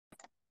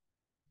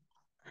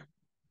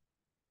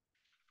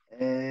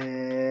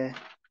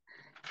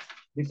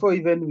before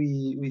even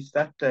we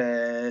start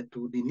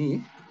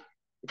we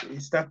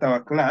start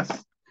our class,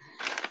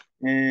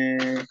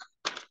 uh,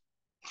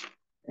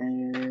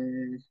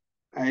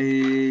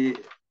 I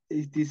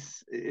it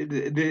is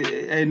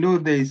I know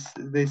there's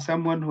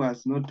someone who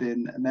has not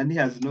Nani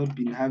has not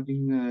been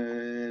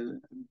having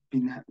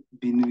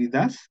been with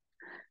us,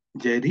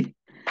 Jerry.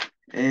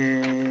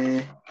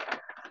 Uh,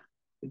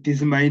 it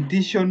is my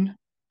intention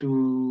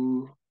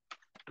to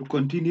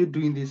continue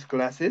doing these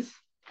classes,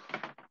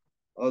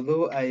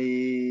 although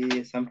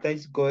I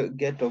sometimes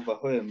get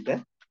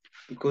overwhelmed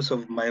because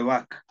of my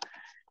work.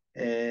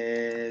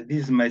 This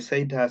is my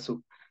side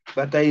hustle,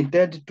 but we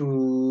intend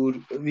to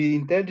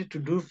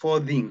do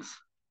 4 things.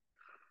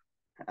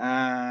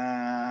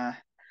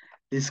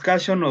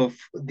 Discussion of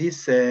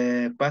these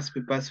past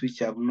papers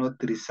which I have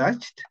not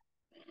researched.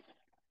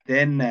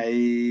 Then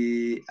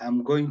we are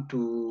going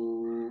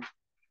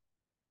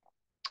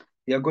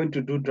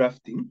to do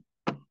drafting,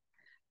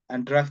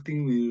 and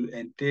drafting will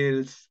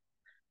entail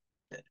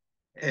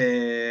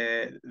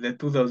the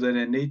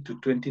 2008 to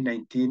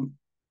 2019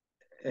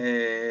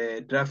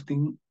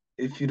 drafting.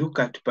 If you look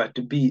at part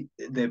B,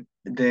 the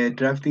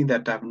drafting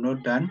that I've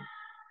not done,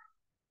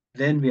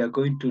 then we are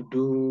going to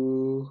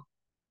do,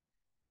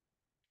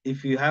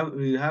 if we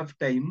have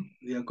time,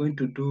 we are going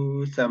to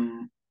do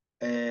some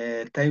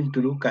time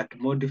to look at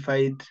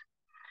modified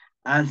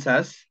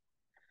answers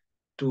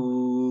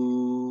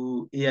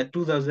to year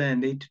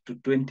 2008 to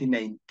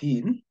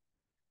 2019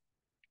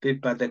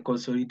 paper, the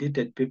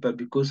consolidated paper,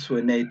 because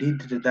when I did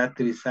that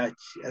research,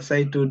 as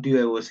I told you,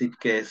 I was in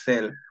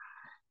KSL,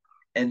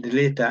 and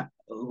later,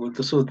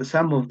 so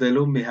some of the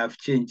law may have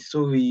changed.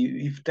 So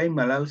if time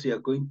allows, we are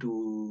going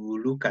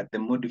to look at the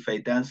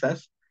modified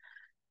answers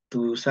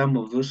to some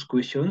of those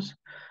questions.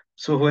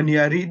 So when you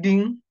are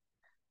reading,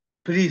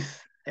 please,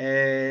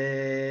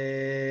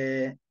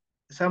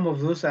 some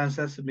of those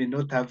answers may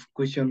not have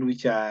questions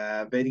which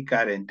are very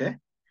current,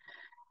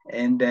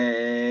 and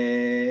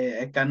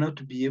I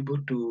cannot be able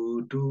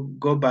to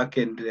go back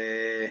and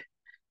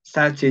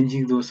start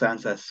changing those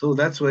answers. So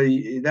that's why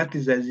that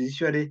is as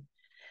usually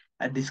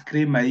a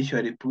disclaimer I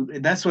usually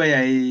put. That's why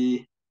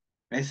I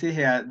say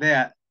here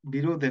there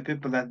below the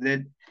paper that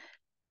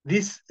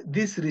this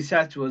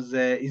research was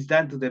is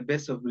done to the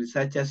best of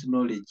researchers'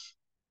 knowledge,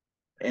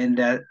 and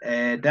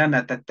done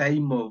at the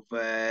time of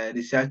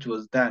research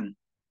was done.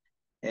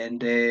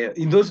 And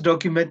in those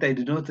documents, I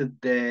did not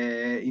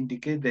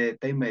indicate the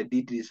time I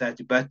did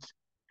research, but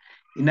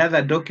in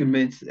other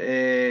documents,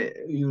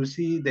 you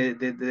see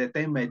the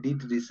time I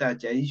did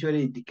research, I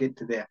usually indicate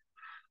there.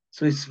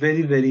 So it's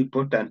very, very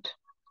important.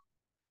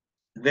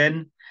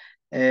 Then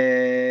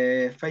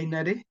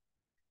finally,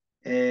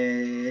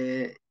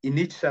 in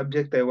each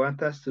subject, I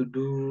want us to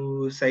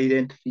do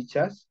silent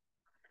features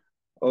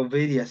of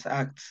various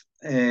acts.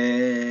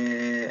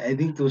 I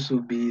think those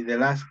will be the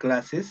last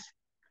classes.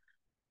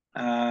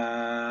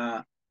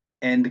 And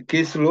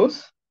case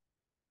laws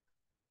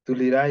to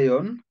rely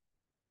on,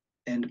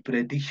 and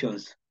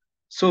predictions.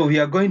 So we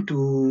are going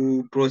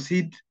to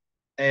proceed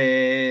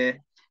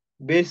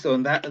based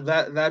on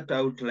that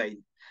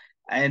outline.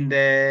 And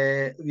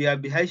we are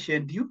behind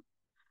schedule.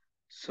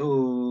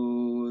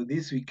 So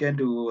this weekend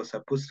was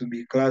supposed to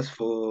be class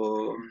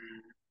for,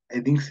 I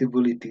think,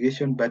 civil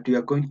litigation, but we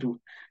are going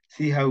to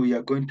see how we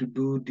are going to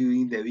do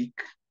during the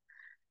week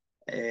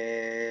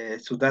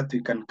so that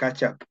we can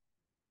catch up.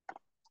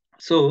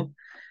 So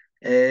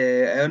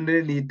I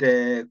only need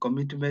a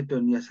commitment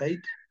on your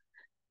side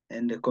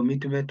and a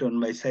commitment on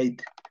my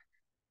side.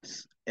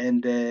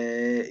 And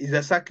it's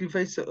a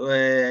sacrifice.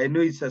 I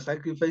know it's a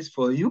sacrifice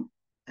for you,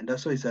 and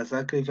also it's a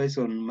sacrifice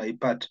on my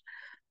part.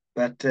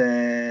 But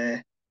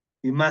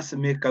we must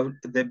make out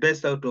the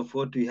best out of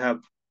what we have.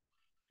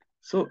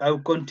 So I'll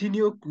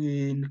continue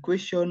in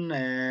question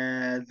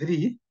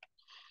 3.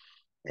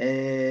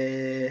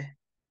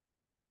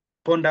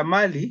 Ponda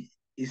Mali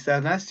is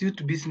an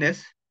astute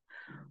business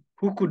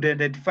who could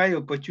identify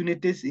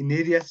opportunities in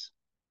areas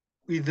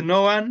with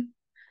no one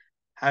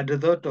had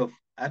thought of.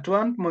 At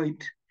one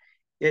point,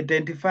 he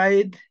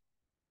identified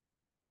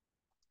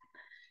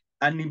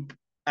an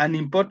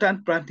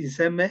important plant in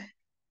Seme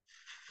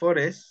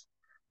Forest,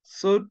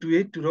 sold to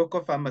it to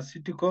Rocco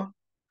Pharmaceutical,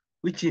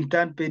 which in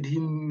turn paid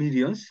him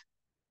millions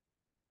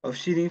of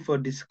shillings for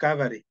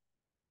discovery.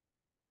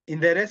 In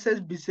the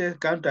recent business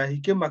encounter, he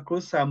came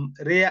across some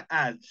rare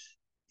earths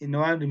in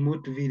one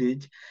remote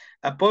village.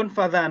 Upon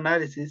further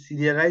analysis, he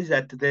realized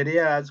that the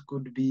rare earths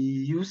could be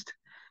used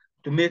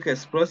to make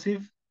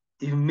explosive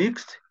if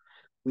mixed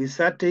with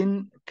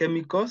certain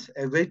chemicals.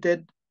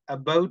 Excited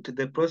about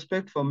the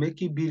prospect for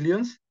making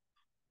billions,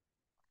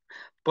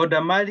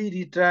 Ponda Mali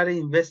literally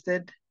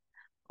invested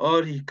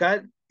all he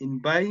can in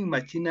buying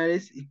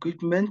machineries,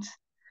 equipment,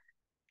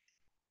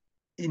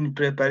 in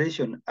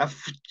preparation.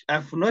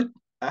 Unfortunately,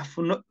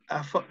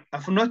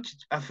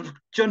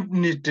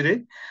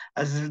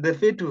 as the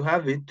fate to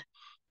have it,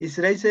 his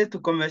license to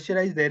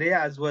commercialize the rare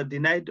as were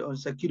denied on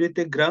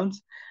security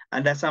grounds,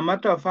 and as a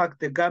matter of fact,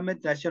 the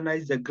government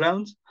nationalized the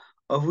grounds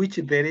of which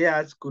the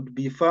rares could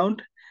be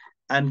found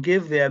and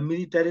gave their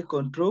military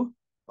control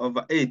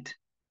over 8.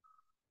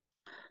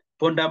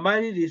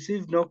 Pondamali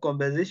received no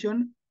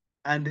compensation,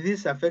 and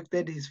this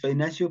affected his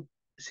financial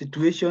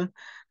situation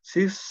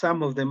since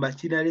some of the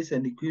machineries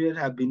and equipment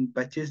have been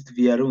purchased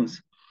via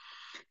loans.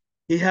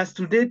 He has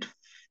to date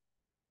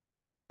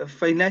a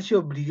financial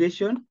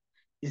obligation.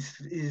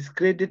 His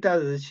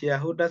creditors, the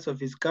shareholders of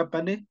his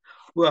company,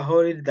 who are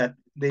worried that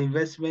the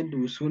investment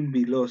will soon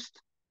be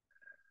lost.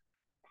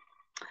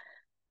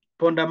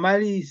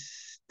 Pondamali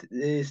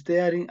is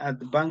staring at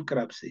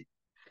bankruptcy.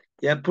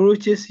 He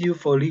approaches you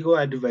for legal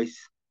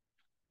advice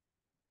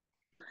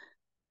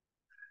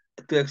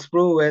to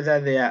explore whether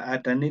there are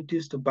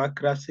alternatives to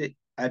bankruptcy.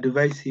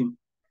 Advise him.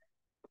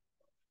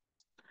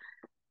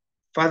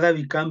 Father,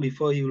 we come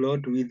before you,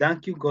 Lord. We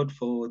thank you, God,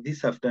 for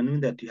this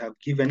afternoon that you have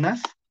given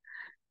us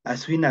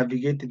as we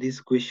navigate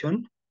this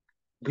question.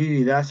 Be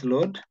with us,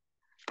 Lord.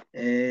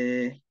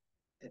 Be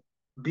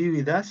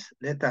with us.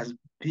 Let us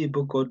be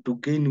able, God, to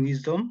gain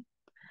wisdom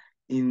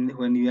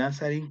when we are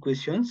answering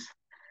questions.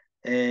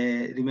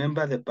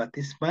 Remember the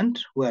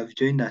participants who have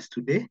joined us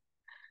today.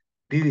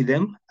 Be with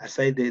them as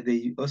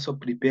they also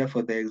prepare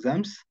for the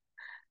exams.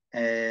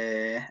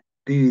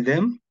 Be with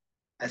them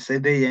as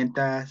they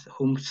enter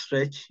home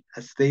stretch,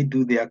 as they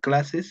do their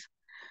classes.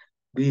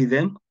 Be with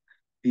them.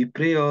 We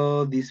pray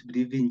all this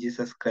believing in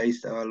Jesus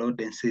Christ, our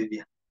Lord and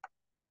Savior.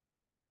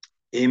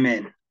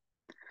 Amen.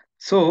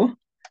 So,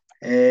 we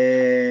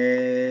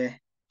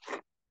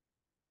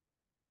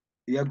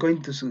are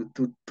going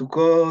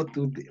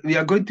we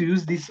are going to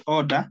use this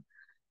order.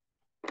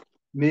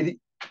 Maybe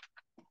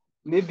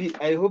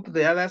I hope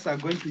the others are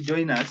going to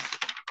join us.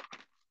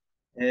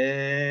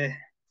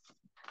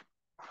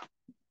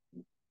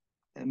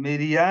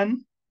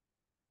 Marianne,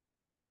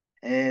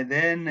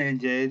 then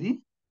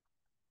Jerry,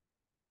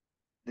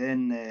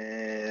 then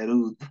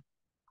Ruth.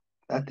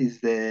 That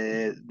is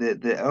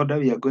the order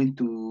we are going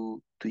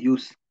to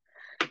use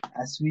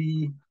as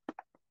we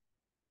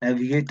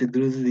navigate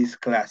through this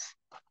class.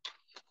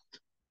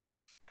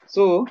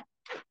 So,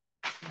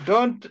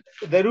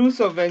 the rules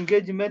of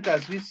engagement,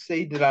 as we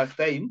said last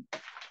time,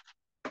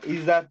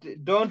 is that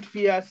don't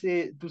fear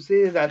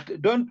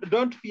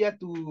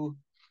to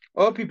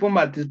all people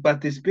must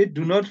participate.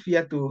 Do not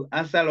fear to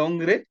answer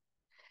wrongly.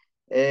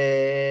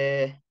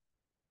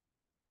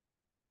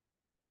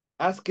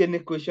 Ask any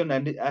question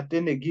at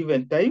any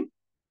given time.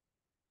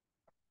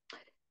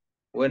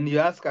 When you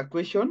ask a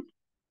question,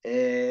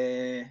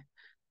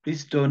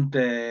 please don't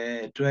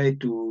try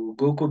to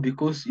go,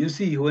 because you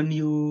see, when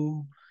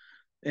you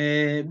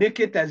make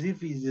it as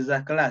if it is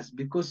a class,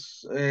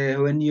 because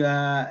when you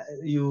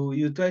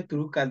try to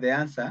look at the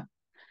answer,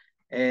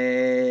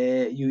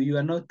 you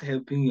are not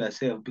helping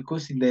yourself,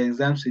 because in the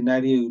exam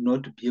scenario you will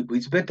not be able.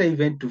 It's better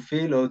even to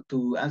fail or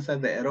to answer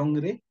the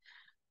wrongly.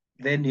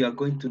 Then you are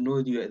going to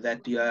know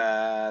that you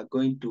are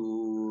going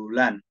to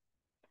learn.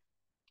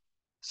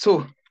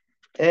 So,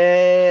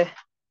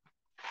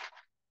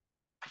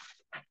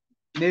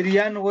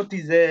 Marianne, what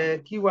is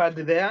the keyword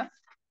there?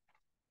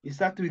 You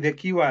start with the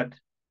keyword.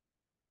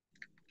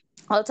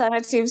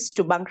 Alternatives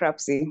to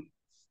bankruptcy.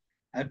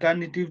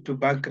 Alternative to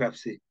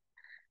bankruptcy.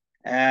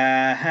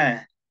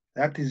 That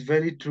is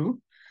very true.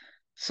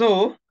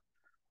 So,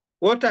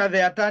 what are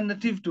the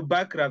alternatives to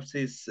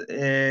bankruptcies?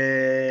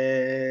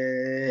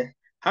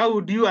 How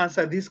would you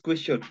answer this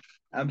question?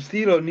 I'm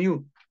still on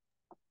you.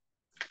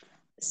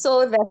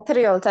 So there are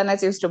 3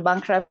 alternatives to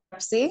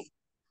bankruptcy.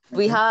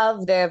 We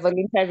have the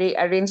voluntary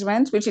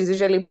arrangement, which is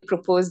usually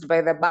proposed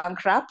by the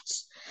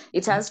bankrupt.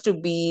 It has to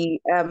be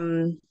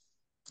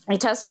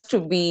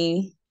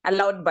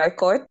allowed by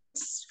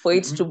courts for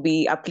it to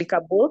be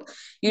applicable.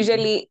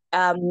 Usually,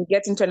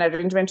 get into an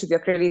arrangement with your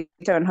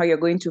creditor on how you're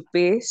going to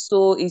pay.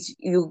 So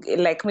you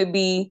like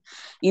maybe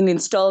in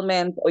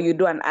installment, or you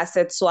do an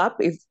asset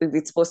swap if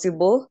it's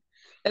possible.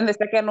 Then the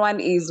second one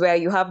is where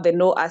you have the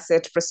no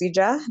asset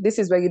procedure. This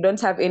is where you don't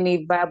have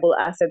any viable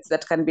assets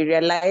that can be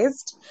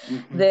realized.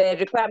 The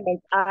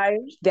requirements are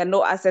there are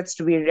no assets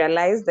to be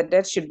realized. The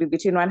debt should be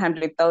between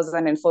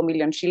 100,000 and 4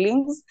 million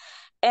shillings.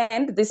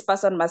 And this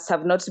person must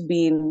have not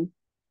been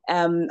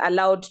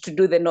allowed to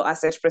do the no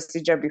asset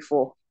procedure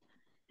before.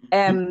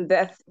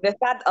 The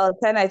third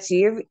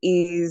alternative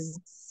is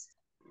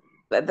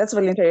that's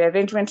voluntary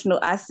arrangement, no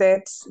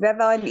assets. The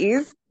other one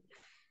is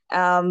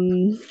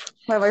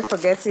what am I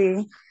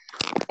forgetting?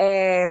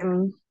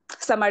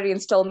 Summary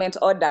installment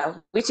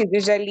order, which is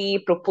usually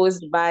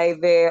proposed by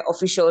the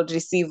official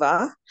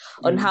receiver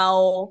on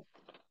how,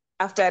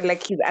 after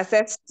like he's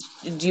assessed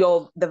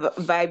the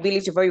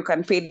viability of how you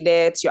can pay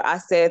debt, your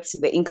assets,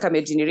 the income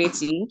you're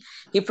generating,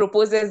 he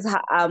proposes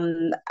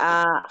an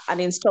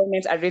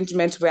installment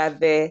arrangement where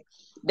the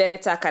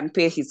debtor can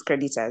pay his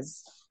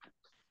creditors.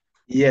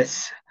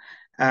 Yes.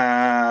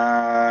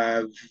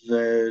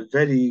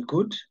 Very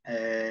good.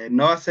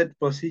 No asset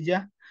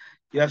procedure.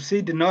 You have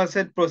said the no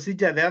asset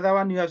procedure. The other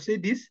one you have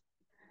said is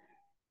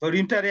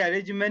voluntary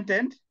arrangement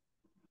and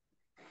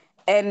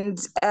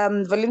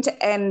voluntary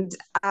and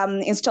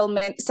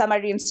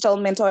summary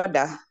installment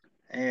order.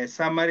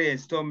 Summary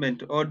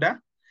installment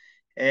order.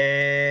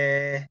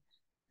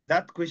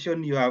 that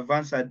question you have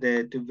answered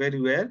very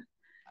well.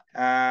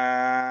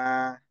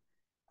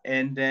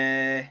 And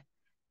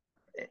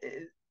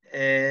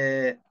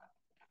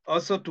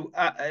also to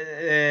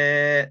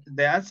the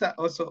answer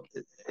also,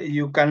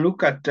 you can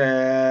look at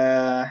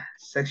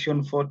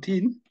section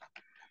 14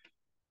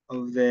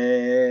 of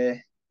the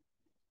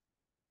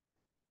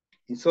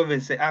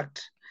Insolvency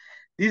Act.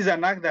 This is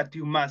an act that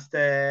you must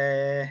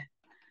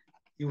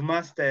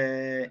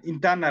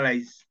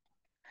internalize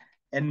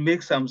and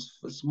make some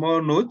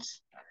small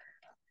notes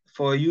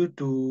for you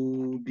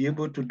to be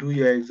able to do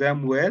your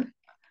exam well.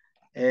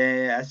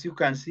 As you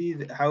can see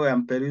how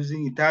I'm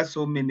perusing, it has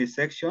so many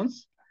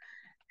sections.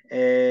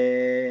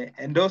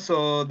 And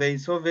also the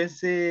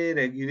insolvency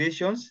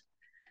regulations,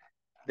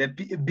 the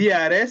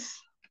BRS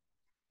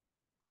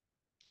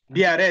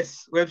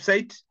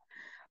website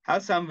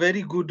has some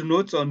very good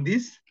notes on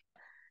this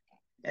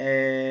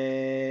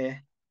to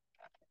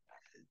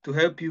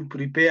help you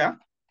prepare.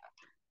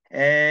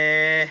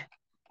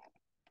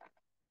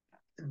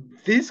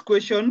 This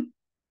question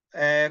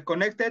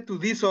connected to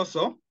this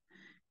also,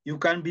 you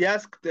can be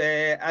asked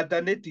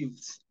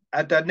alternatives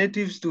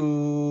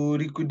to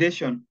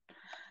liquidation.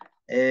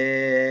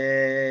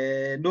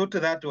 Note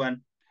that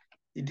one.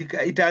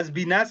 It has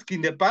been asked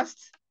in the past,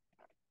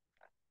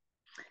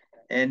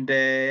 and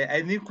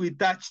I think we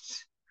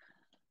touched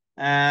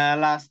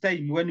last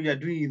time when we are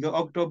doing the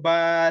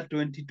October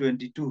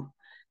 2022.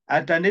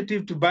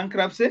 Alternative to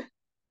bankruptcy,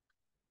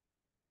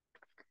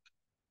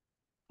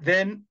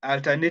 then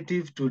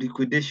alternative to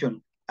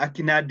liquidation,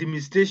 Akina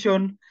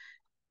administration,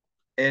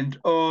 and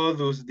all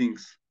those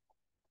things.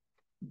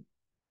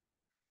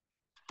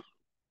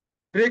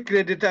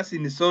 Pre-creditors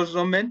in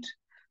installment,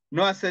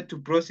 no asset to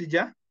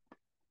procedure,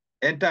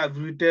 enter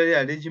voluntary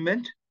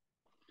arrangement,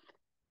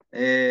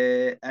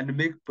 and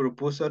make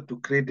proposal to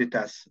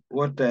creditors.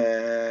 What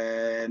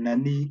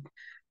Nani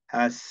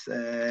has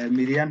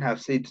Miriam have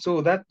said.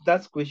 So that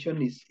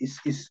question is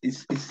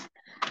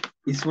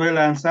well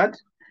answered.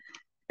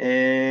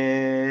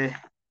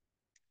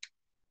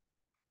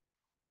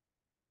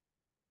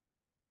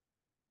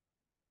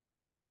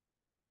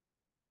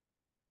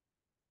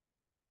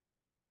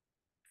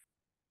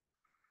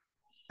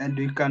 And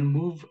we can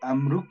move.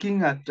 I'm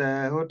looking at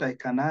what I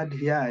can add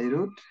here. I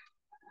wrote.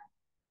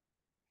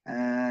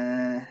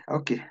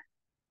 Okay.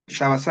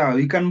 Sawa.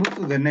 We can move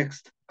to the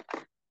next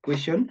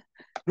question.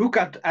 Look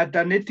at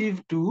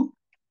alternative to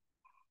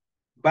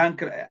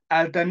bank.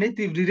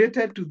 Alternative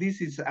related to this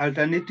is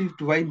alternative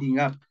to winding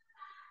up.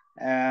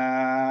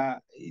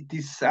 It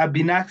is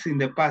been asked in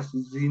the past.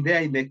 It's in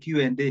there in the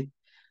Q&A.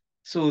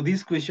 So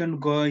this question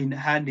go in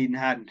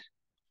hand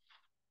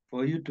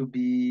for you to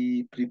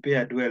be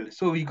prepared well.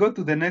 So we go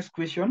to the next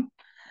question.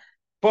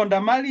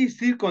 Pondamali is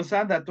still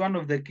concerned that one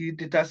of the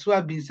creditors who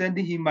have been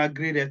sending him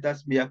agri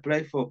letters may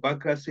apply for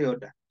bankruptcy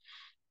order.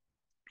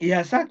 He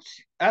has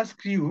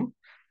asked you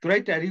to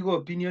write a legal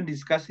opinion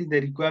discussing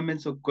the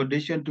requirements of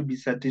condition to be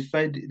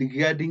satisfied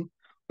regarding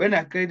when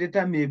a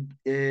creditor may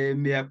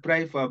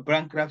apply for a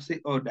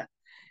bankruptcy order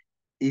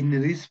in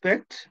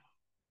respect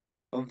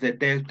of the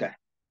debtor.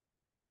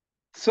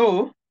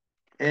 So,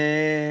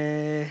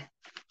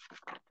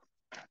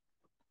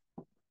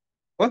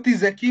 what is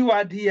the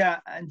keyword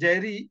here,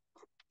 Njeri?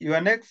 You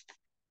are next.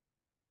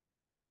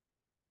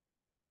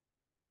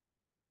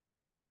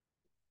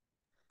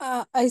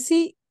 I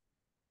see.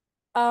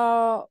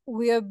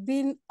 We have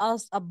been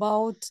asked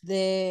about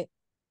the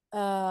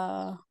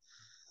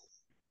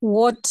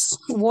what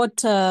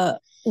the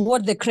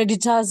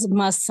creditors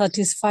must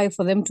satisfy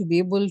for them to be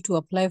able to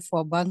apply for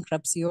a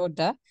bankruptcy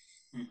order.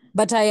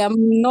 But I am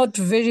not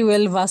very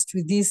well versed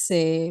with this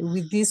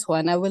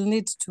one. I will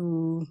need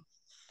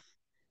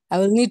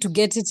to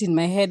get it in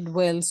my head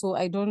well, so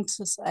I don't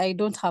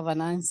have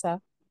an answer.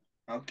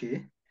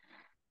 Okay,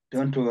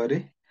 don't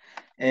worry.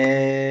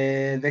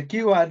 The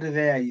keyword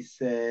there is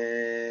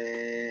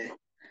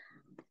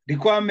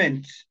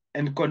requirement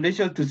and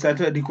condition to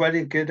settle the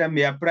quality creditor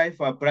may apply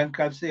for a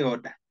bankruptcy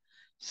order.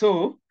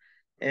 So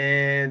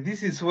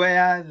this is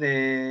where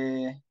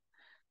the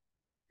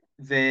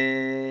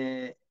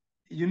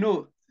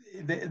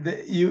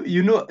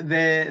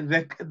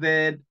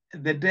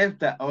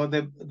debtor or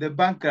the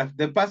bankrupt,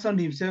 the person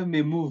himself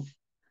may move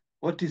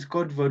what is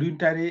called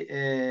voluntary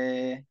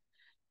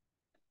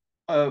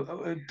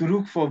to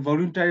look for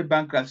voluntary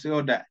bankruptcy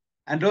order,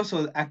 and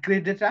also a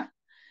creditor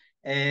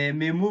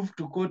may move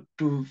to court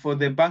for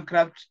the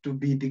bankrupt to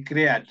be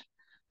declared.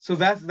 So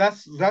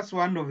that's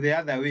one of the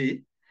other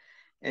way.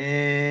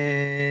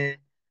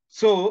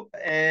 So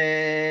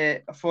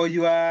for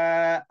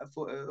your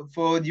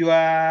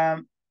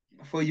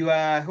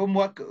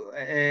homework,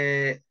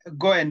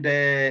 go and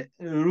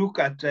look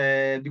at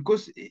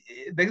because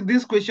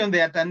this question,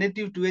 the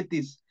alternative to it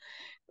is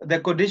the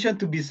condition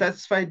to be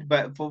satisfied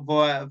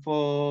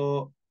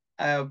for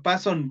a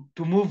person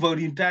to move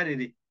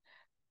voluntarily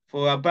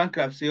for a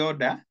bankruptcy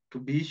order to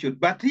be issued.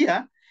 But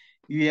here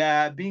we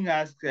are being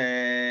asked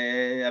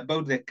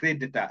about the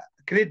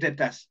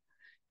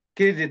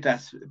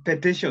creditors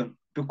petition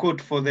to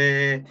court for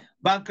the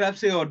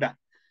bankruptcy order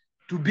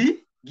to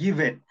be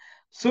given.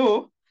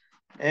 So,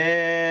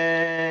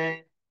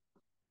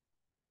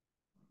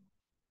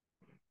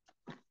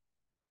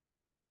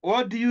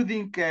 what do you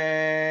think,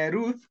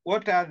 Ruth?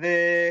 What are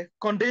the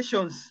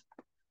conditions?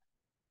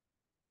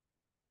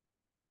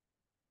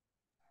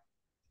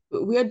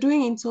 We are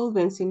doing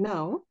insolvency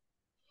now,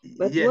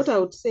 but Yes. what I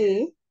would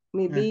say,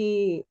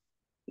 maybe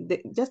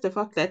just the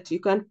fact that you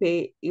can't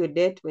pay your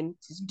debt when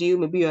it is due,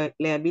 maybe your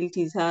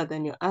liability is higher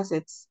than your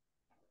assets.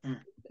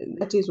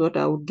 That is what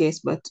I would guess,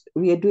 but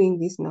we are doing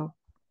this now.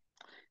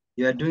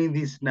 You are doing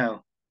this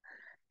now.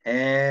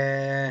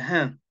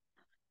 That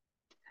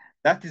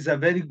is a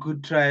very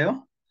good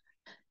trial.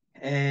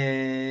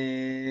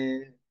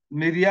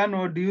 Marianne,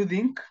 what do you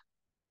think?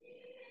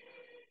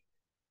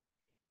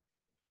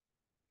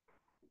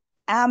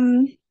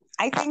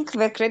 I think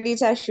the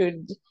creditor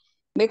should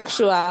make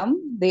sure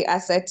they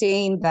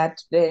ascertain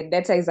that the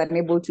debtor is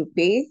unable to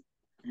pay,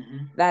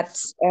 that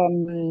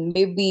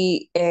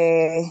maybe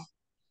the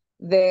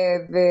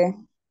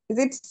is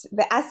it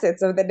the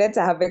assets of the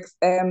debtor have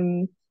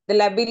the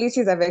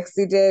liabilities have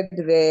exceeded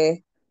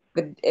the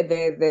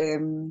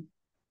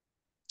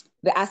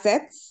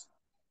assets.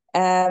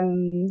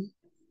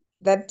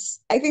 That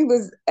I think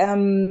was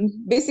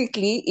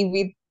basically if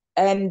it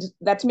and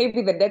that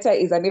maybe the debtor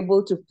is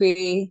unable to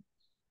pay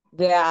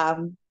their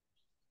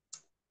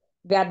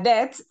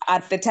debt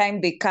at the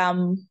time they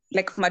come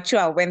like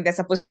mature when they're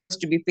supposed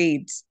to be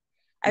paid.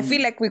 I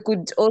feel like we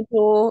could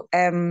also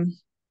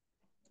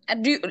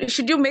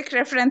should you make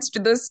reference to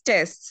those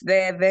tests,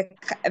 the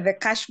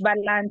cash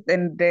balance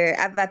and the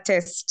other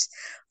test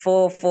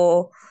for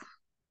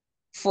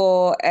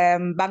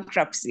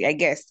bankruptcy? I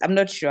guess I'm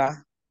not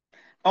sure.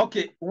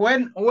 Okay,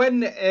 when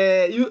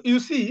you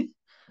see,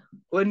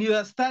 when you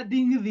are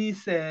studying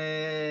this,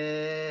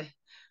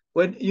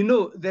 when you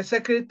know the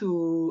secret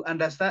to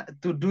understand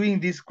to doing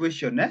this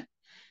question,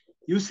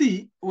 you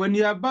see, when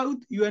you are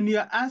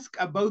asked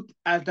about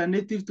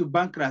alternative to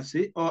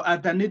bankruptcy or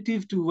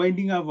alternative to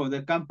winding up of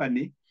the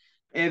company,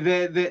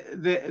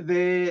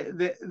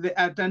 the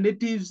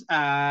alternatives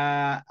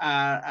are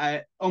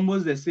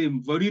almost the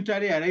same: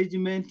 voluntary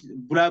arrangement,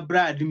 blah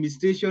blah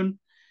administration.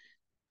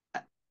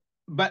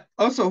 But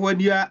also when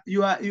you are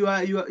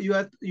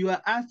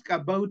asked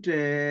about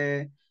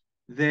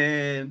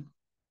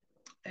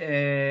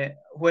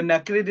when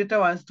a creditor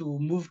wants to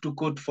move to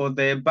court for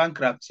the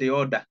bankruptcy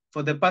order,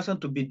 for the person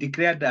to be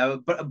declared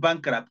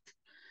bankrupt,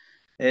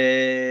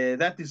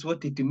 that is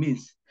what it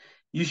means.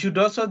 You should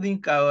also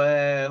think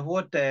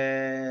what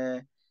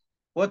a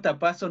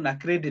person, a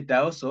creditor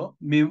also,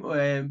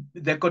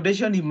 the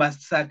condition he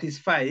must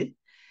satisfy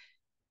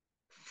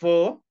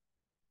for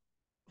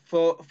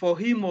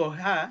him or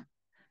her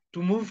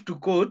to move to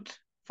court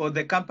for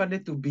the company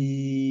to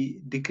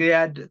be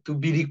declared, to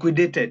be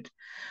liquidated.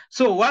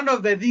 So one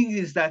of the things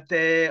is that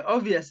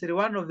obviously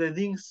one of the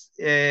things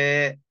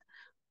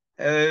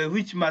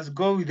which must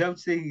go without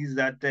saying is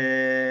that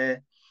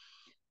the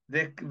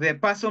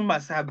person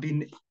must have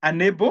been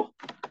unable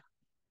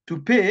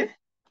to pay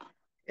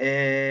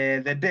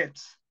the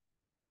debts.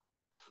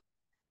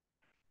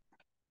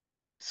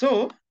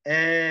 So,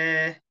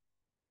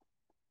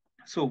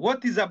 so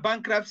what is a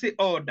bankruptcy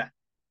order?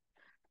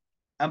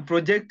 I'm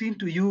projecting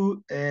to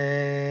you.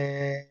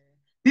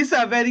 These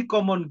are very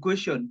common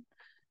question.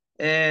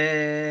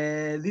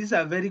 These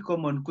are very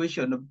common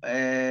question.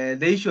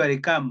 They usually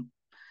come.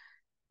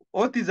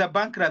 What is a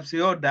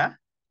bankruptcy order?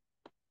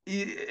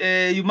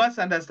 You must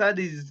understand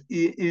is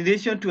in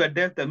relation to a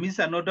debtor, means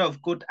an order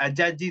of court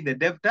adjudging the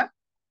debtor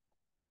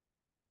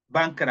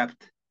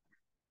bankrupt.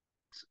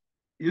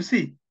 You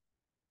see,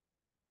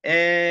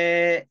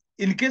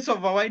 in case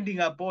of a winding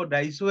up order,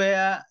 is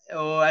where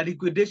or a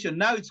liquidation.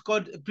 Now it's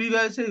called,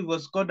 previously it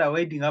was called a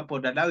winding up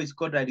order. Now it's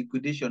called a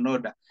liquidation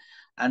order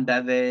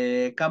under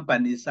the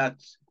Companies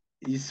Act.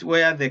 Is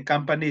where the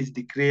company is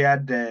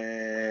declared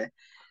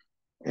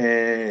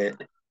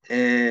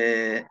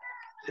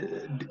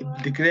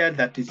declared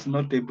that it's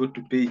not able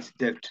to pay its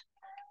debt.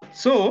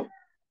 So,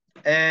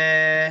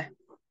 this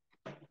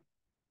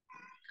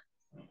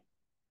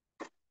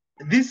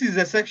is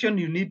a section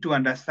you need to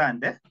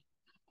understand.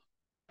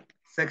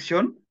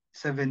 Section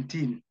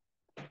 17.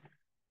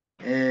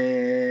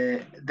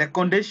 The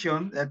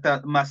condition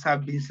that must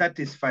have been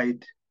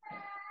satisfied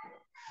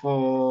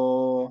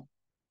for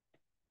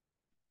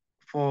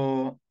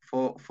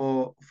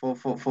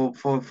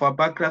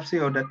bankruptcy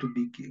order to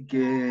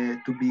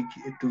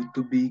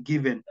be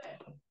given.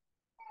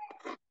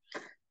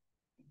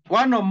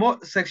 One or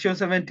more, section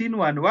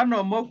 17(1), one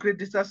or more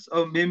creditors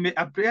may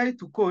apply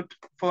to court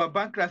for a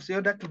bankruptcy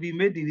order to be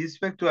made in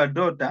respect to a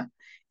debtor,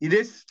 it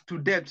is to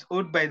debts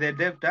owed by the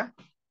debtor.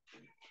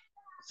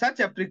 Such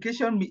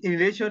application in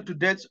relation to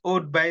debts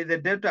owed by the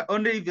debtor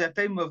only if the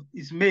time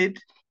is made.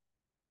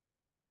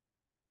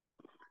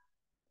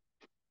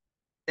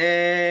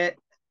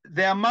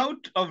 The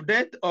amount of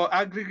debt or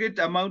aggregate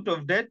amount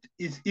of debt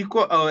is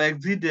equal or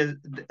exceed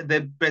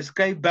the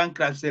prescribed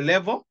bankruptcy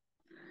level,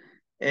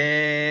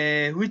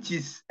 which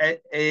is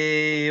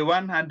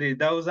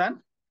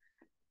 100,000.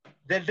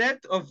 the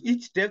debt of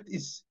each debt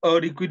is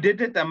or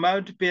liquidated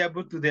amount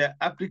payable to the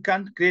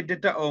applicant,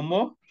 creditor, or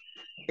more,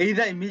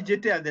 either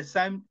immediately at the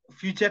same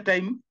future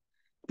time,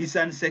 is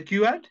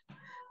unsecured.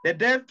 The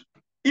debt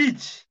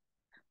each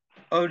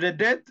of the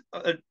debt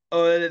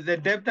or the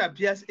debt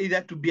appears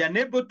either to be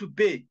unable to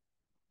pay.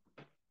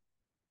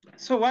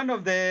 So one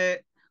of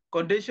the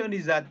conditions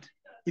is that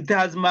it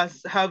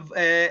must have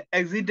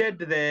exceeded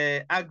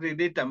the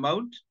aggregate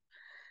amount.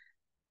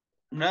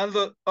 Now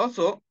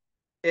also,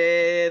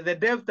 the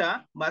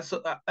debtor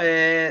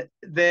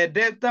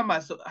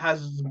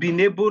has been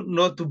able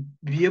not to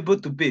be able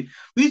to pay,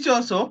 which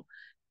also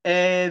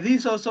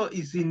this also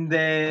is in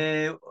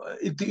the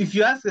if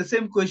you ask the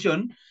same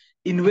question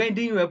in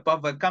winding up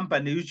of a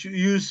company,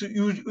 you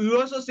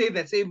also say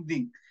the same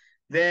thing.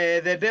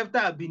 The debtor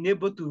have been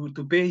able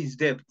to pay his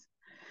debt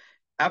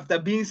after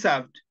being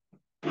served.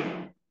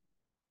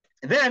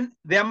 Then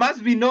there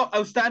must be no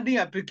outstanding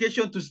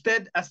application to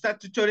state a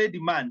statutory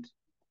demand.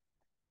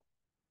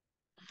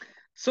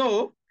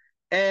 So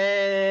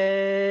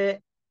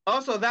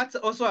also that's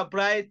also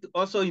applied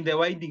also in the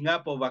winding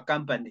up of a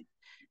company.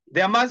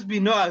 There must be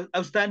no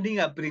outstanding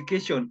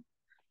application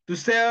to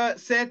set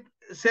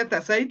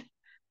aside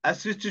a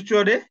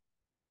statutory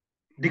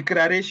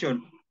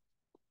declaration.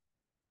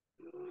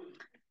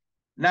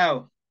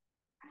 Now,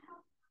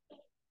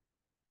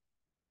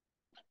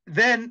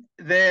 then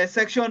the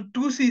section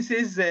 2C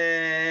says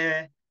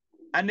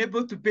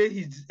unable to pay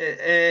his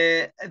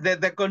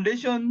the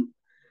condition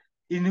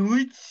in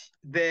which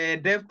the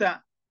debtor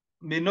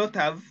may not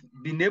have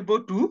been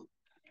able to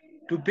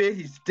pay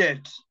his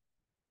debt.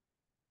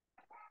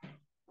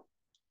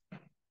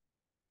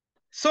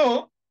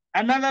 So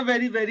another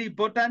very, very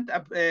important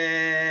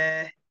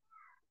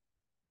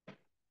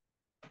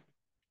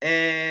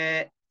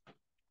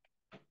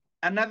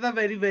another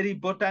very, very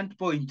important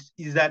point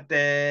is that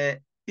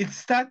it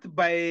starts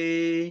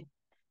by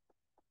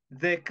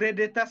the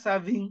creditor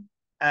serving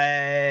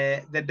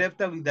the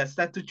debtor with a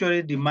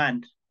statutory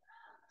demand,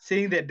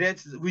 saying the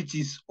debt which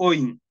is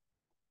owing.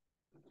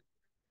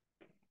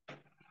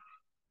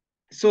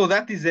 So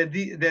that is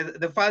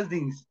the first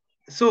things.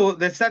 So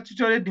the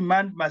statutory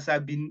demand must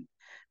have been,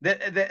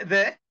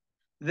 the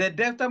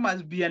debtor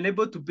must be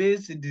unable to pay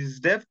this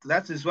debt.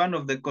 That is one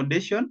of the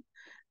conditions.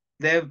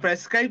 The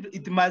prescribed,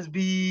 it must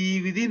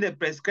be within the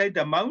prescribed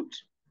amount.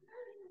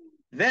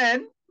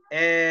 Then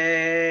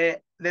the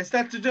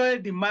statutory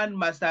demand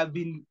must have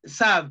been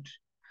served,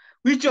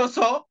 which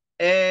also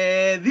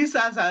these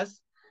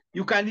answers,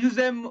 you can use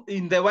them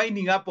in the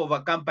winding up of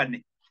a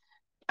company.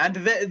 And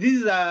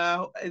there's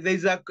a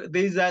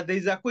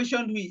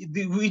question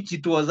which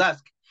it was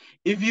asked.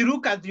 If you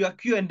look at your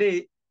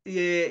Q&A,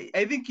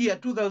 I think year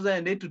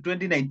 2008 to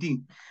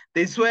 2019,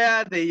 they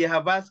swear they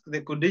have asked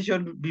the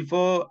condition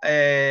before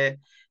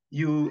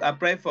you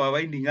apply for a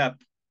winding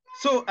up.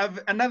 So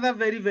another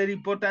very, very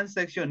important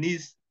section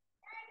is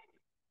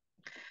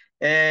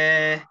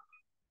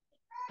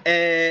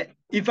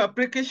if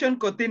application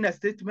contains a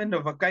statement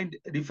of a kind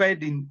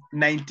defined in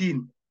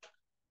 19,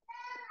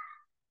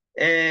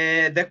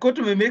 the court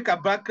may make a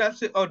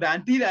bankruptcy order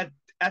until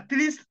at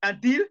least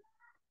until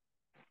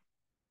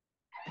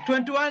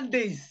 21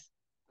 days.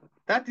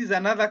 That is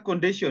another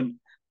condition.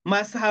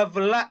 Must have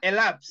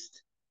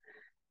elapsed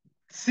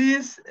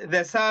since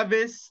the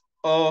service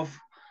of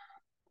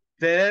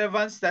the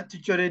relevant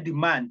statutory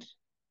demand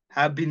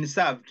have been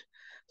served.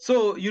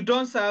 So you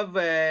don't serve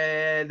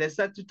the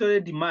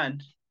statutory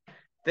demand,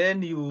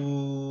 then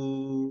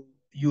you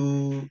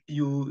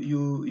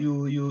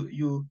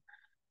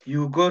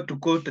go to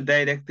court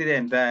directly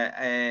and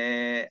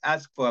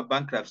ask for a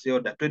bankruptcy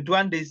order.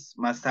 21 days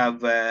must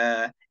have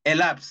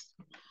elapsed.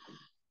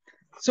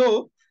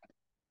 So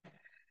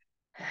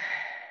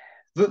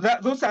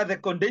those are the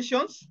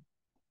conditions.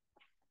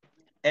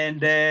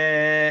 And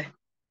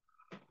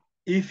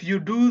if you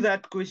do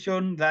that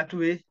question that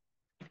way,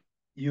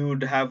 you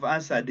would have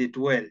answered it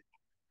well.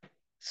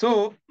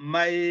 So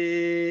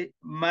my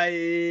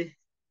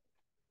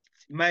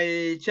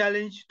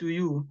challenge to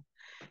you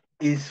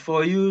is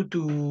for you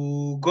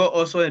to go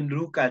also and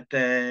look at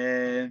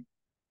the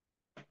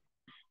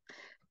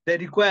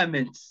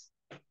requirements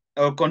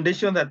or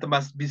condition that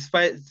must be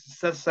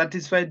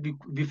satisfied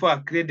before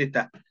a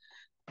creditor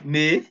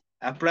may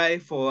apply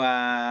for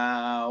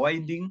a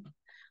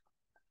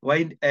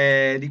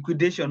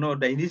liquidation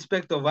order in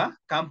respect of a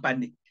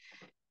company.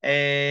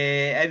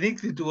 I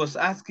think it was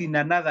asked in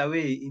another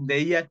way in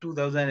the year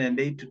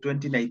 2008 to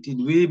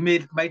 2019. We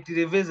might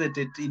revisit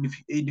it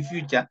in the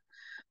future,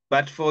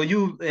 but for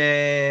you,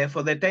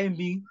 for the time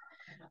being,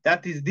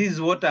 this is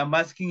what I'm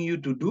asking you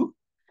to do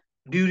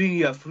during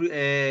your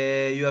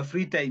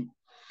free time.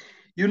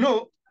 You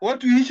know,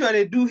 what we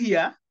usually do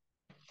here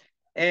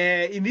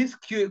in this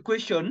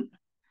question,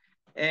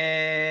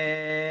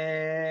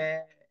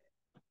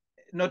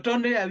 not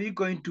only are we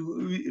going to,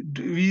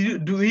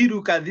 we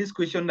look at this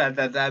question that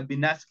have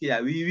been asked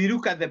here, we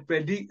look at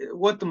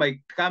what might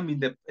come in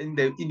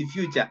the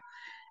future.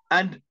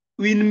 And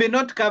we may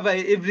not cover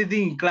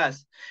everything in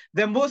class.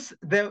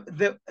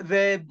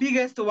 The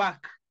biggest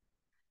work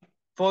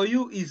for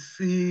you is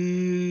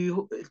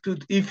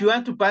if you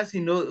want to pass,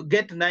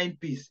 get 9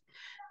 P's.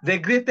 The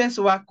greatest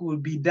work will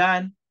be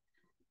done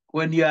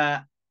when you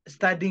are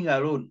studying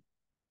alone,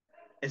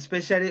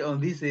 especially on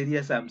these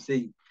areas I'm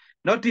saying.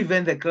 Not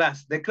even the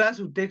class. The class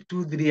will take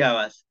 2-3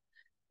 hours.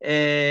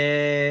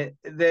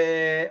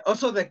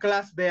 Also the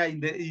class there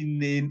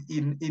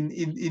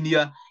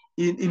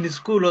in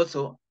school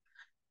also.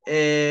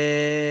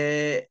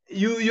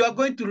 You are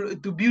going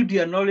to build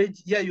your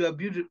knowledge. Yeah, you are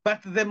building,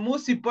 but the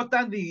most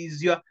important thing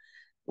is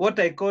what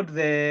I call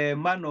the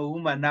man or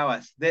woman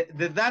hours.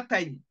 That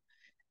time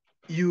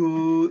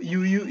you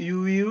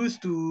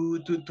used to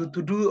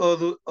do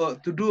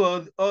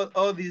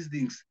all these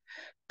things,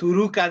 to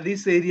look at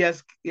these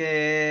areas,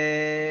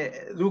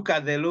 look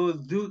at the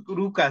laws,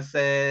 look at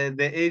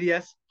the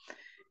areas.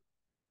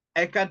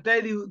 I can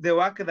tell you the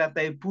work that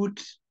I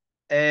put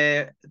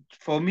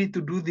for me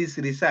to do this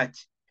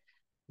research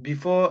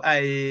before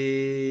I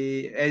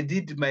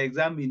did my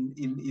exam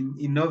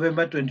in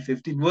November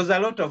 2015 was a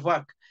lot of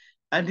work.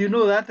 And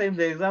that time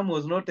the exam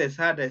was not as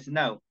hard as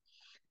now.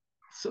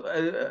 So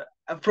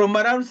from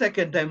around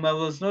second time, I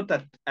was not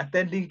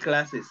attending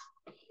classes.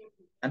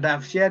 And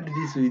I've shared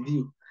this with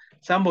you,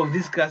 some of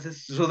these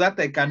classes, so that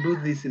I can do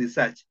this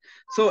research.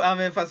 So I'm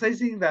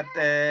emphasizing that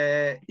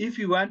if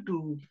you want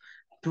to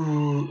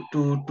do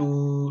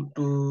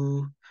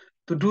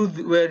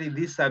well in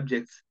these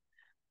subjects,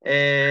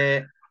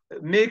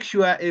 make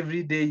sure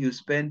every day you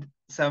spend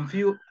some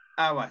few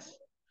hours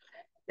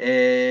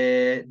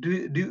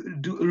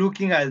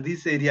looking at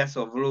these areas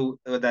of law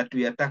that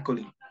we are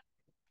tackling.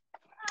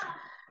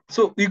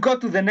 So we go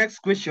to the next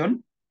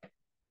question.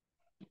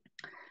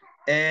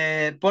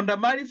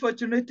 Pondamari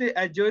fortunately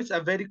enjoys a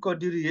very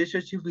cordial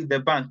relationship with the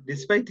bank,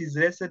 despite his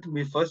recent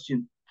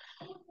misfortune.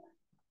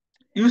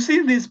 You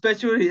see this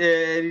special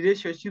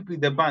relationship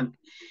with the bank.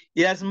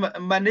 He has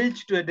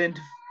managed to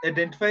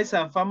identify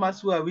some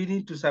farmers who are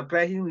willing to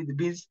supply him with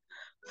beans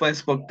for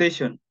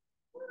exportation.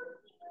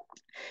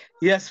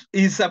 Yes,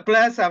 his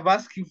suppliers have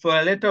asked him for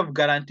a letter of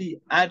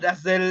guarantee, and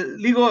as the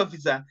legal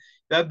officer,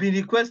 you have been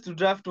requested to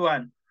draft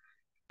one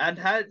and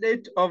hand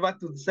it over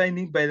to the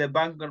signing by the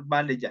bank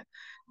manager.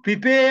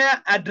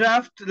 Prepare a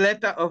draft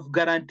letter of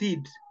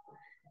guaranteed.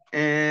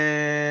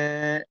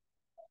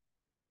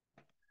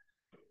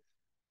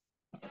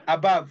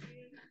 Above.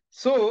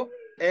 So,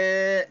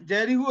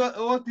 Jerry,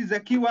 what is the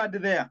keyword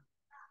there?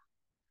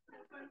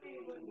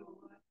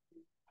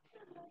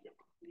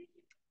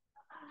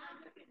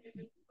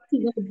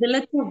 Of the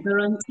letter of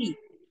guarantee.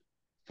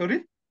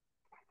 Sorry?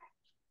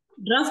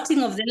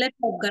 Drafting of the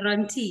letter of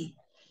guarantee.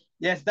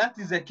 Yes, that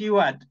is a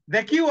keyword.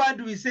 The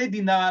keyword we said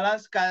in our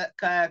last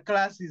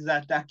class is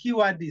that a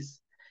keyword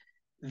is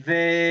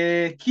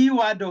the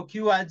keyword or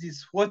keywords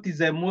is what is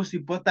the most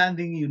important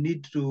thing you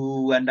need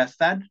to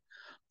understand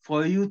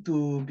for you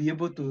to be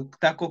able to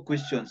tackle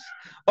questions.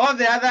 All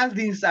the other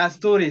things are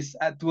stories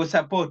to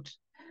support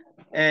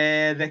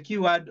the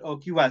keyword or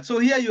keyword. So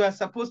here you are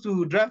supposed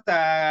to draft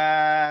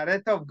a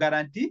letter of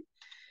guarantee.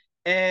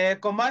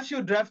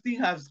 Commercial drafting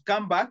has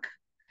come back.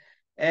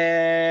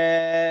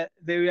 They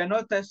were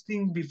not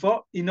testing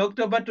before. In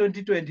October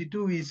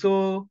 2022, we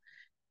saw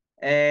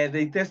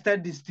they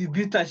tested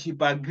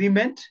distributorship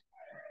agreement.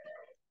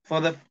 For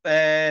the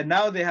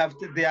now they are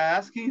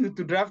asking you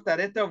to draft a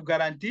letter of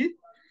guarantee.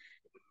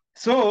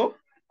 So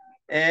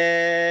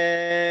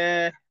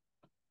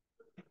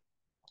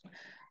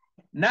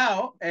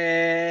now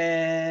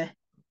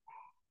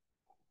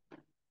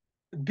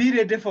be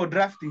ready for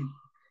drafting.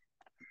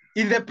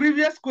 In the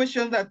previous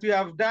questions that we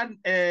have done,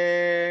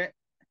 A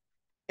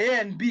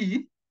and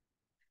B,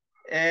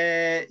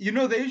 they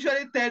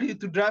usually tell you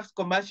to draft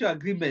commercial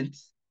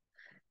agreements.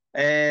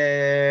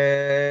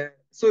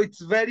 So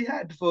it's very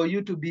hard for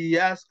you to be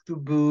asked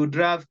to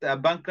draft a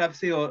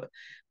bankruptcy or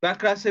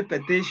bankruptcy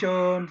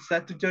petition,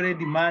 statutory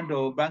demand,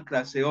 or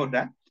bankruptcy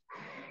order.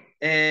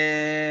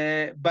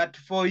 But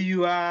for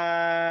your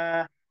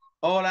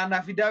or an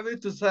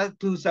affidavit to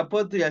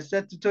support your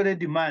statutory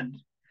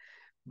demand.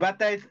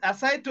 But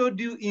as I told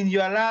you in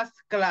your last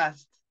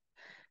class,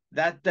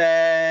 that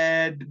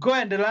go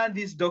and learn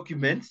these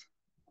documents,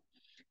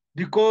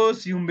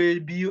 because you may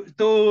be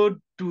told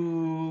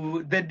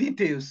to the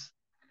details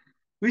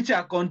which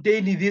are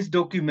contained in these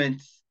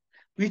documents,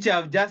 which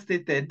I've just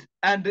stated.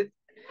 And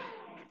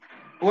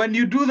when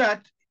you do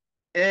that,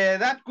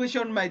 that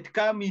question might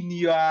come in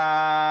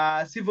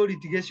your civil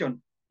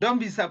litigation. Don't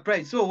be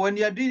surprised. So when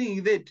you're dealing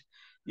with it,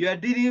 you are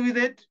dealing with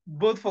it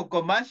both for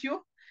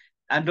commercial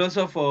and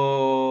also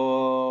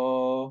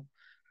for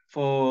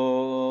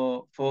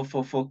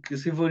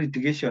civil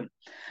litigation.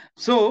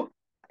 So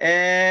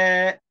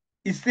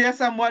is there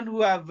someone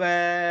who have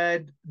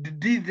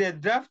did the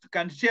draft,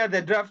 can share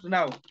the draft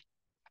now?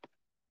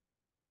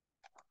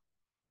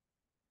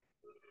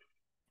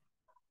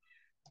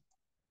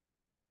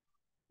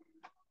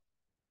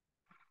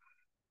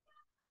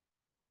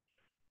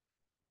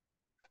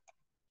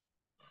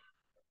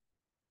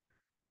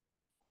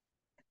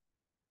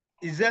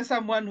 Is there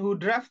someone who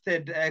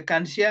drafted,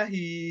 can share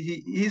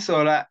his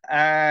or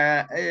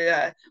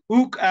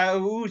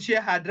who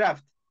share her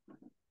draft?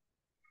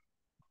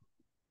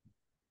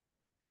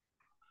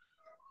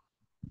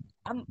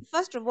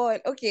 First of all,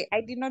 okay,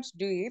 I did not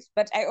do it,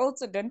 but I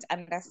also don't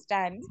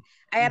understand.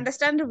 I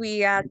understand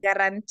we are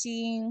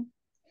guaranteeing,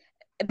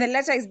 the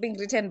letter is being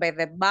written by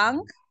the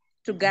bank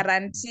to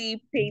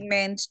guarantee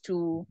payment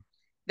to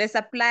the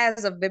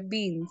suppliers of the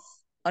beans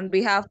on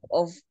behalf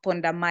of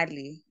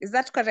Pondamali. Is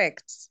that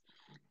correct?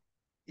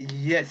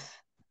 Yes.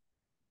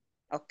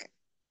 Okay.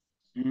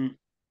 Mm.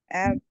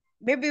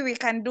 Maybe we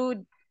can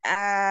do,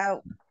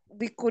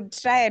 we could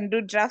try and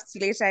do drafts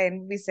later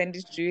and we send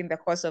it to you in the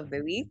course of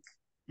the week.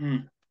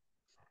 Mm.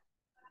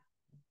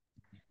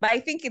 But I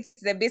think it's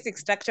the basic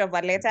structure of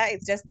a letter.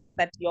 It's just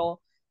that you're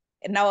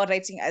now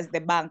writing as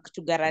the bank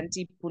to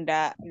guarantee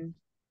Pondamali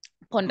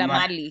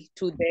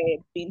to the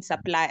bean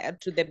supplier,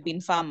 to the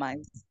bean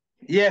farmers.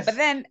 Yes. But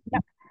then,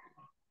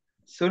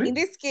 sorry, in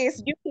this case,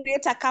 do you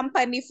create a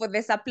company for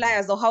the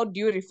suppliers, or how do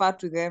you refer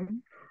to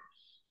them?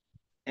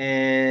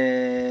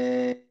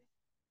 You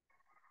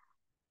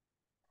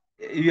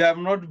have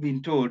not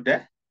been told.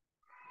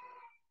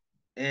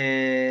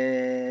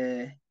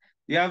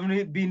 We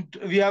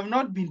have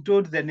not been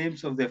told the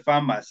names of the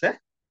farmers.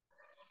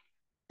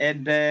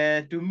 And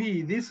to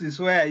me, this is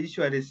where I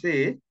usually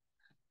say,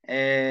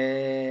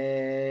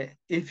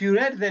 if you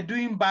read the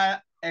doing by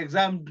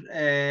exam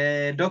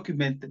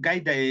document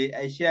guide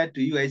I shared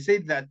to you, I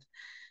said that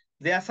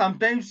there are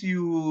sometimes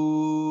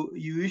you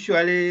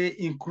usually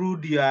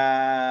include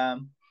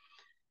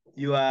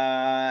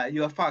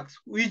your facts,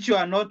 which you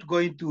are not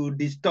going to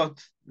distort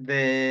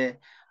the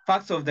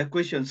facts of the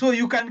question. So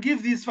you can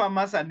give these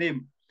farmers a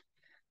name.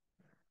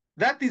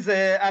 That is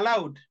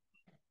allowed,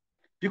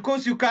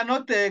 because you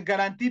cannot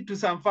guarantee to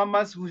some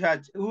farmers who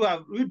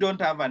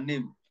don't have a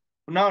name.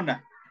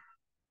 Unaona?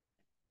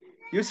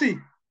 You see?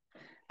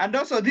 And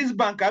also this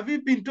bank, have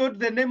you been told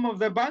the name of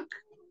the bank?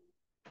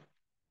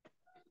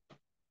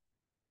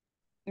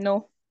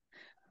 No.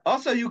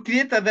 Also, you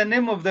created the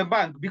name of the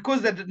bank,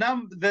 because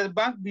the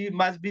bank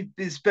must be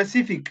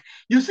specific.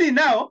 You see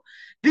now,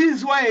 this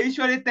is why I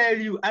usually tell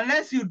you,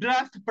 unless you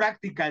draft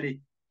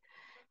practically,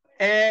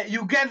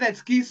 you get the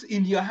skills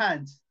in your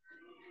hands.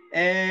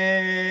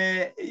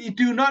 It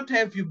will not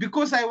help you,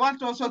 because I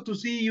want also to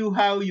see you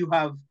how you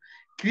have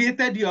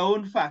created your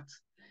own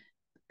facts.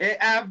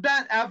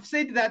 I've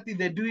said that in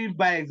the doing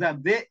by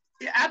exam.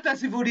 Hata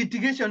civil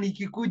litigation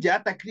ikikuja,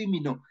 hata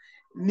criminal,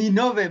 ni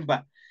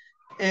November.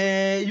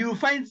 You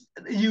find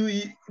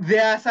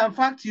there are some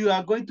facts you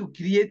are going to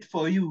create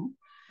for you,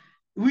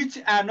 which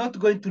are not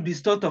going to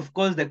distort, of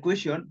course, the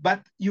question,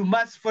 but you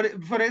must, for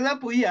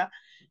example, here,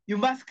 you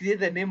must create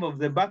the name of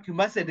the bank. You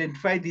must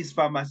identify these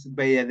farmers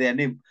by their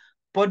name.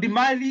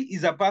 Pondamali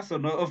is a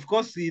person, of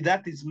course,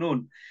 that is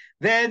known.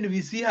 Then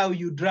we see how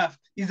you draft.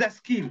 It's a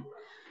skill.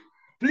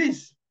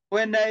 Please,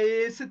 when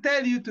I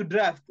tell you to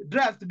draft,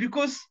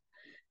 because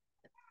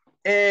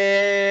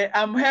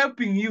I'm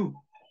helping you.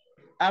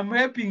 And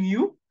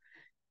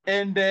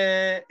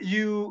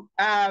you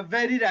are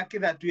very lucky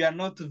that we are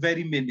not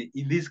very many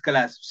in this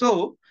class.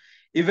 So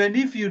even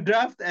if you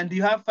draft and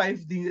you have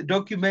 5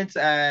 documents,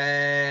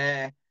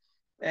 even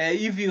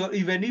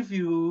if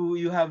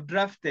you have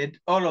drafted,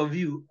 all of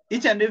you,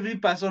 each and every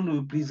person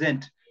will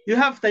present. You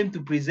have time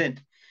to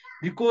present,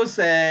 because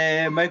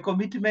my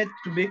commitment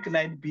to make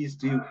 9 P's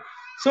to you.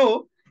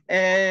 So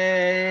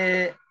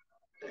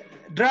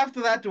draft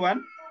that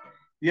one.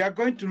 We are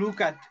going to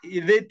look at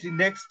it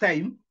next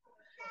time.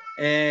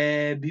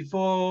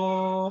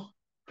 Before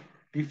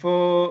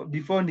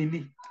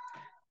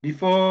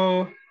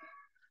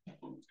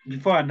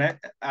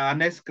our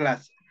next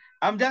class.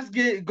 I'm just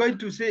going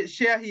to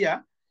share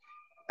here.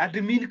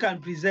 Admin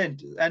can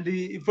present, and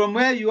from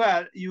where you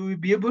are, you will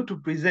be able to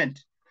present.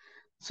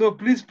 So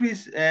please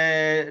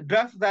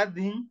draft that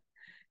thing.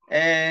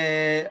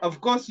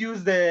 Of course,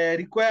 use the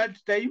required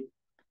time.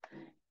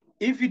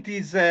 If it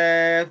is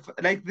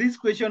like this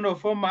question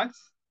of 4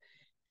 marks,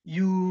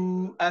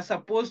 you are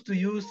supposed to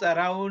use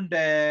around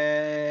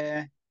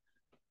 10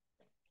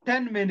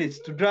 minutes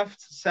to draft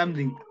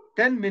something.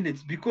 10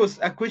 minutes, because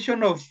a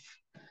question of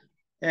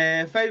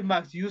 5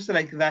 marks use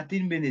like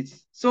 13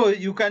 minutes. So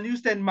you can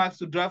use 10 marks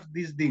to draft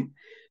this thing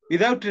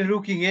without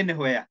looking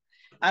anywhere.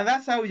 And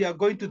that's how you are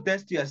going to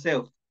test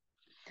yourself.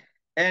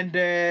 And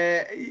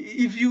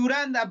if you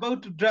run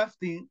about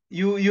drafting,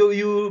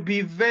 you'll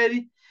be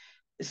very,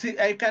 see,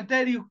 I can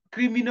tell you,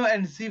 criminal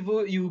and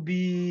civil,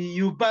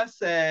 you pass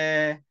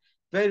very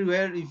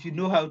well if you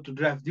know how to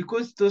draft,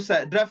 because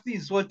drafting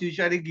is what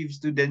usually gives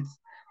students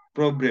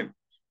problem.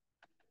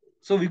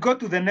 So we go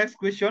to the next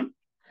question.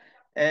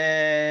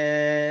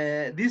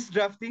 This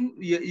drafting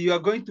you are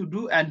going to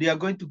do, and you are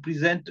going to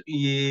present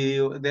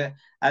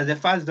as the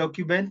first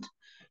document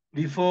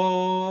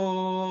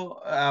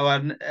before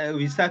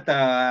we start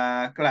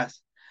our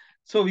class.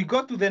 So we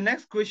go to the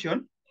next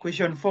question,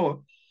 question 4.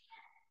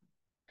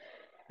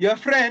 Your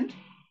friend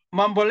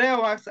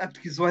Mamboleo works at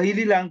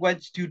Kiswahili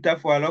language tutor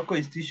for a local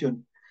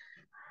institution.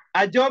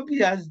 a job he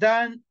has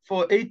done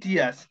for 8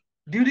 years.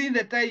 During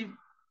the time,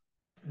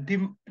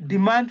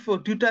 demand for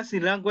tutors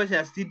in language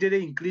has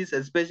steadily increased,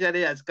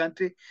 especially as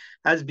country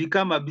has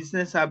become a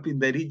business hub in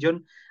the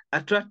region,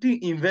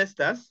 attracting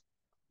investors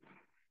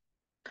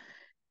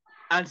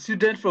and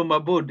students from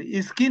abroad.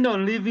 He's keen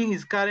on leaving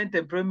his current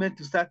employment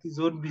to start his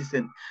own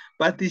business,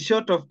 but he's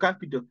short of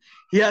capital.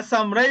 He has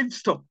some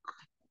livestock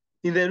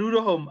in the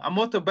rural home, a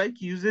motorbike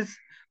he uses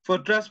for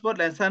transport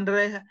and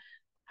sundry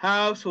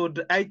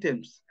household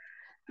items.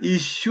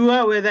 He's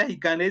sure whether he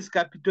can raise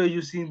capital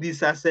using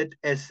this asset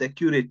as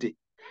security.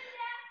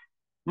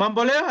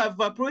 Mamboleo have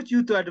approached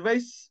you to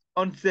advise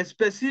on the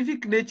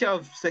specific nature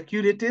of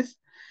securities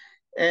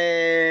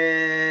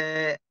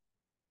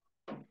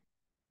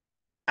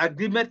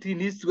agreement he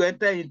needs to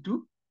enter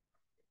into.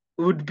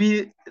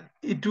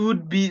 It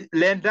would be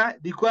lender,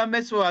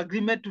 requirements for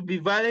agreement to be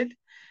valid,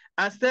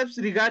 and steps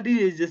regarding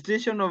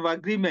registration of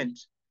agreement.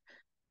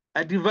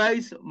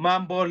 Advise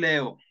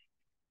Mamboleo.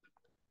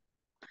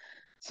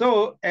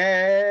 So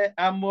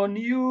I'm on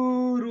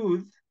you,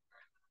 Ruth.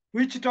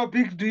 Which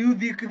topic do you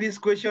think this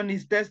question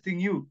is testing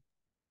you?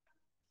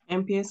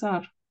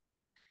 MPSR.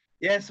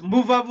 Yes,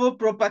 movable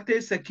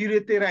property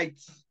security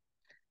rights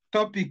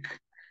topic.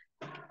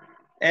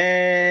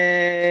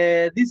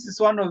 This is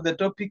one of the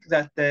topics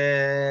that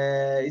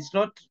it's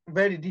not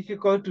very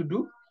difficult to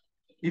do.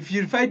 If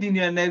you find in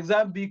an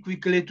exam, be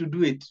quickly to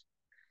do it.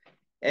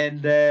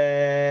 And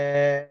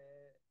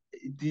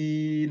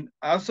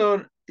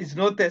also it's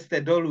not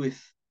tested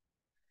always.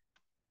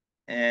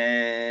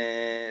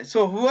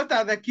 So what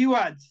are the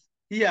keywords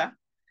here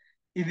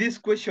in this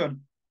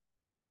question?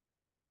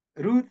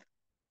 Ruth?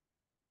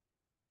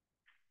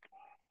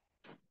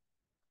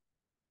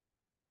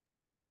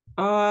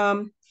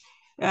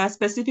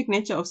 Specific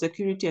nature of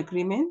security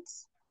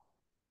agreements,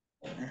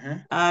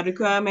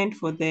 requirement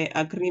for the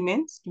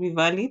agreements to be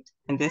valid,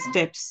 and the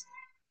steps.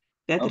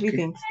 There are three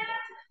things.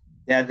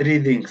 Yeah,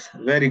 3 things.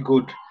 Very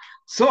good.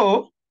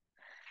 So,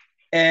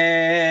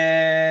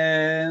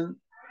 when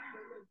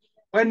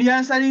you're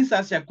answering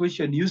such a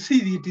question, you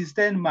see it is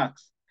 10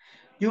 marks.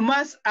 You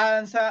must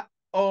answer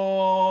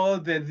all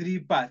the 3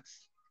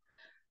 parts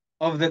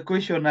of the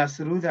question as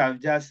Ruth have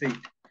just said.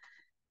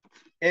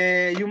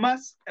 You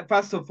must,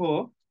 first of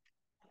all,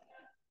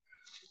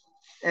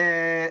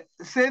 say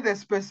the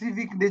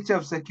specific nature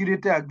of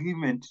security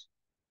agreement.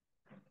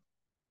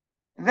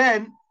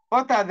 Then,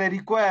 what are the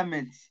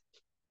requirements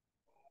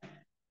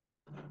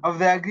of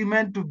the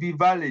agreement to be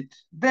valid?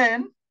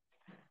 Then,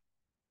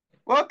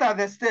 what are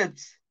the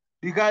steps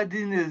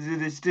regarding the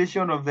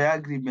registration of the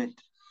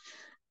agreement?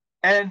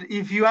 And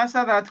if you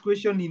answer that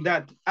question in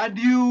that, and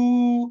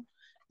you,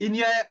 in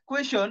your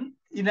question,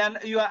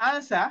 your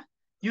answer,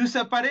 you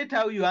separate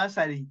how you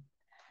answer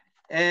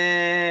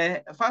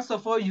it. First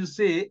of all, you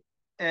say,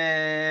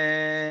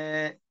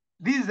 this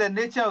is the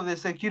nature of the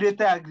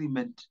security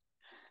agreement,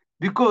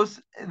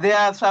 because there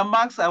are some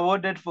marks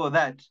awarded for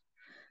that.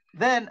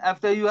 Then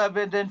after you have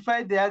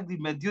identified the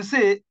agreement, you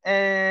say,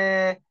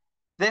 the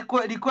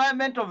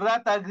requirement of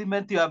that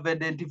agreement you have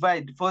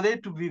identified for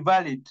it to be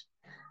valid.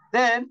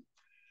 Then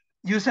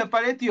you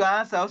separate your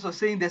answer also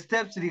saying the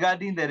steps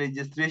regarding the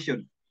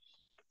registration.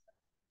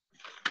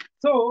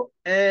 So,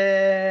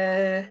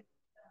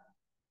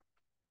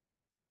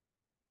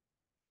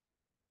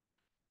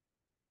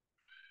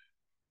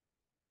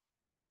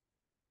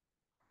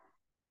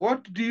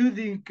 what do you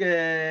think?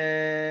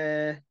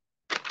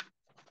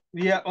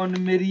 We are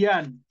on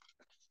Marianne.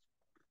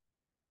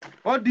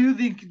 What do you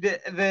think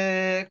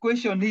the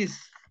question is?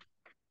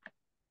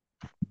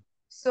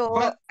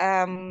 So,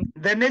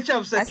 the nature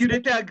of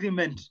security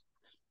agreement.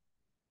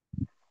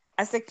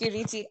 A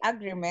security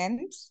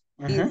agreement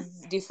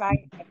is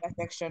defined under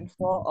Section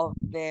 4 of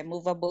the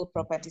Movable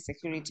Property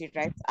Security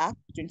Rights Act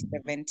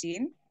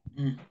 2017.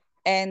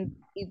 And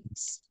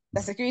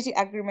the security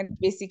agreement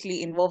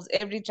basically involves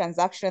every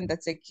transaction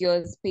that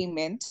secures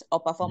payment or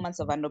performance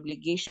of an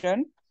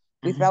obligation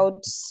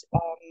without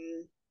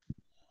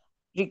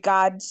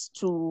regards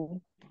to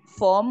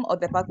form or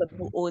the person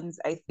who owns,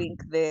 I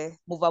think, the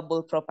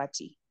movable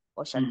property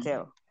or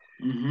chattel.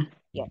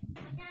 Yeah.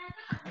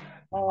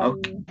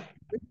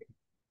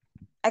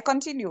 I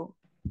continue.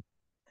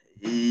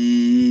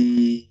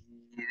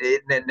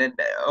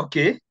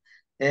 Okay.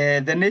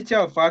 The nature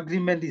of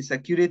agreement is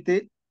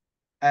security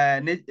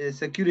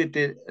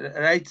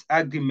rights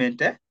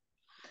agreement,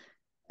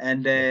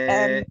 and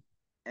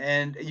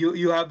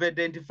you have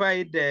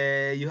identified,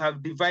 you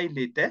have defined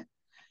it,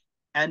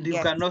 and you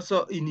can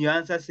also in your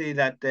answer say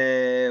that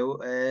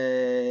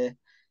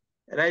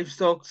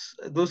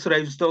those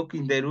livestock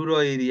in the rural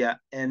area,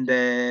 and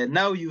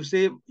now you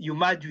say you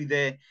merge with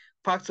the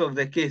facts of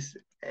the case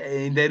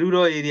in the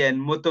rural area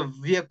and motor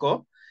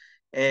vehicle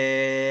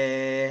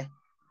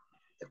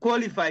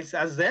qualifies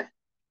as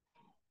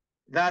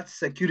that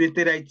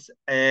security rights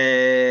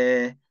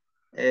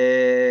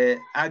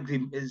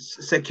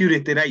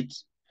security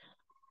rights.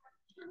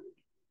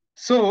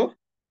 So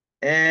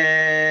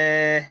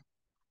I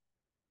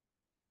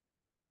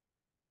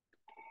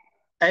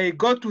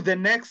go to the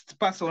next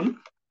person.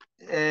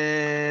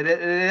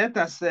 let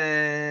us,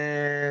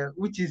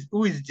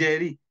 who is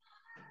Jerry?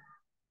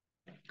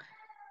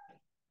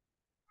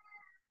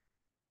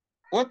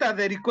 What are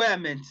the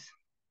requirements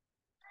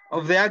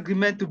of the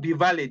agreement to be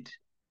valid?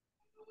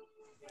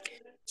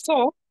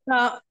 So,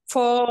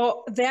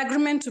 for the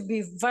agreement to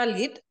be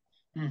valid,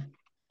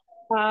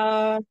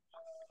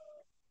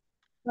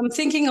 I'm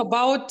thinking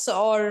about,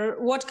 or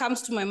what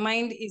comes to my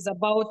mind is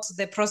about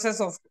the process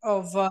of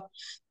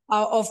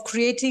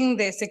creating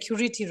the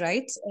security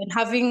rights and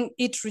having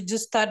it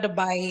registered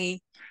by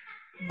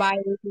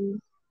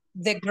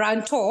the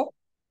grantor.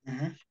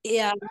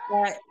 Yeah,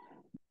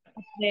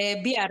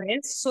 the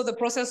BRS, so the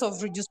process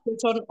of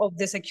registration of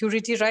the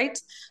security right.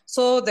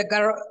 So the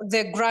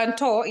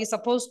grantor is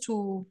supposed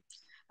to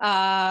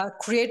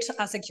create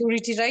a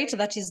security right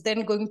that is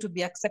then going to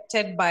be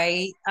accepted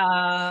by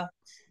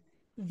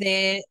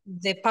the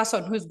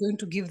person who is going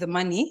to give the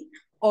money.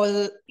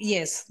 Or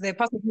yes, the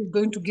person who is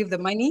going to give the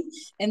money.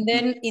 And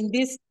then in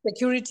this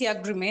security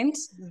agreement,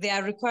 there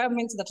are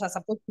requirements that are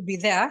supposed to be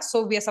there.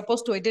 So we are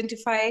supposed to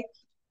identify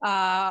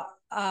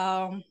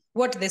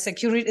what the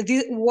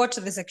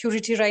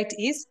security right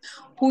is,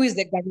 who is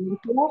the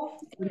guarantor,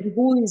 and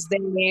who is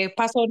the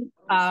person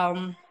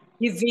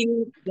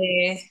giving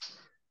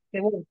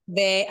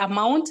the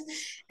amount,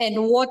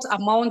 and what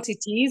amount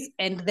it is,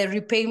 and the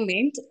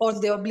repayment or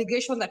the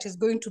obligation that is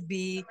going to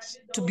be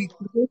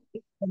created,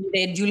 and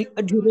the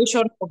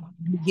duration of the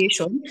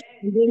obligation.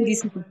 And then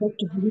this is supposed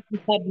to be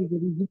registered with the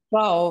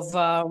registrar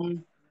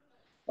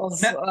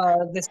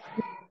the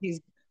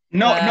securities.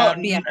 No,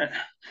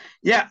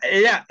 Yeah.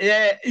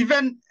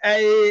 Even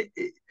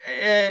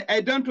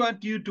I don't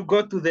want you to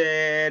go to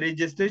the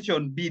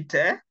registration bit.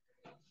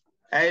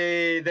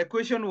 The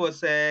question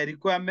was a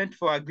requirement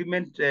for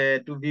agreement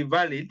to be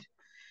valid.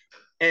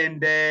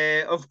 And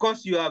of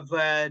course, you have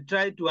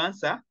tried to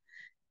answer.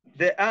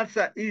 The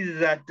answer is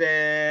that,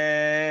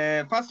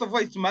 first of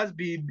all, it must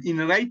be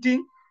in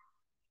writing.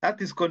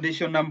 That is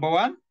condition number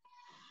one.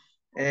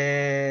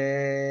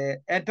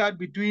 Entered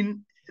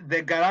between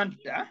the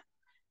guarantor,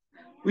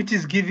 which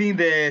is giving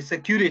the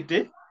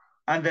security,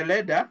 and the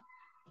lender.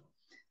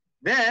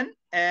 Then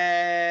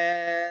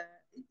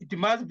it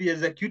must be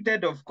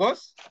executed, of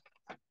course.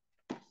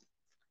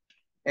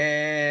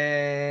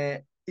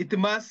 It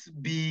must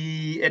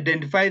be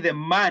identify the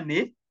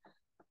money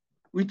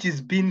which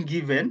is being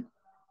given,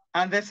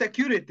 and the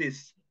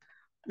securities,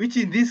 which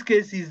in this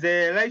case is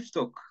the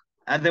livestock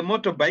and the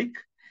motorbike.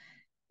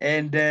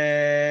 And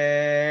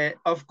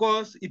of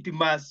course, it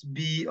must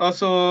be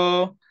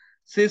also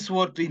says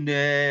what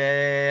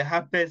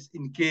happens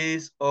in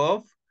case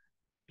of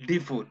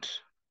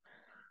default.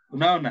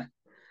 Unaona?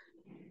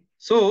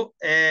 So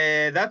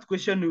that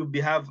question will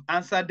have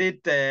answered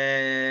it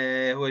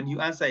when you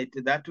answer it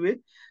that way.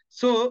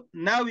 So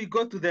now we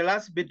go to the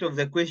last bit of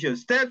the question.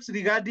 Steps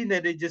regarding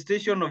the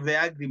registration of the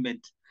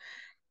agreement.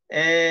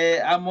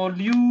 I'm on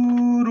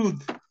you,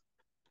 Ruth.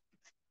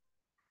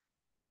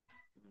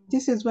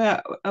 This is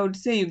where I would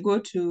say you go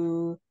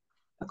to,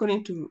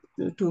 according to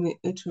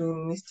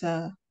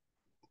Mr.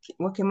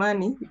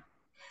 Wakemani,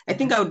 I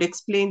think I would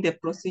explain the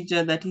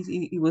procedure that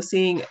he was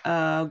saying.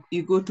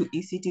 You go to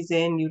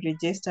eCitizen, you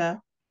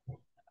register.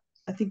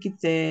 I think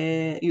it's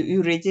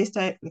you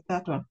register with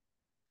that one.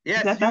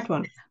 Yes, Is that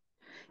one?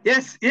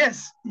 Yes. The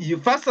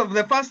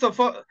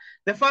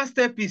first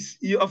step is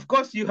of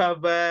course you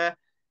have the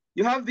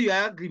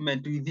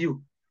agreement with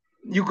you.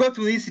 You go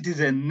to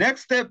eCitizen.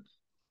 Next step.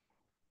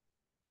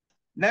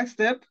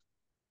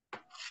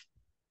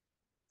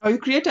 Or you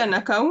create an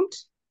account.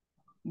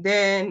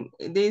 Then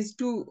there's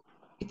two.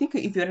 I think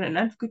if you're an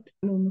advocate,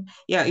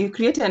 yeah, you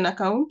create an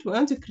account.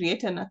 Once you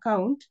create an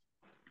account,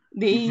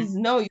 there is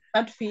now you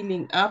start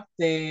filling up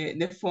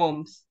the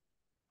forms.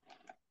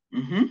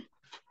 The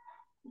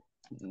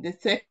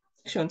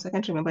sections, I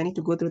can't remember. I need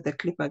to go through the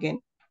clip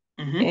again.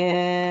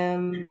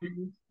 You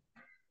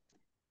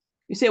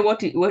say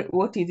what is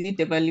it?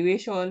 The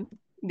valuation.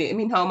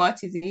 How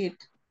much is it?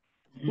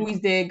 Who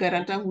is the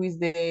guarantor? Who is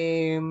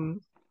the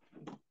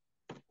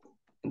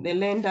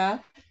lender?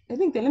 I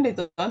think the lender is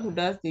the one who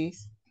does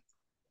this.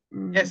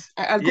 Yes.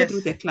 I'll go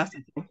through the class.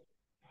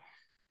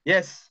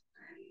 Yes.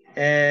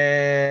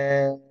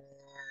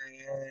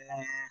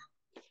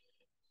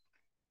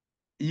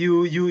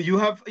 You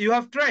have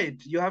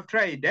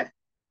tried.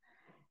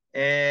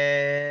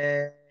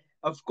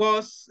 Of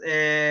course,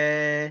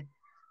 the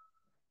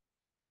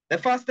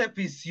first step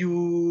is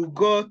you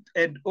go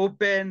and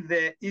open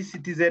the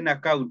eCitizen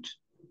account,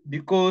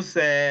 because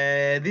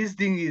this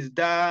thing is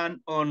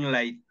done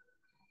online.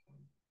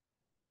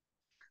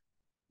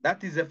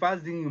 That is the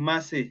first thing you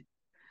must say.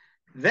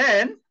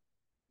 Then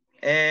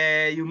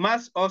you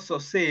must also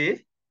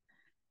say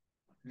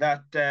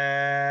that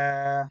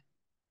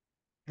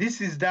this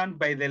is done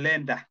by the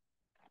lender.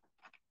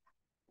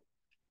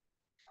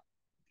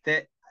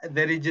 The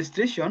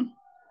registration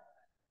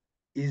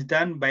is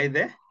done by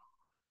the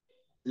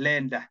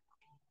lender.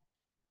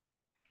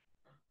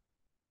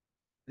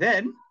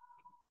 Then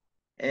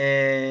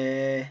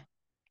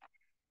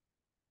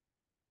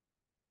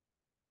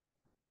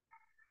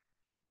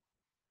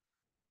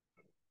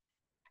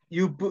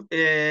you put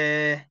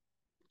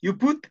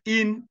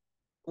in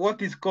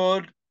what is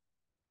called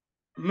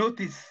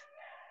notice.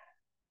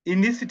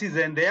 In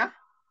eCitizen there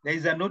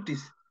is a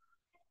notice.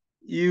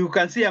 You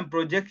can see I'm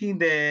projecting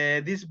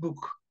this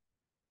book.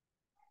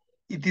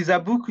 It is a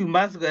book, you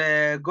must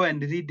go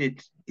and read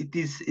it. It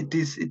is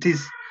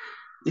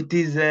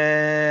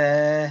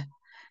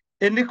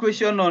any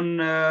question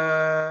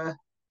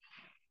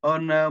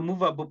on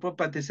movable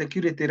property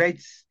security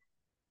rights.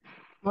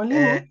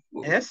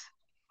 Yes?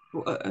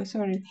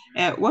 Sorry.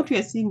 What we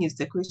are seeing is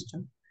the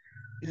question.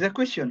 Is a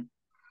question?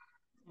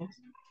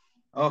 Yes.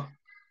 Oh,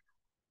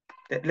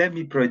 let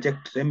me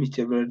project. Let me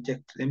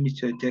project.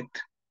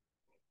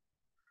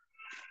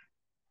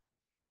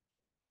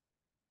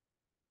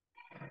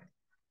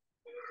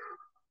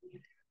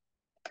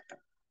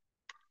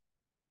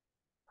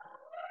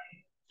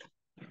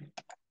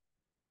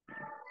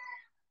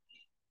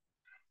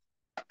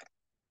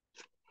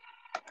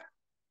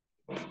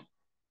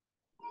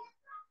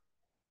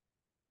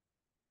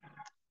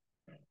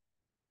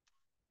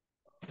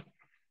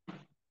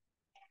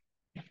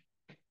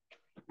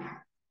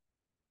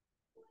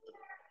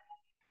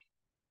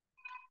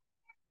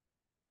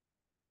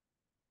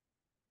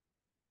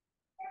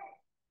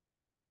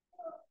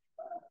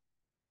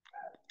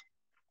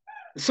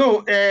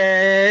 So,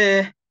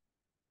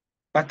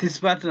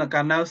 participants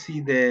can now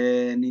see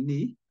the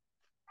Nini.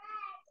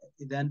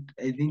 I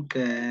think,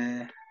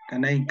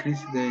 can I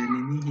increase the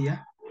Nini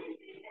here?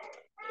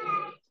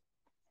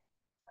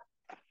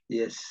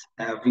 Yes,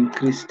 I have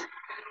increased.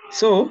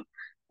 So,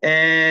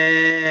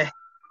 if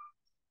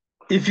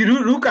you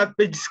look at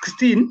page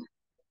 16,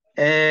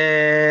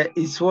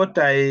 it's what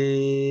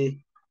I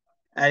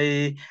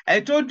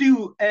told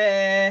you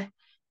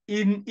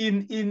in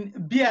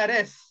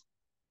BRS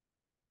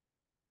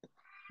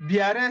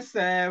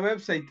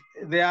website,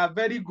 there are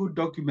very good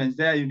documents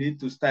there you need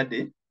to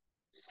study.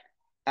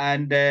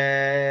 And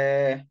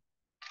in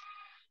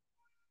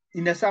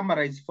a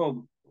summarized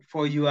form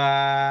for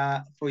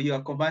your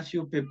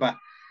commercial paper.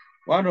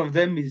 One of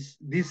them is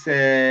this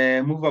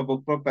movable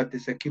property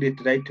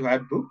security right to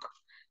handbook.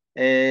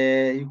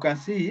 You can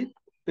see it,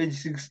 page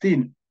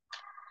 16.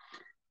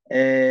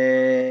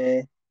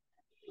 A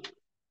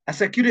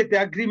security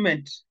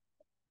agreement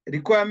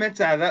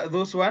requirements are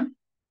those one.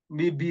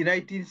 May be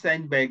writing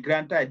signed by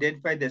grantor,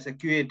 identify the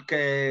secured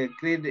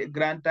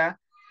grantor,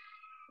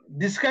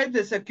 describe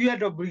the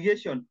secured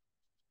obligation,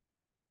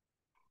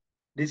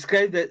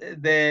 describe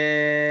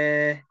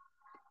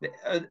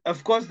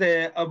of course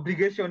the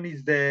obligation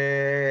is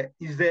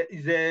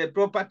the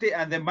property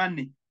and the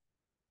money,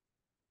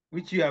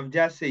 which you have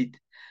just said.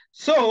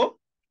 So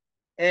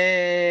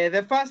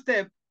the first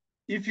step,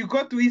 if you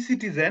go to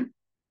eCitizen,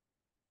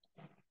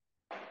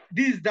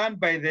 this is done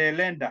by the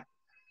lender.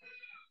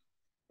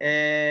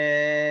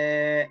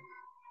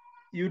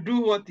 You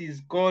do what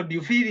is called,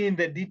 you fill in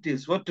the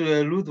details, what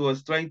Ruth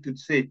was trying to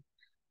say,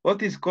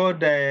 what is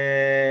called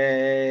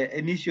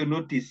initial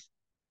notice.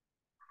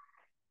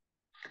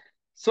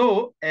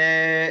 So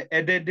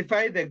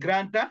identify the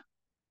grantor.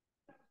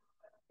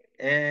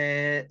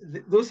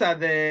 Those are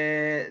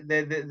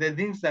the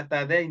things that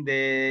are there in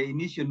the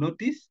initial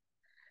notice.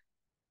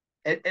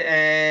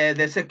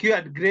 The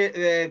secured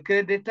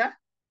creditor,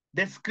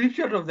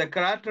 description of the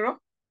collateral,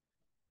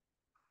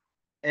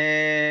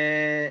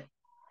 any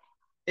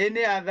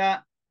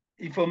other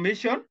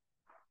information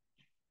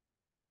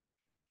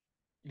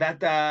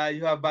that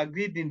you have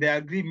agreed in the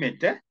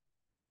agreement.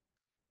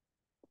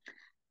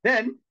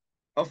 Then,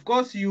 of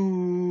course,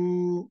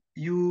 you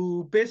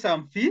pay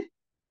some fee.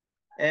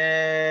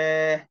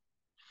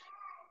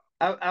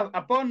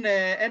 Upon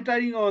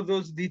entering all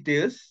those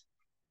details,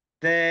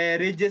 the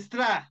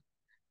registrar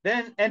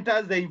then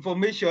enters the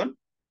information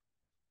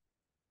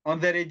on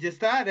the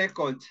registrar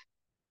record.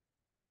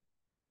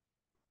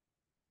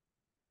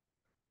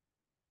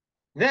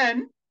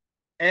 Then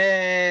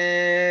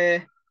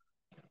the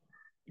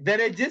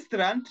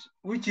registrant,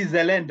 which is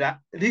the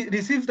lender,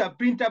 receives a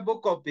printable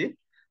copy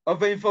of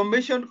the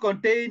information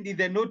contained in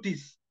the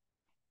notice,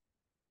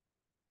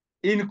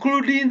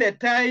 including the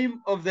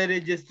time of the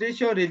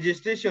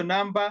registration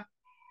number,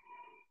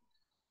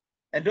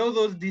 and all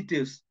those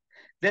details.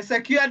 The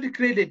secured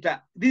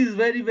creditor, this is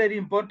very, very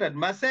important,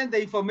 must send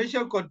the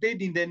information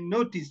contained in the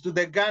notice to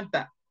the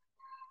grantor.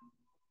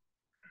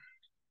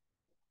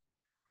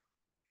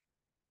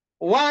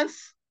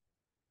 Once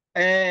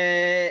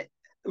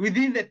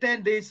within the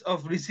 10 days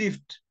of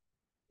receipt,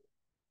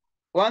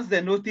 once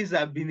the notice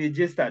have been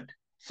registered.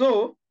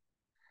 So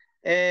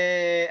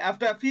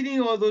after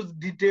filling all those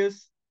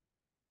details,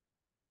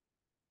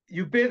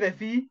 you pay the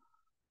fee,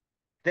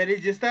 the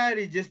registrar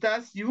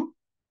registers you,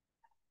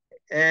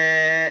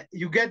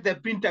 you get the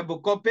printable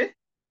copy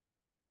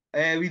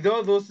with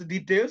all those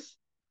details,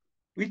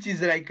 which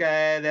is like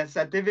the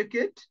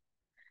certificate.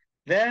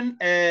 Then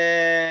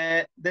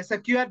the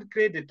secured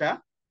creditor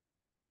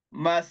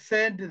must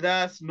send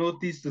that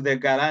notice to the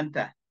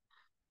guarantor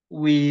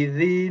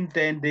within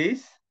 10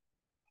 days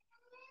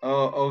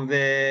of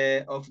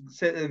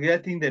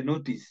getting the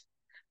notice.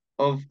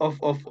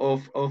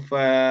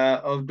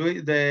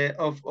 doing the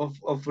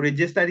of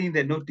registering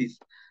the notice.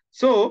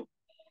 So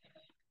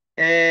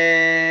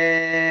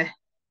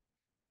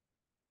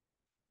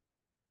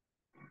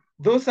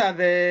those are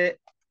the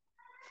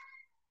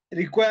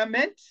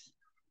requirements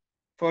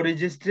for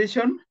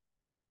registration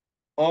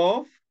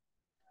of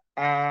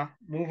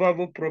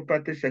movable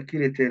property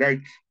security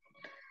rights.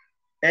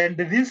 And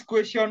this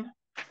question,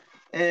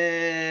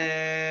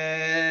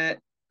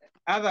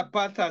 other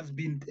part has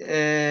been,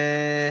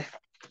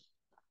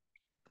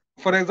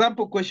 for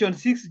example, question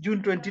 6,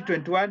 June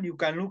 2021, you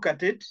can look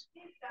at it.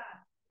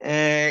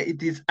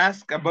 It is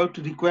asked about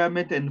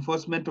requirement and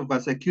enforcement of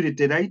a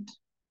security right.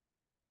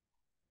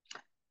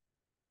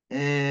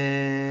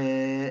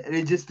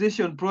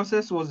 Registration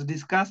process was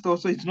discussed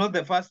also. It's not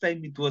the first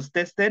time it was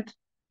tested.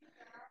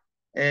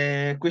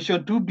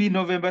 Question 2B,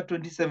 November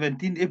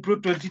 2017,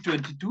 April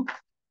 2022.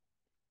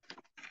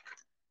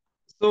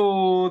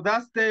 So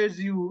that tells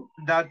you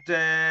that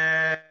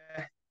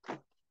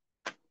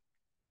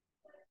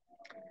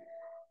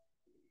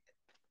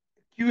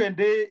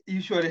Q&A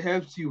usually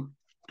helps you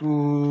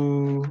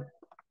to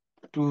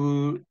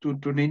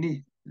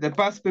nini. The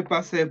past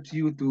papers helps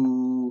you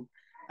to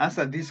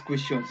answer these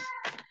questions.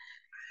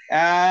 In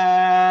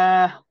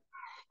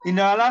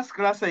our last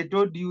class, I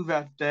told you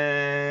that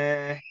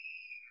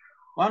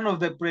one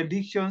of the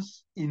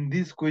predictions in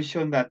this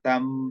question that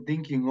I'm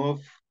thinking of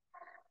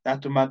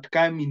that might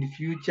come in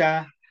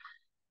future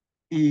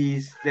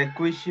is the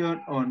question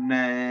on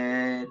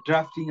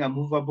drafting a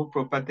movable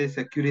property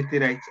security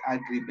rights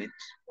agreement.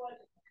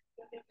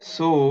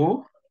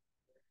 So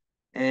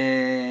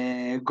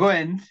go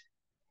and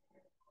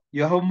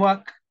your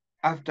homework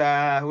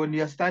after when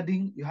you're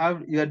studying, you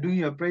are doing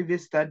your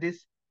private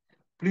studies,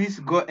 please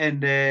go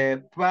and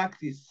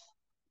practice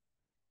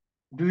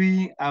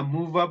doing a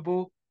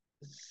movable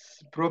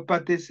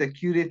property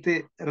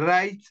security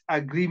rights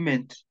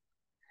agreement.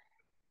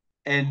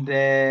 And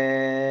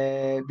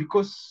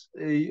because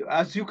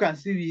as you can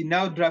see, we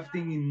now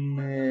drafting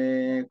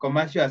in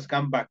commercial has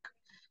come back,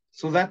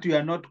 so that we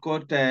are not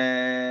caught.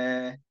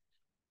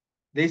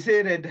 They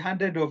say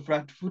red-handed or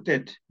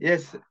flat-footed.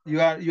 Yes,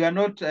 you are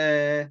not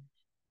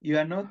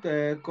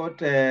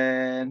caught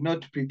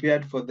not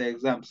prepared for the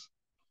exams.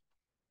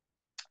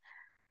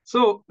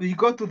 So we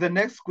go to the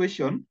next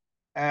question,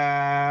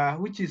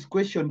 which is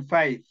question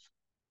 5.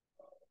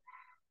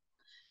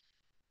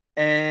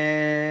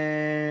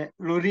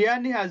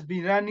 Loriani has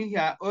been running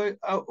her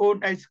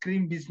own ice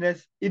cream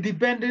business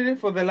independently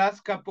for the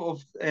last couple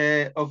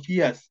of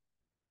years.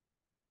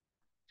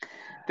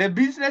 The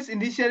business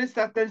initially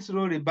started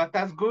slowly, but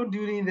has grown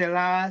during the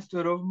last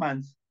 12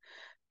 months.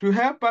 To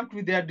help out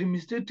with the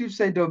administrative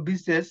side of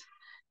business,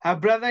 her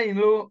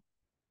brother-in-law,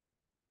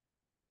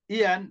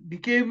 Ian,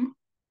 became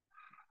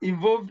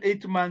involved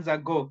 8 months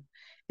ago.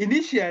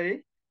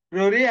 Initially,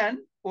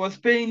 Lorian was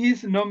paying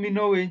his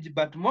nominal wage,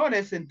 but more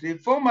recently,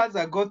 4 months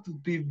ago to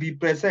be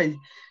precise,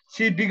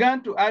 she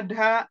began to add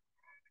her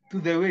to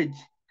the wage,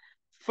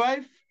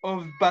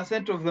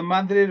 5% of the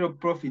monthly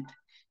profit.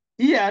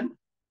 Ian,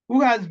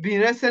 who has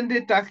been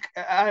recently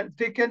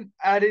taken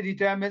early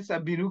retirements,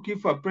 have been looking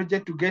for a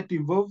project to get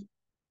involved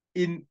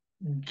in,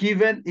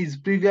 given his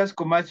previous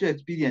commercial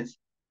experience.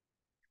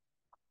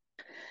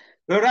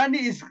 Lorani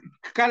is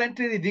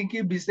currently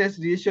rethinking business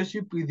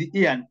relationship with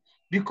Ian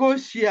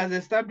because she has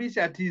established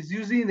that he's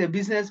using the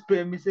business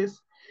premises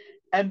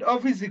and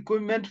office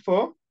equipment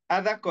for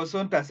other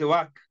consultancy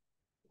work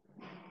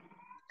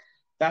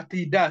that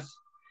he does.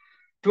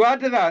 To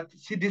add that,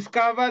 she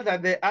discovered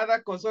that the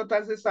other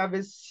consultancy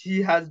service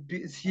she has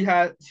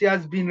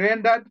been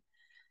rendered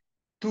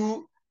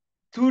to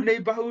two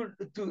neighborhood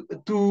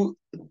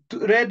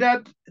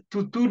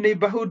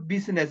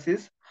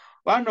businesses,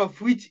 one of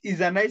which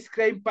is an ice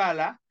cream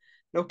parlor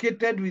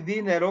located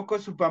within a local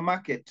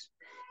supermarket.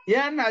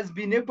 Ian has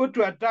been able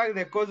to attract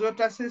the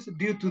consultancies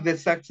due to the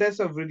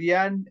success of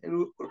Lorian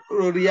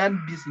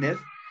business,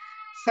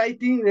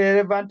 citing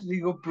relevant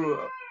legal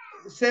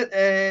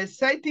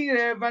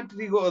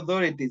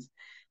authorities,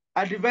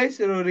 advised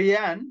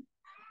Lorian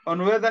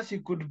on whether she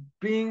could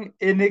bring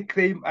any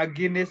claim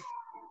against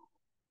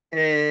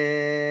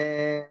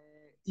Ian.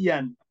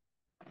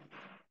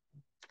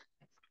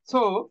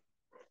 So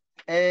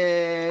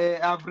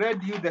I've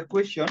read you the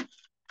question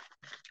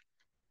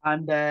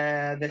and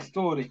the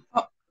story.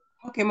 Oh,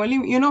 okay, Molly,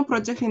 you're not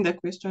projecting the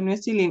question. We're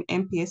still in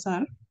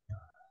MPSR.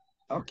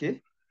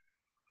 Okay.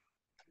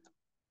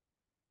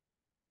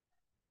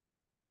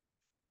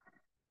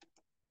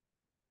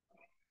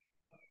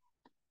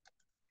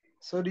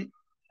 Sorry.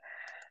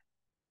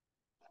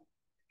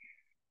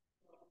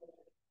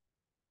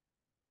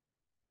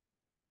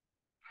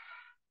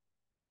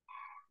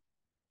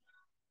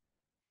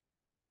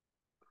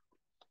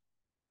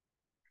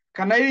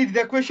 Can I read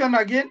the question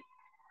again?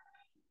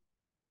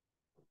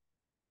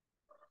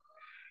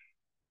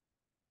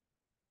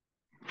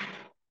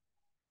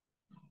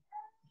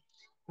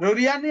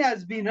 Loriani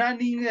has been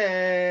running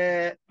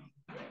her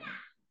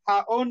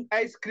own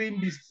ice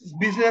cream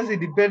business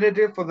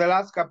independently for the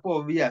last couple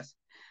of years.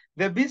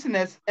 The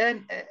business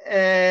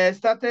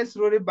started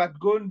slowly but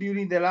gone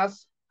during the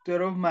last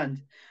 12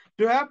 months.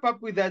 To help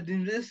up with the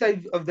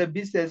administration of the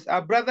business,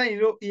 our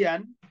brother-in-law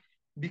Ian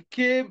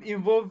became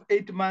involved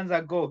 8 months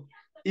ago.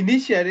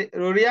 Initially,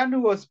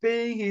 Rorian was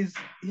paying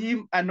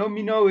him a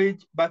nominal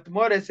wage, but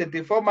more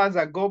recently, 4 months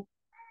ago,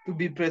 to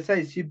be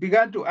precise, she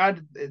began to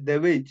add the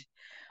wage.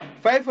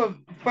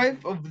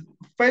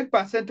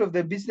 5% of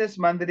the business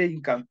monthly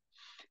income.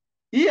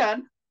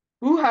 Ian,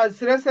 who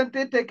has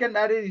recently taken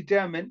early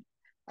retirement,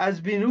 has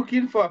been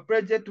looking for a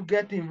project to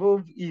get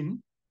involved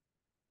in,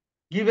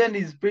 given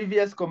his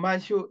previous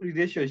commercial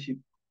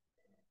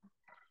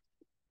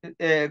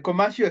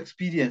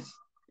experience.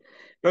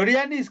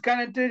 Loriani is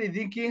currently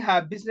rethinking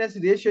her business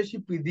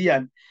relationship with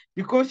Ian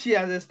because she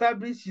has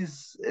established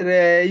she's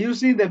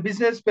using the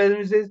business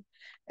premises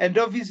and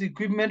office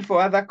equipment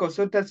for other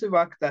consultancy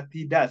work that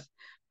he does.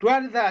 To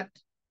add that,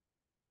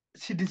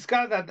 she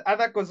discovered that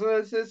other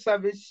consultancy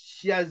service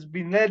she has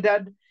been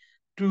led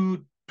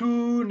to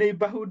 2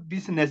 neighborhood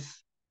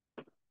business,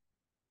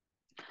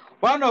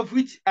 one of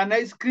which an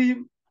ice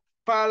cream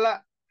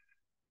parlor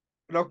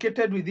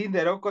located within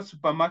the local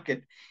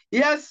supermarket.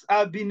 Yes,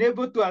 I've been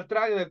able to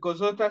attract the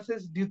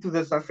consultancies due to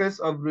the success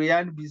of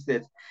Ryan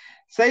business.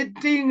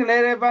 Citing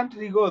relevant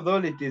legal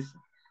authorities,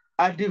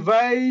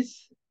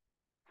 advised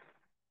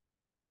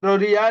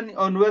Ryan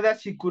on whether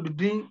she could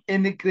bring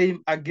any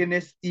claim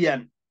against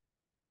Ian.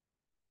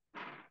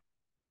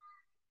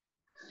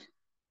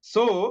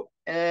 So,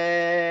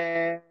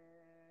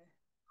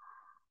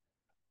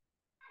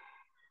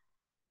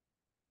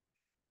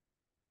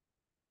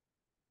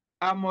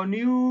 I'm on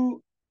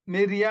you,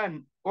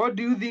 Marianne. What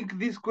do you think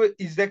this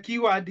is the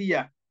keyword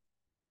here?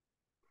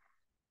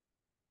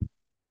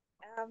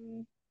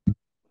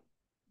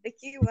 The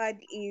keyword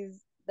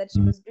is that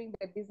she was doing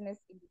the business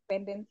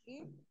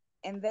independently,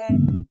 and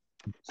then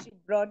she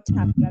brought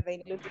her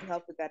brother-in-law to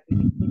help with the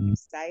administrative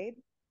side.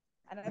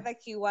 Another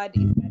keyword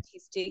is that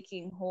he's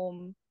taking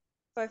home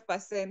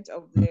 5%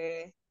 of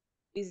the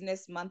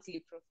business monthly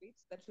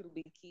profits. That will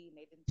be key in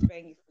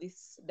identifying if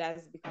this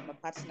does become a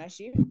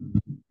partnership.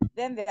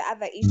 Then the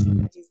other issue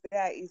that is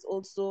there is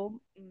also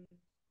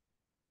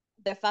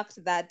the fact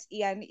that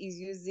Ian is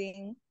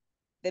using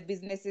the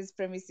business's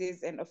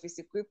premises and office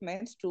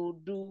equipment to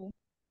do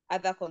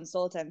other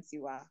consultancy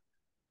work.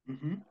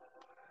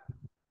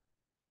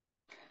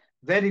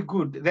 Very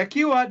good. The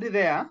keyword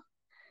there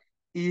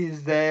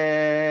is,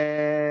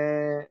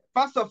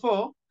 first of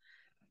all,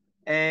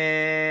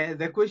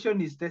 the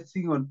question is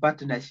testing on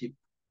partnership.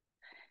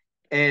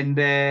 And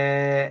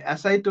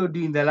as I told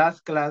you in the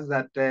last class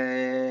that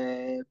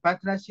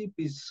partnership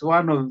is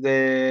one of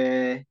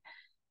the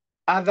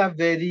other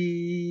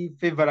very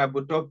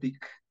favorable topic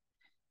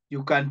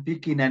you can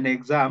pick in an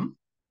exam.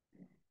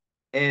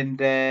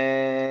 And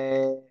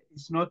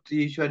it's not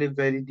usually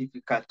very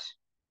difficult.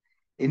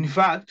 In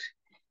fact,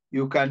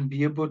 you can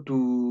be able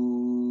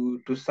to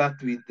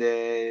start with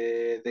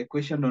the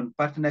question on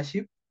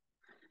partnership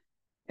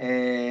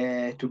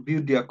to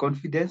build your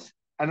confidence.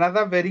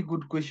 Another very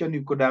good question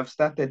you could have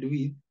started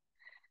with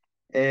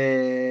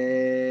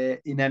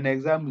in an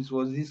exam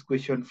was this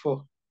question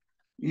 4.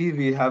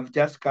 We have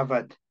just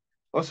covered.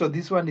 Also,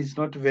 this one is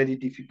not very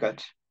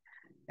difficult.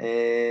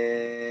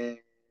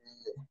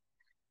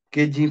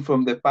 Gauging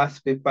from the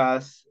past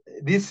papers,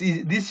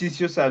 these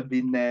issues have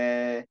been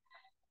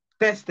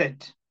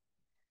tested.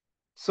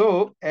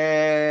 So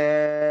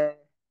the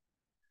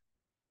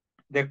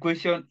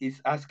question is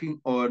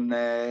asking on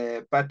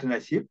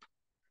partnership.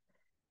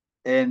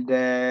 And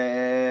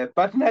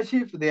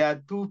partnership, there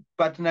are 2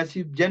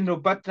 partnership, general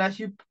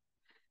partnership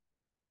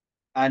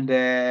and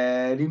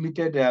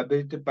limited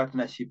liability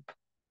partnership.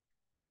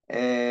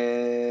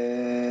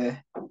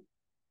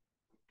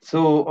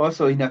 So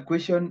also in a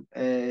question,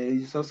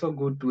 it's also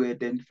good to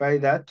identify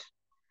that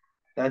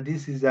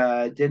this is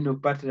a general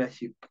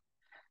partnership.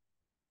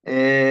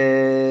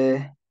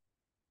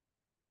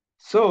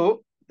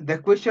 So the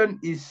question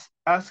is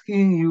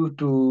asking you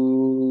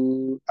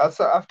to,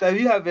 also after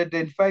you have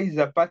identified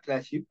the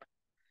partnership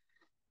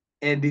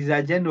and is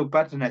a general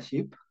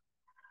partnership,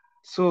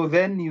 so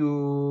then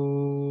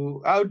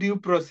how do you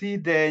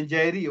proceed,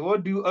 Njeri?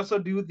 What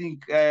do you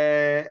think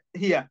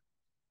here?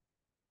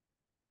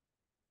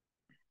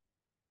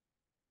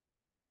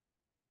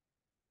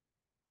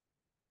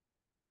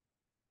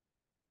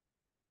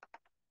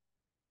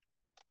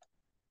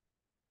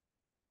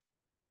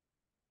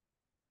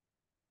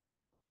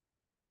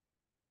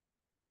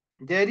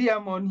 Njeri,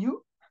 I'm on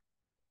you.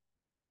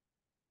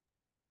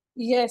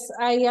 Yes,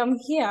 I am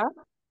here.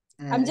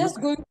 I'm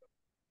just going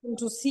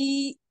to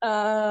see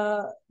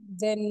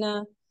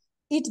then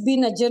it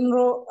being a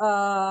general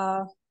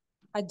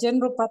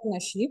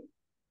partnership.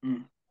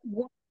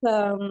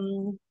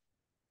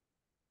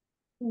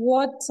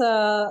 What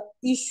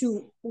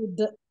issue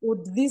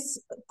would this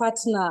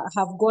partner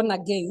have gone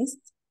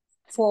against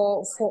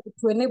for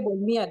to enable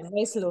me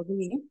advise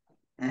Lorraine?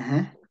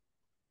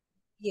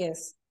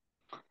 Yes.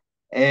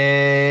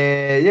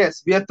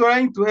 Yes, we are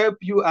trying to help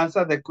you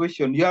answer the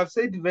question. You have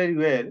said very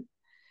well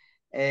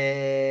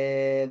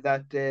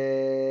that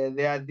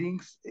there are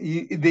things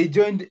they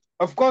joined.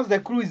 Of course, the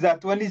clue is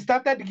that when he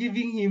started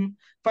giving him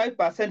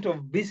 5%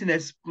 of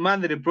business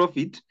monthly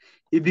profit,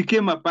 he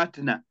became a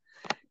partner.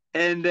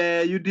 And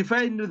you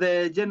define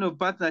the general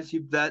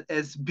partnership that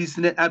as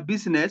a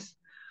business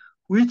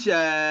which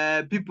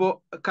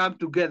people come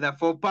together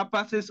for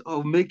purposes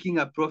of making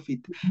a profit.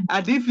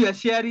 And if you are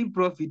sharing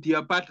profit, you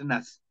are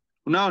partners.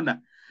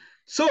 Unaona?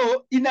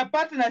 So in a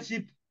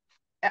partnership,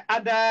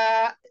 and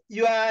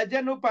your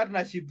general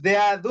partnership,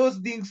 there are those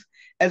things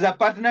as a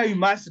partner you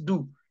must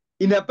do.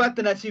 In a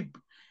partnership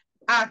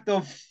act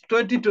of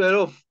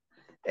 2012,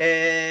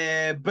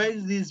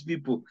 binds these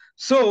people.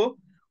 So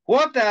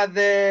what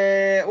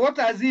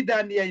has he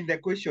done here in the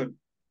question?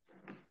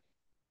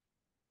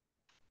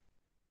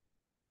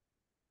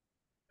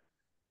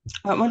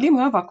 Mwalimu,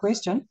 I have a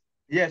question.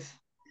 Yes.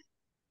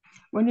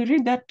 When you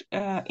read that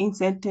in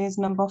sentence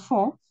number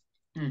 4,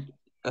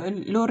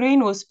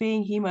 Lorraine was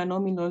paying him a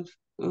nominal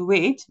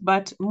wage,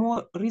 but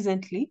more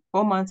recently,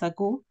 4 months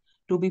ago,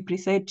 to be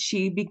precise,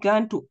 she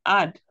began to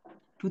add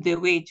to the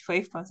wage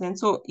 5%.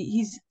 So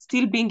he's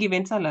still being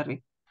given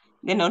salary.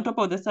 Then on top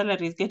of the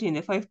salary, he's getting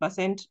the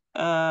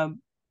 5%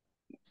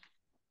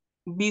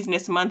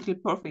 business monthly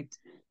profit.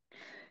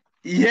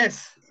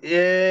 Yes,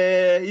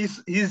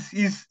 he's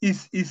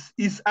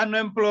an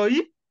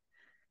employee.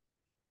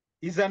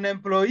 He's an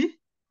employee,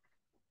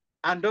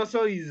 and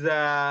also he's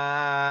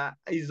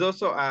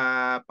also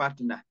a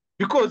partner,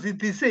 because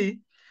it is say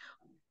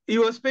he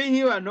was paying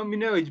you a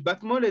nominal wage,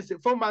 but more or less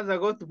 4 months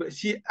ago,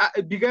 she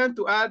began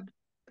to add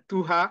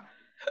to her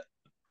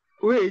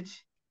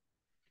wage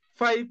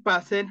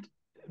 5%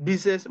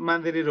 business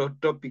monthly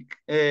topic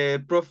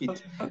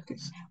profit. Okay.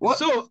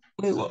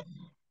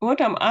 What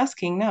I'm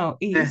asking now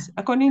is,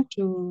 according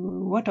to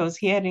what I was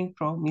hearing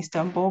from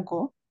Mr.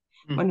 Mbogo,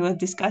 when we were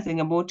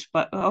discussing about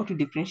how to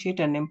differentiate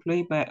an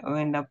employee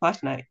and a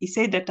partner, he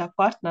said that a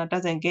partner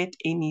doesn't get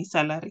any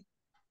salary,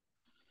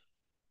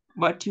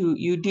 but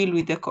you deal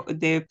with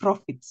the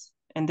profits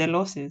and the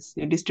losses,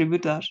 you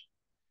distribute that.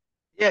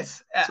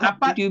 Yes. So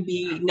would you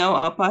be now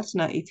a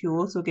partner if you're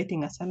also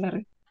getting a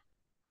salary?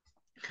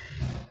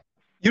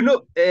 You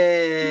know,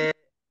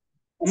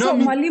 so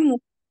Mwalimu,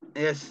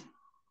 yes.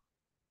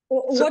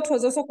 What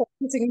was also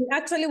confusing me,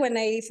 actually, when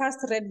I first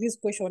read this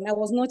question, I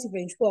was not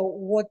even sure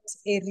what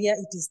area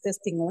it is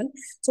testing on.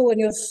 So when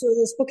you're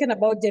spoken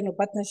about general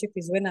partnership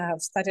is when I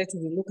have started to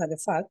look at the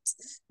facts.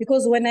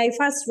 Because when I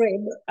first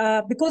read,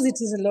 because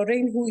it is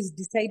Lorraine who is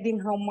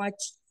deciding how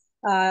much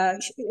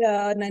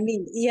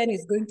Ian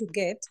is going to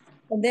get,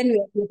 and then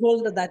we're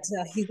told that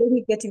he's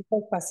only getting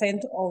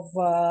 5% of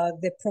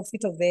the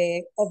profit of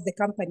the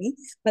company,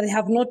 but they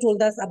have not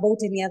told us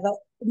about any other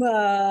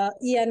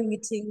Ian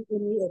meeting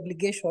any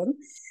obligation.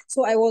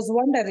 So I was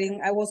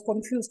wondering, I was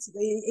confused.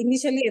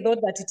 Initially, I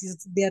thought that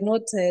they are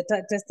not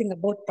testing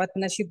about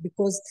partnership,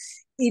 because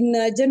in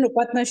general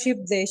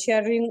partnership, the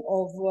sharing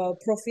of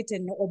profit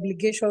and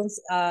obligations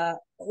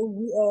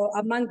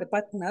among the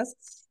partners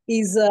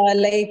is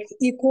like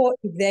equal,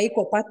 if they're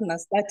equal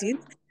partners, that is.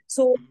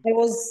 So I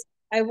was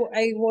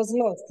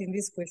lost in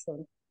this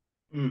question.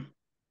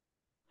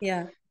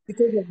 Yeah,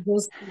 because of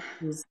those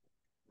issues.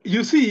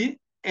 You see,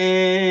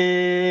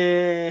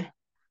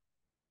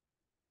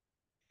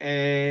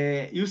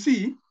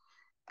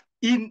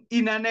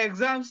 in an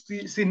exam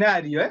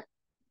scenario,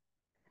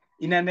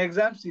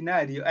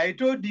 I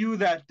told you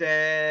that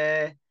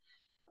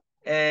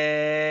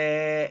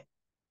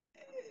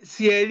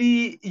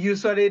CLE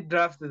usually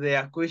draft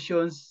their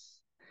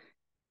questions.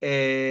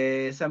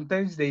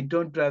 Sometimes they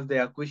don't draft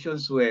their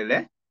questions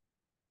well.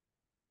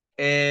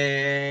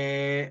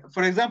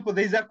 For example,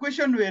 there's a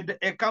question we had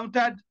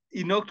encountered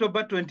in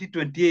October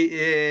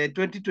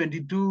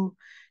 2022.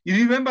 You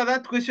remember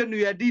that question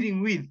we are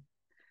dealing with,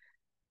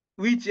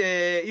 which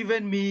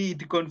even me,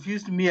 it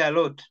confused me a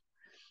lot.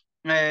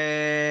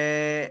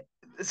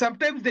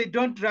 Sometimes they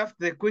don't draft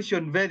the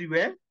question very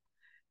well.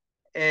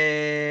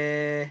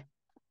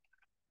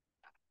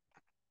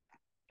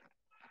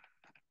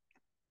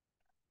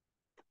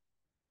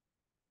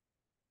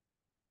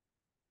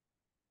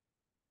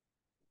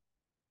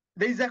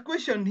 There is a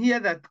question here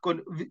that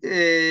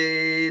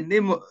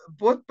name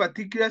what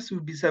particulars will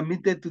be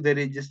submitted to the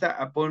register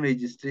upon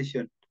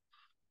registration.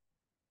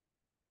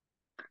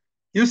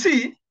 You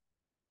see,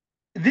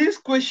 this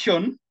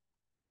question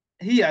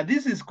here,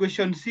 this is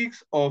question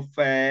 6 of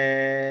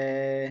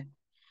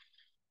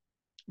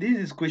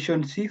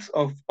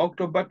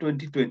October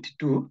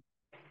 2022.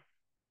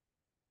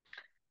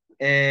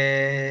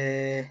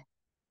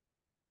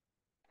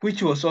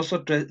 Which was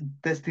also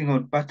testing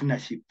on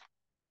partnership.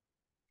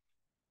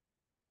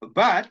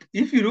 But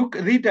if you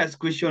read as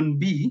question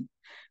B,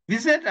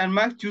 Vincent and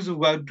Mark choose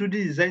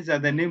Ugatuudi Designs are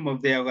the name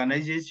of the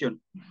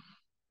organization.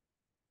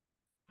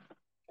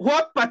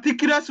 What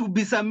particulars will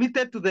be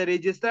submitted to the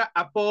registrar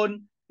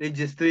upon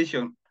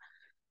registration?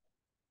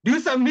 Do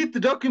you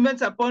submit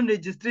documents upon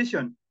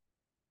registration?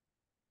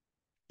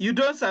 You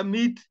don't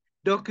submit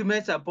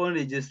documents upon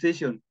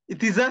registration.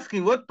 It is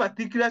asking what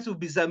particulars will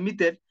be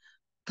submitted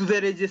to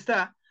the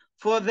registrar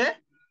for the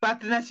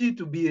partnership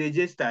to be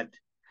registered.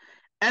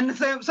 And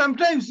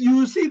sometimes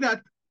you see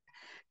that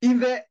in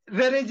they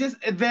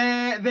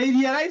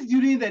realize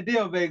during the day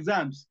of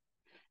exams,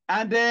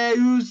 and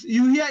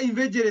you hear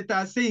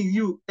invigilators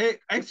saying,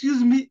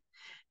 excuse me,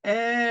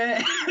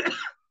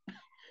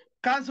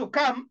 council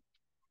come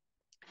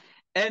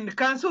and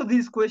cancel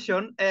this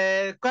question,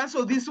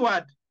 cancel this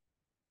word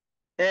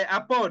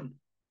upon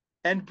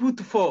and put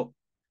for.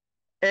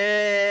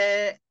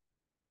 The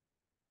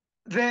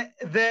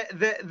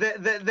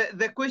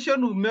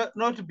question will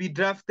not be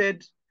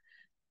drafted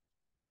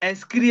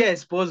as clear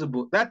as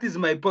possible. That is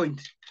my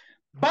point.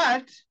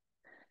 But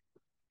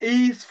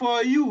it's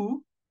for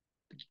you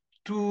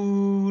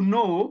to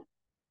know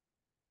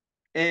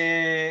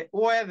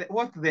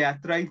what they are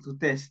trying to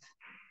test.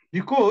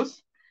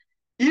 Because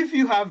if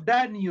you have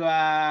done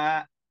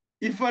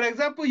if for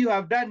example, you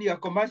have done your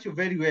commercial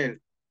very well,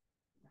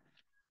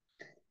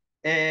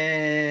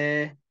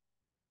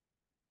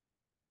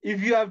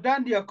 if you have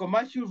done your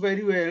commercial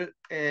very well,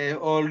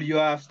 or you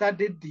have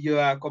studied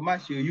your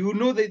commercial, you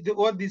know that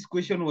what this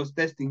question was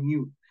testing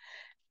you.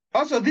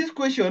 Also, this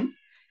question,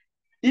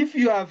 if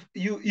you have,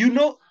 you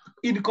know,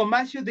 in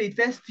commercial, they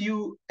test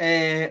you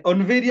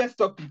on various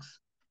topics,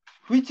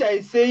 which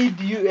I said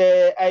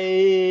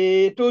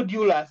I told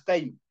you last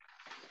time.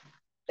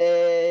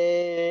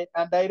 And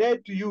I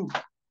read to you.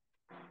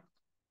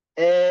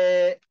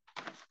 They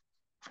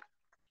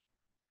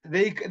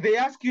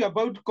ask you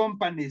about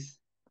companies,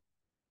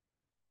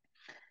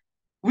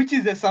 which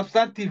is a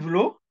substantive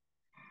law,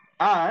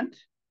 and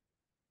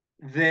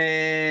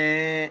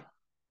the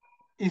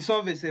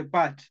insolvency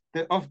part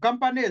of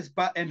companies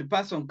and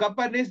person.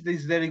 Companies,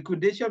 this is the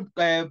liquidation.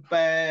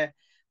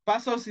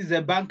 Persons is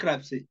a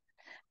bankruptcy.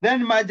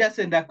 Then mergers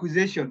and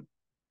acquisition.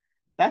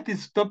 That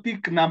is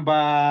topic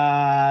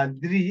number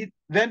 3.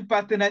 Then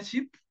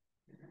partnership.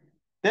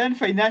 Then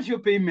financial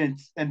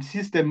payments and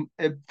system,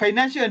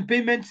 financial and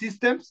payment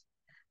systems.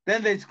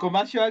 Then there's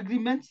commercial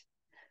agreements.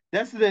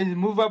 That's the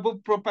movable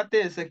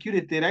property and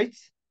security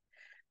rights.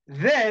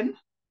 Then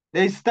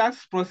there's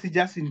tax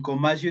procedures in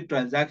commercial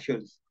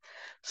transactions.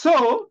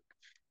 So,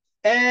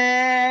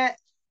 if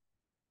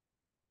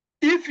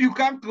you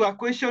come to a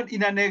question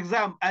in an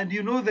exam and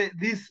you know that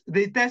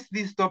they test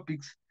these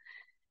topics,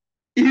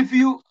 if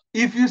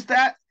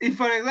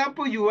for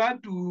example you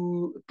want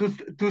to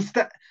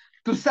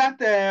start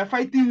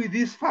fighting with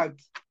these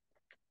facts.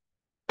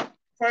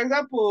 For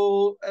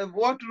example,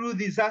 what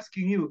Ruth is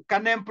asking you,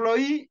 can an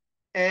employee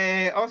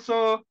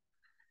also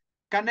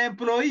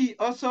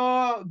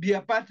be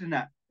a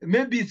partner?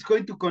 Maybe it's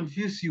going to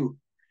confuse you.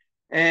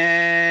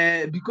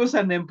 Because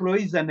an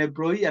employee is an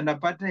employee and a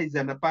partner is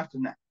a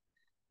partner.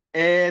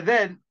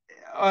 Then,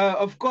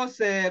 of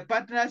course,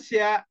 partners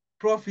share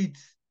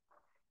profits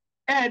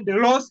and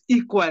loss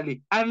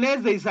equally,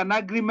 unless there is an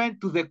agreement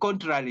to the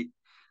contrary.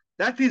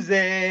 That is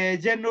a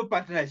general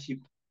partnership.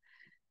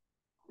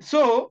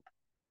 So,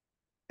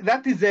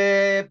 that is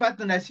a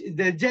partnership,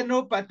 the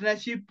General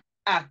Partnership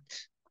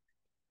Act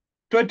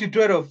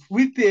 2012,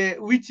 which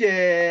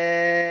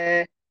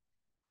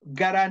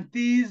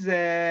guarantees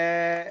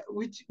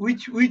which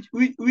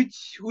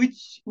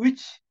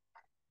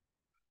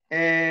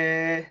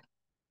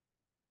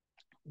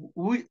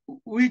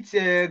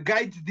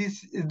guides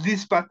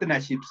these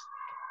partnerships.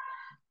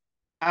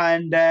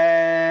 And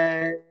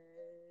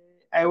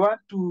I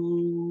want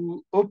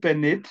to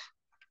open it.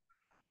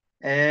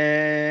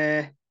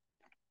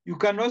 You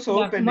can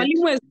also open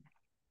it.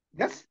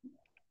 Yes.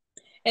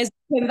 As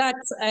in that,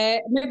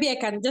 maybe I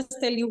can just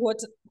tell you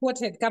what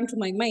had come to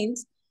my mind,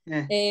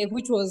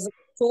 which was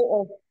so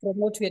off from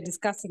what we are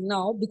discussing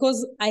now,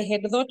 because I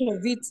had thought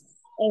of it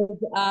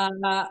as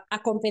a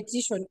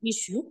competition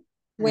issue,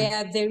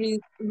 where you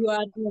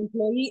are an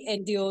employee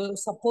and you're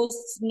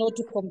supposed not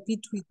to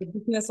compete with the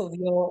business of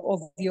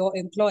your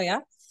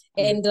employer,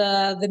 and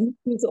the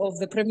misuse of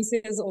the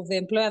premises of the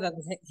employer that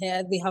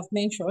they have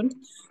mentioned.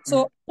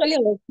 So actually, I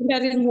was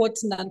wondering what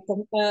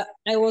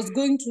I was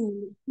going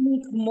to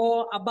think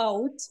more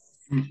about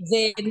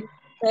then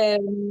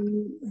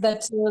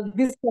that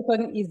this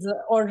person is,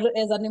 or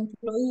as an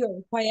employee, you're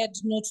required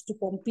not to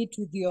compete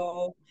with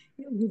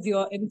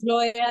your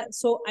employer.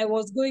 So I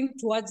was going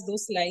towards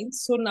those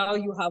lines. So now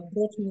you have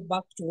brought me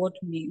back to what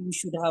we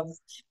should have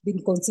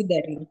been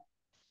considering.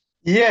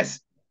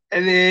 Yes,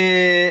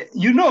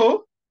 you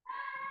know,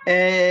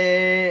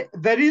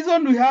 the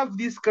reason we have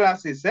these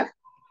classes,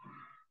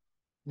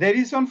 the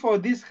reason for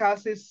these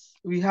classes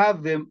we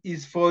have them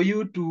is for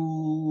you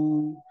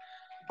to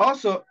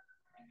also,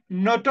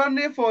 not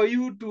only for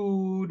you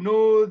to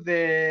know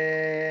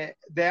the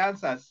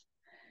answers,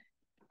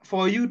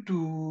 for you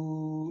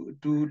to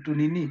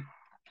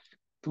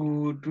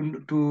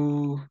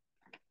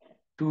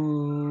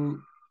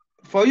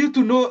for you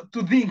to know,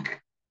 to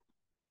think,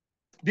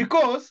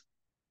 because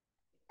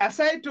as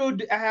I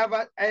told, I have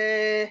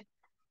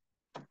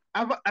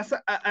as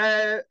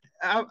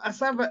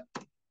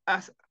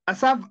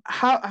I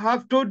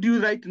have told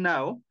you right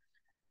now,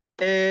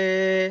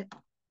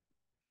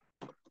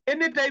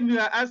 anytime you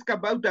are asked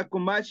about a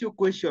commercial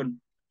question,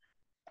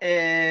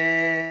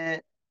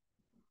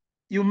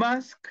 you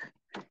must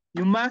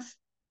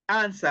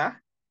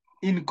answer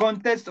in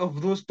context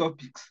of those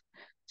topics.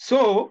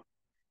 So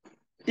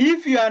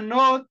if you are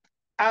not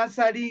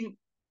answering,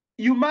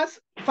 you must,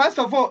 first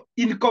of all,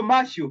 in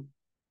commercial,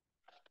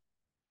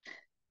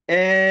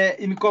 they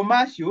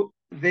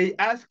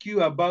ask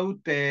you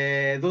about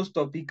those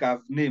topics I've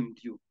named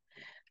you.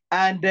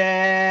 And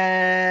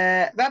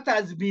that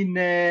has been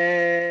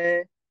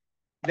the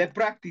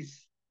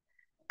practice.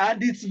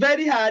 And it's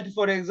very hard,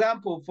 for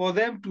example, for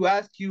them to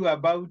ask you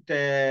about,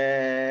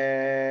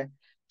 for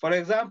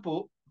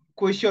example,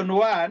 question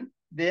 1,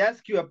 they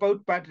ask you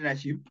about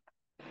partnership.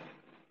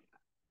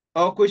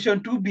 Or question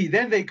 2B,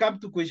 then they come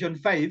to question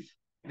 5,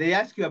 they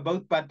ask you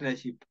about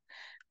partnership.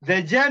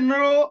 The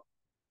general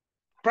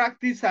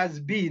practice has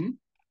been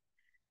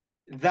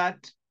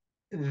that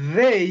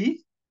they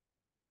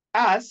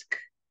ask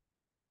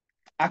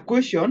a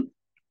question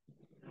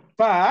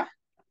per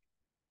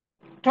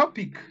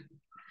topic.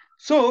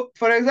 So,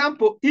 for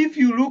example, if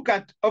you look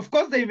at, of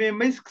course, they may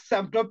miss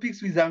some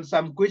topics with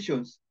some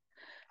questions.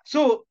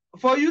 So,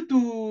 for you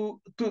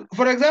to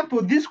for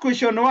example, this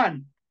question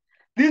 1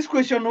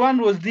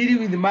 was dealing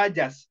with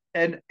mergers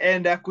and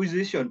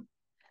acquisition.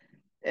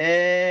 B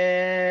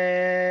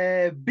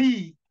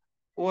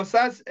was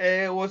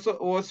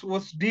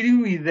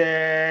dealing with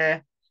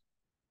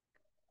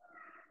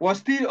was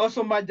still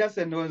also mergers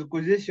and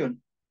acquisition.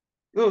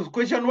 So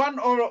question 1,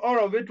 all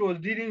of it was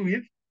dealing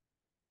with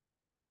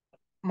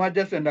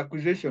mergers and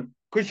acquisition.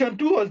 Question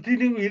 2 was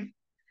dealing with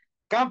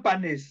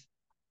companies.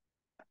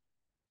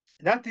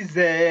 That is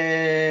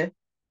the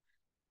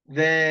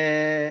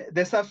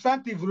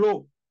substantive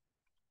law.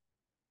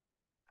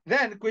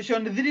 Then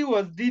question 3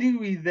 was dealing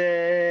with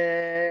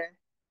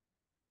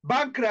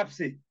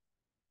bankruptcy.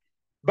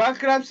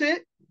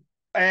 Bankruptcy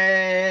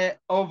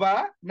of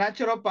a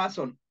natural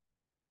person,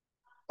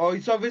 or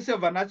insolvency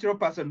of a natural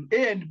person,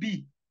 A and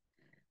B.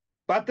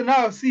 But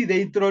now, see,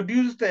 they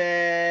introduced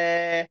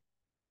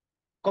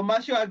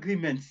commercial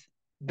agreements,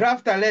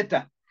 draft a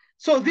letter.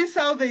 So this is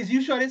how they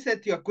usually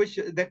set your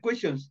the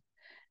questions.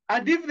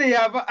 And if they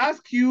have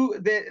asked you,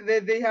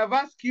 they have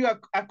asked you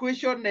a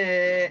question,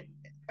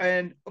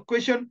 and a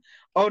question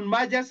on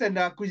mergers and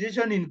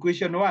acquisition in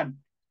question 1,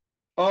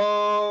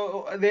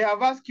 or they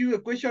have asked you a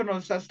question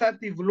on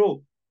substantive law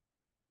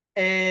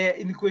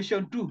in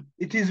question 2,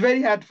 it is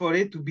very hard for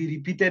it to be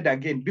repeated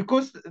again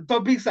because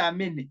topics are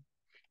many.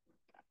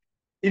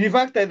 In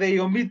fact, they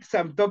omit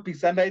some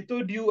topics, and I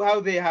told you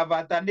how they have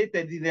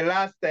alternated in the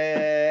last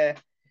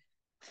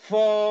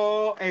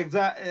 4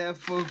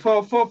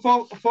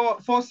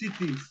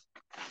 cities.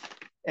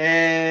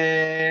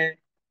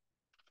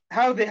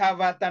 How they have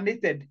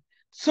alternated.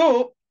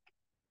 So,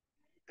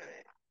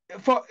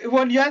 for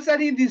when you're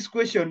answering this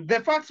question, the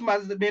facts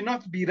may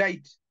not be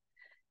right,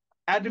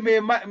 and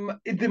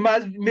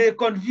may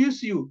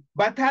confuse you.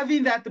 But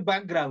having that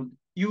background,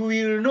 you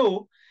will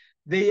know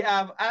they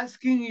are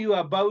asking you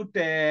about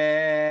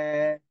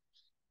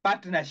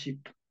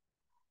partnership.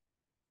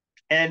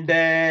 And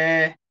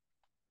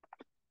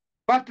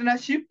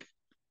partnership,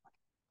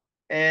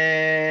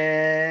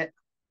 this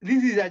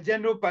is a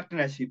general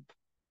partnership,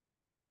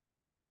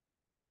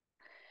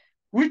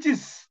 which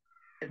is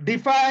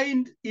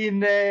defined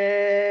in,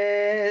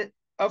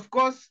 of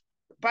course,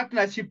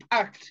 Partnership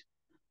Act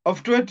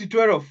of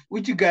 2012,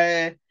 which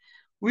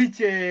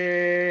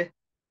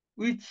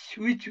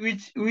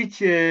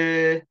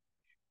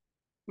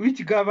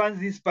governs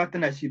these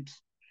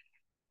partnerships.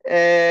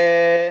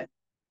 A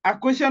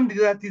question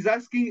that is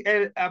asking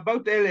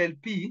about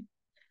LLP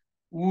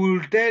will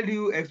tell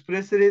you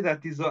expressly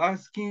that is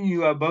asking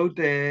you about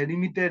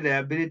limited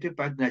liability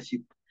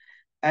partnership.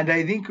 And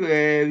I think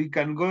we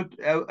can go,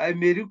 I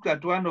may look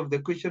at one of the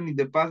questions in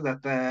the past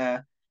that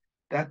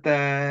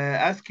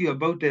ask you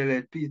about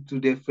LLP to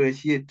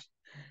differentiate.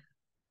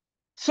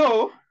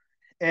 So,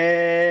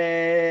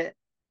 a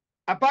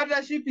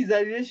partnership is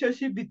a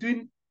relationship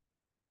between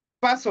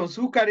persons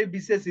who carry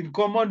business in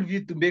common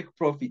view to make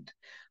profit.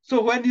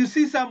 So when you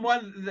see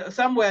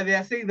somewhere they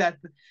are saying that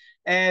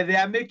they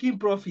are making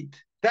profit,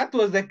 that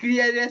was the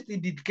clearest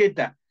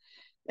indicator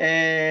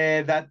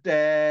that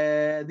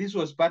this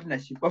was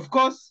partnership. Of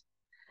course,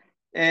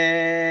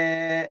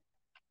 the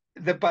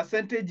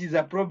percentage is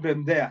a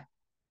problem there.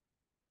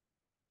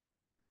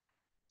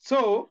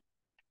 So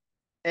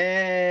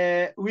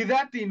with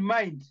that in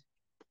mind,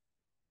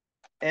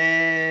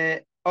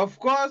 of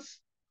course,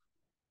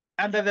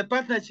 under the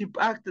Partnership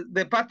Act,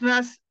 the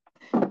partners,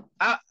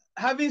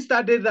 having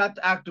studied that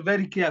act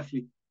very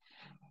carefully,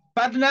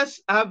 partners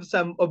have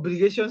some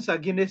obligations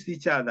against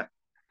each other.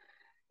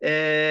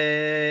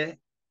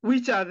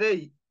 Which are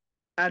they,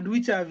 and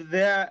which are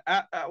there,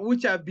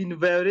 which have been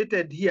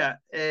violated here,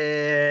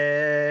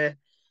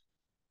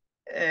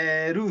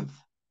 Ruth?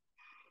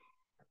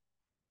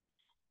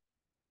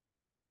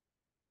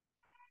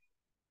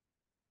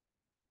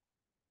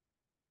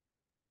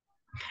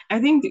 I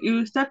think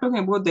you start talking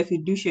about the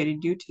fiduciary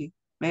duty,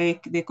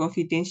 like the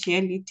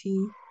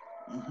confidentiality.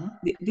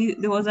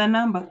 There was a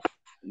number.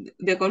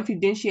 The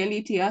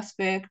confidentiality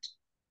aspect,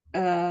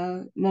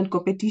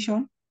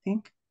 non-competition, I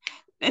think.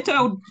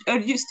 I would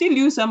still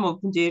use some of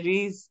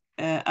Jerry's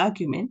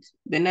argument,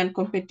 the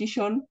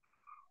non-competition,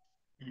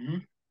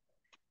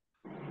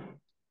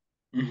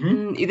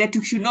 that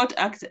you should not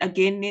act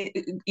again,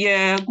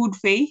 good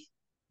faith.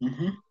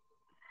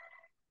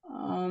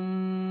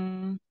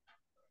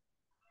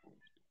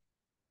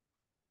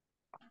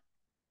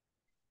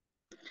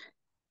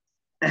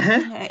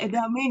 There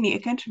are many, I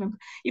can't remember.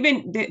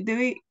 Even the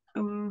way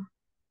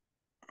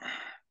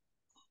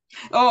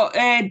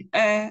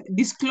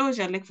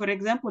disclosure, like for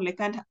example, I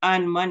can't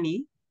earn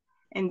money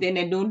and then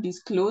I don't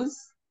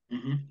disclose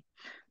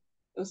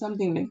or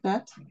something like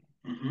that.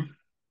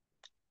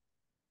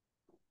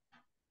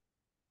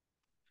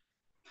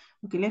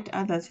 Okay, let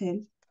others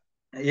help.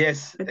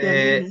 Yes.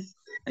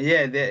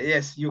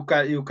 Yes, you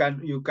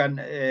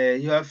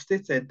have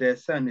stated the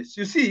science.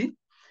 You see,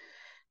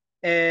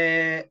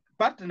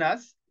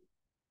 partners,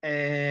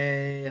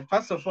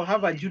 first of all,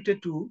 have a duty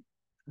to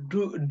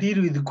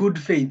deal with good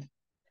faith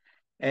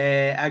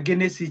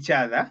against each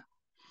other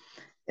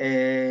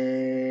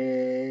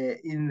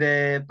in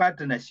the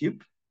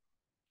partnership.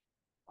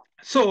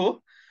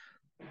 So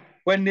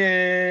when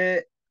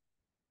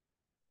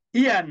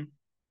Ian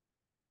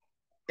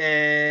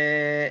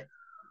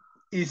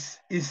is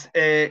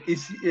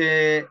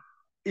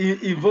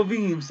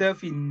involving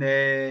himself in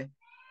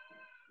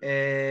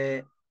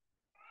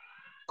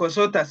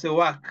consultancy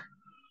work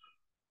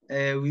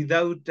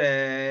without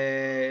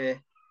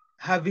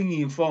having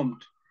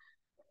informed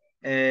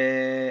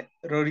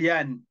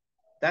Rorian,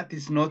 that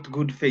is not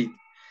good faith.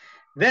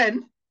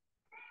 Then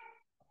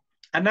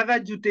another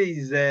duty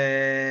is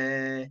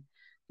they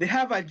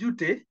have a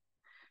duty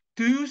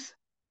to use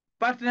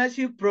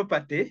partnership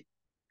property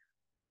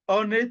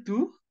only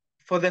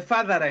for the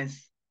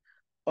furtherance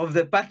of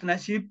the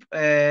partnership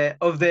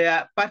of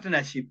their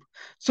partnership.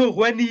 So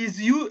when he uses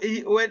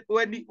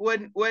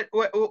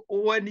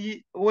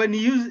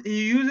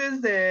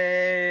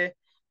the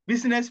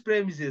business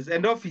premises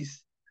and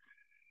office,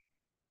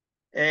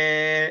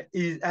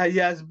 he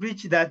has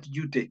breached that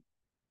duty.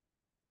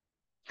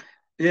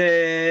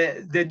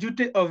 The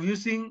duty of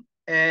using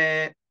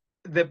the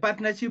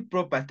partnership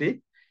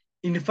property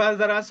in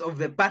furtherance of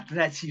the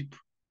partnership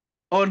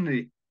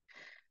only.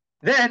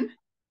 Then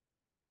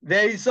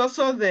there is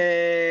also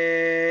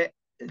the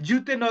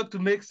duty not to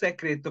make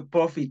secret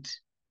profit.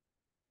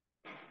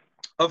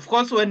 Of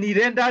course, when he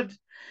rendered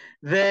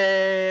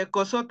the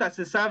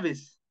consultancy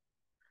service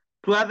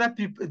to other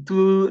people,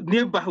 to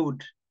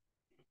neighborhood,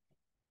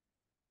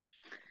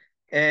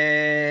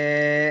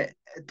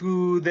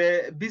 to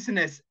the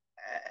business,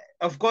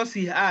 of course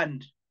he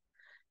earned,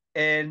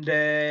 and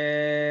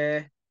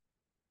the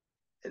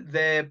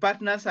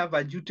partners have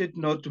a duty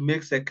not to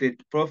make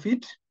secret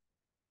profit.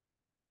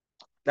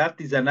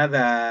 That is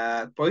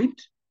another point.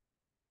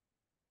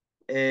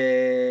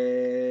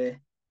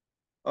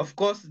 Of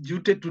course,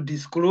 duty to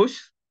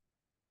disclose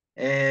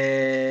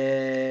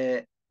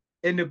any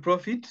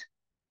profit.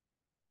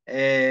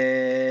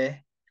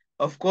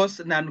 Of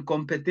course,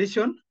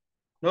 non-competition,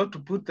 not to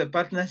put the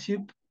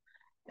partnership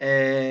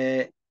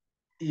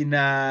in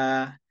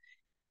a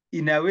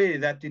way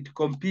that it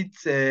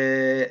competes.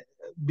 The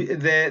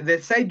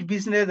side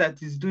business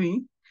that is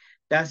doing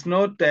does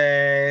not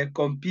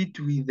compete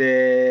with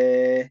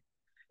the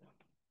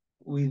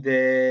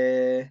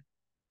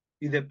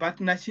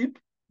partnership.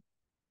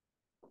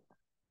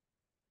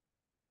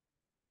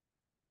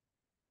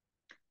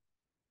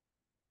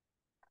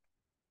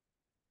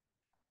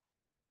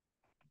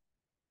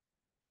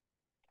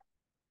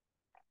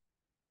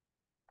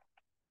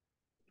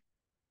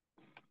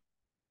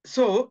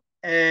 So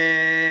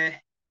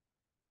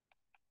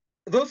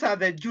those are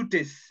the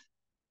duties.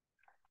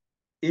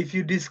 If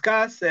you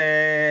discuss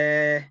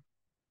the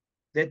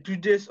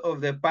duties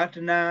of the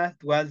partner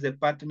towards the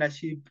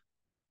partnership,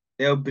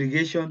 the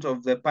obligations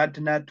of the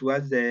partner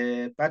towards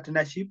the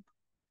partnership,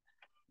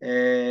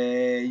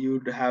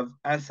 you'd have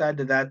answered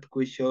that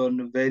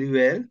question very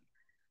well.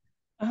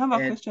 I have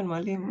a question,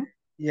 Mwalimu.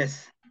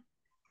 Yes.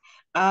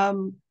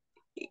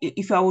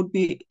 If I would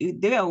be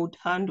there, I would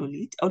handle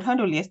it. I would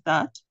handle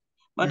that,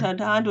 but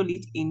I'd handle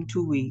it in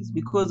two ways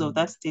because of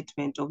that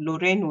statement of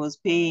Lorraine was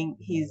paying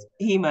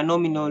him a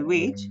nominal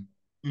wage.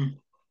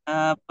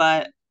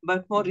 But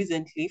more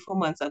recently, 4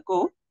 months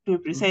ago, to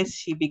be precise,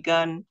 she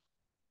began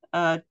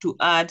to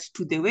add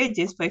to the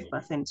wages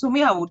 5%. So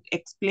I would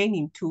explain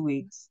in two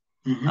ways.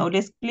 I would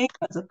explain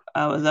as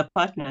a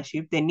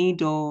partnership the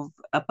need of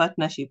a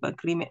partnership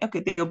agreement.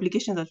 Okay, the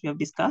obligations that we have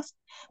discussed,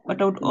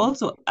 but I would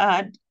also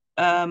add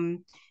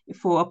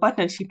for a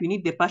partnership, you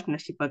need the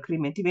partnership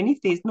agreement. Even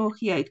if there is no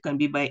here, it can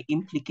be by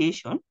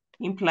implication,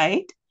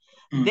 implied.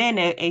 Then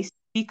I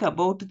speak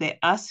about the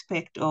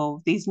aspect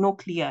of there is no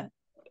clear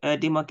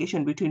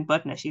demarcation between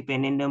partnership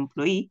and an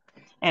employee,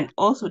 and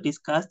also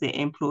discuss the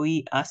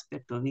employee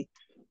aspect of it.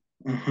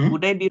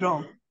 Would I be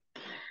wrong?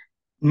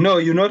 No,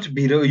 you'll not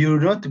be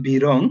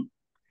wrong,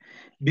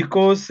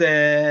 because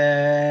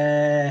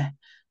the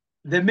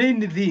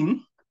main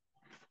thing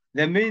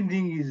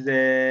is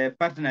the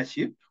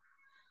partnership.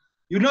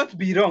 You'll not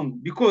be wrong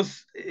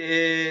because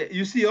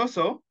you see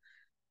also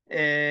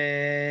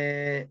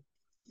he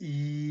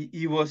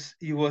was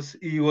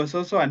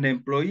also an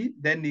employee.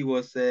 Then he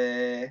was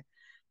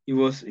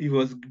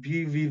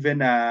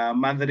given a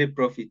monthly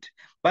profit.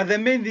 But the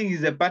main thing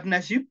is the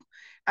partnership.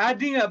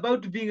 Adding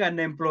about being an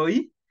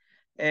employee,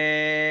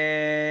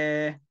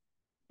 yes,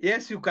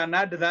 you can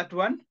add that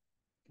one,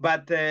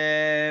 but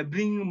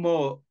bring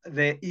more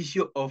the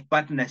issue of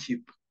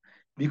partnership,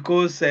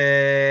 because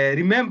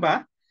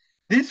remember,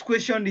 this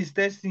question is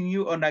testing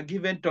you on a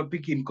given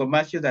topic in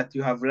commercial that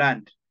you have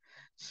learned.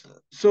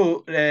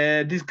 So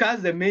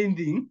discuss the main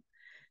thing,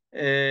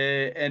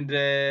 and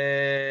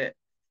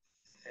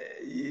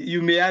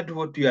you may add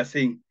what you are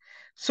saying.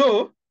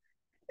 So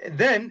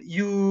then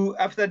you,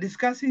 after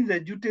discussing the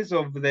duties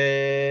of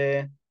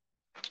the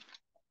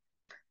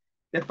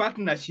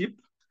partnership,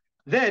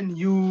 then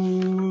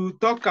you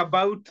talk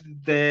about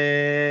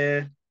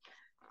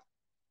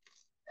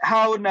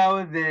how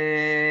now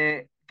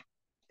the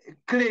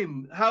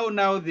claim, how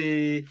now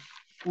the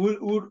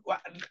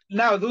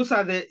now those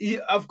are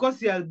the, of course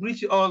he has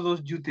breached all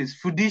those duties: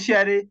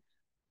 fiduciary,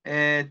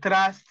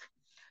 trust,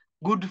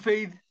 good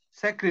faith,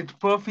 secret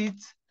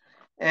profits,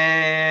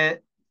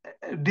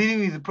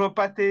 dealing with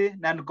property,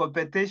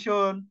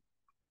 non-competition.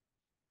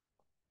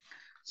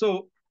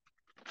 So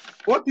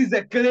what is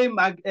the claim?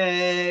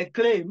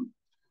 Claim,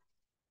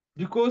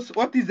 because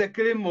what is the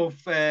claim of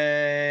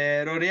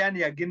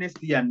Roriani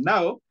against Ian?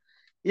 Now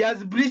he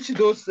has breached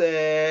those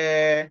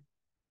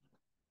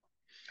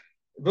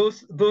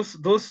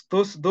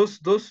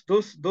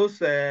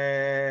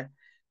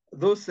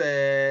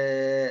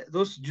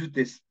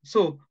duties.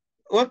 So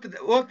what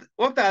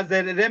are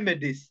the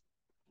remedies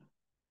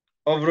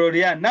of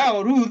Rorian?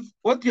 Now, Ruth,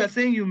 what you are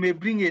saying, you may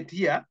bring it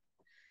here.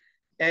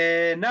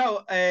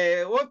 Now,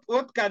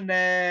 what can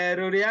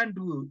Rorian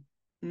do?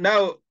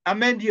 Now,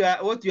 amend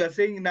what you are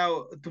saying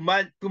now to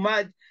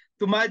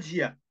merge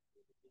here.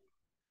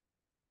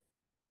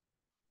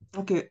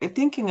 Okay,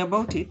 thinking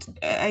about it,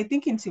 I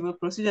think in civil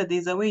procedure,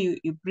 there's a way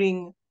you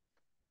bring,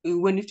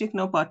 when you take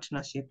no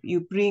partnership,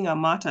 you bring a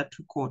matter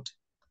to court.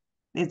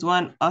 There's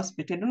one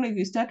aspect. I don't know if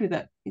you start with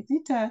that. Is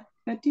it a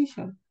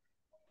petition?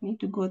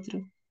 Need to go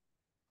through.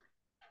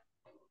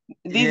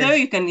 There's a way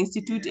you can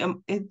institute. I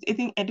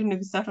think, I don't know if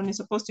you start on. You're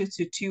supposed to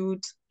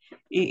institute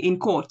in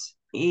court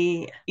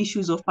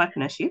issues of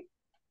partnership.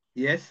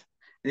 Yes,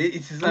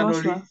 it's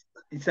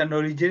an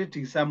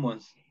originating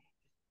summons.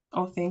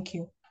 Oh, thank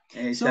you.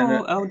 So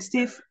I would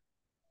say,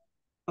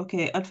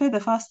 okay, I'd say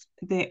the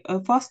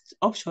first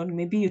option,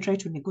 maybe you try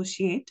to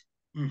negotiate,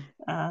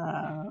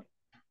 and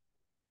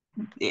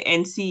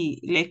see,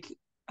 like,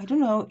 I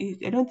don't know,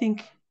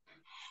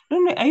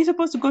 are you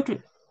supposed to go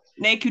to,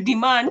 like, you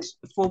demand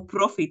for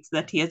profits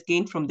that he has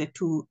gained from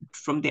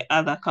the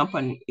other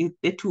company,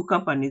 the two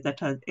companies that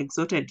has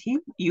extorted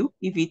you.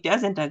 If he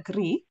doesn't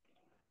agree,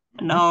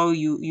 now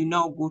you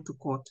now go to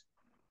court.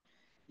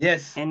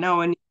 Yes. And now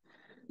when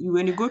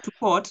you go to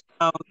court,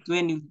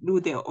 when you do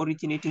the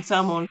originating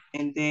summons,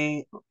 and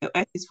the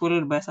F is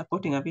followed by a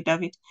supporting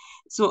affidavit.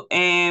 So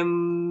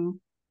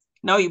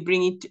now you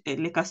bring it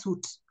like a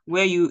suit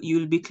where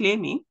you'll be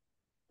claiming,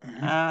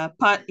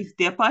 if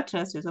they're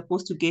partners, you're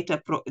supposed to get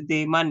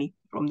the money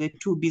from the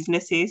two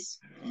businesses.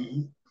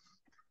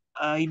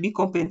 You'll be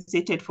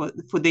compensated for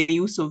the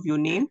use of your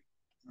name.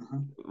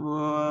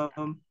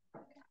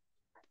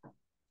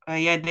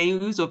 The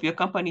use of your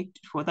company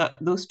for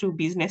those two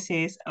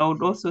businesses. I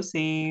would also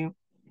say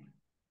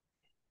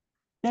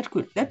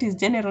that is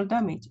general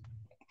damage.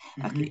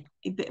 Okay,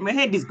 my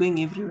head is going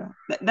everywhere.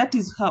 That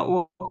is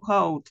how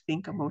I would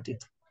think about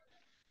it.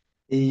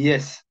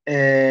 Yes.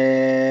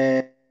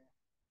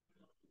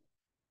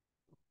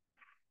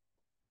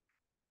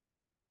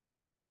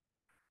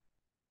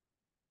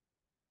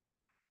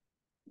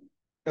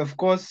 Of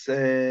course,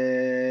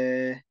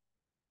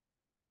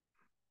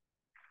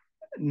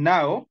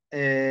 now,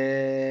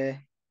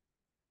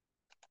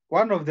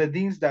 one of the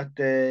things that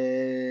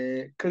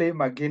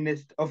claim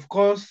against, of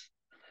course,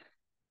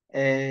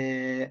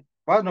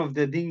 one of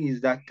the things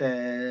is that,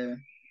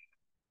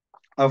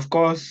 of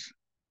course,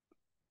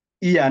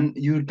 Ian,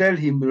 you tell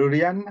him,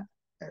 Rorian,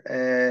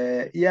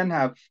 Ian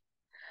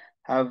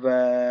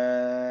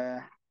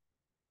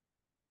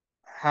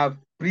have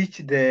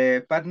breached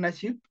the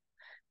partnership.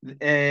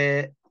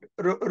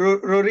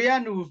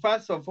 Rorian will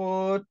first of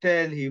all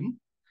tell him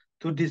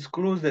to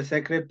disclose the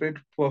secret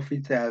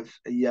profits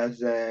he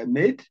has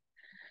made,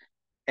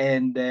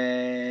 and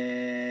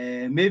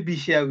maybe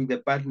share with the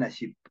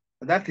partnership.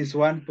 That is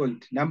one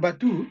point. Number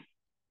two,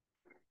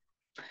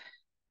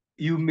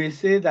 you may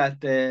say that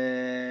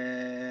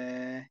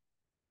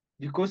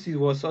because he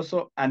was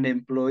also an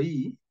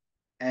employee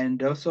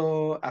and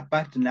also a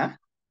partner,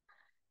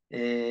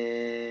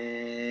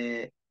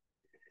 you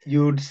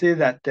would say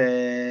that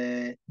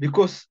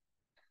because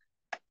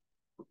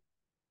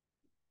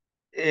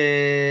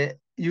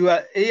you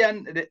are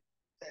Ian,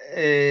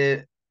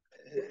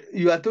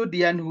 you are told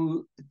Ian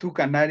who took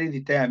an early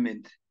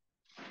retirement.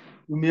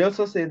 You may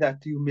also say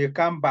that you may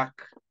come back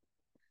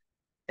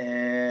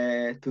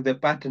to the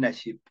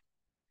partnership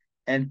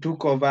and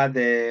took over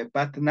the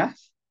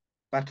partners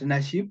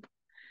partnership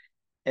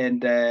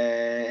and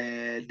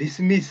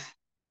dismiss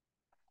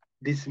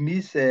this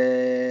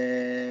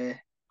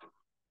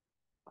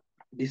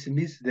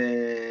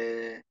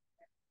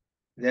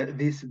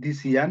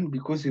young,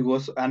 because he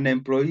was an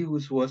employee who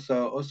was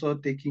also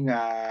taking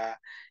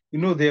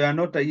they are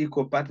not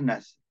equal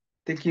partners,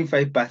 taking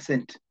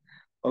 5%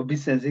 of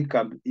business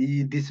income.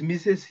 He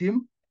dismisses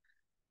him,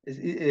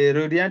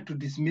 Rodian to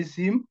dismiss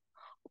him,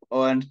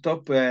 or on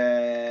top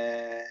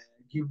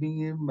giving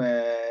him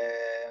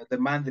the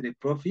monthly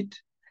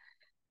profit.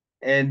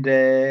 And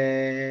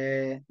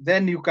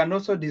then you can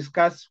also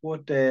discuss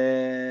what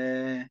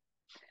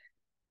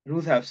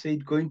Ruth have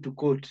said, going to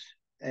court,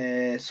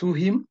 sue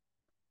him.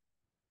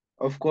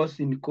 Of course,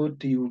 in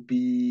court, you will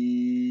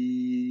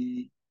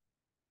be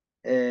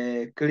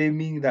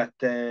claiming that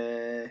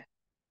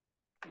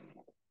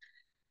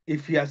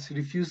if he has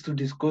refused to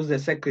disclose the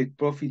secret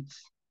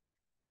profits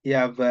he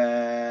have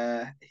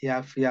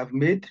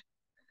made,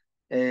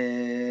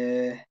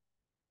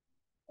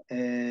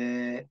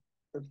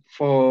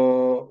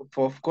 for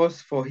of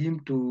course for him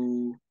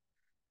to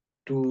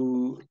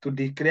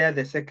declare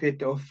the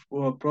secret of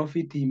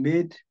profit he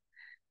made,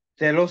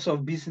 the loss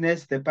of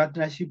business the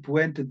partnership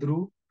went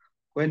through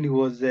when he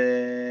was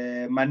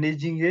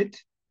managing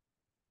it,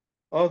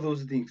 all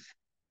those things.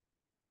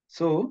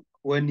 So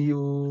when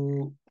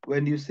you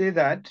say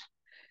that,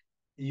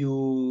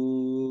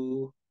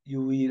 you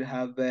will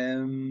have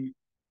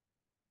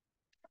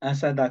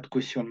answered that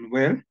question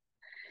well.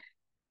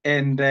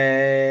 And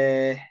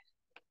I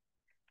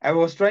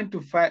was trying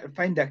to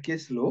find a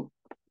case law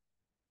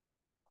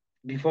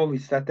before we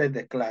started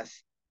the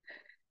class,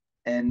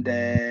 and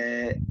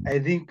I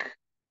think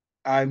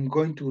I'm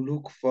going to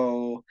look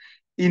for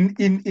in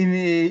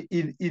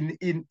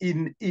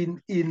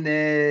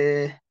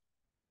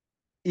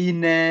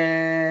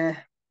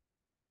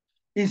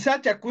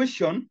such a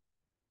question.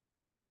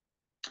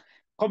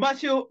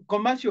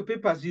 Commercial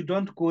papers, you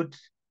don't quote,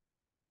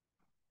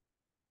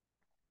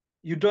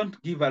 you don't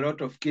give a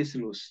lot of case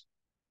laws.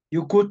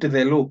 You quote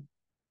the law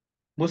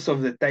most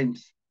of the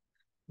times.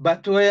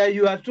 But where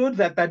you are told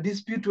that a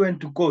dispute went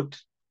to court,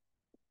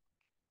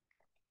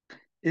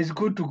 it's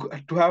good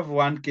to have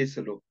one case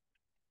law.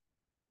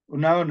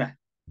 Unaona?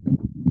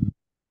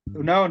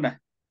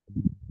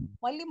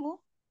 Mwalimu?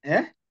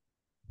 Eh?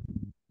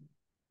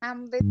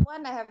 The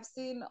one I have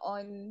seen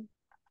on,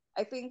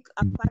 I think,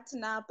 a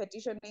partner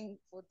petitioning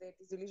for the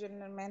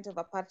disillusionment of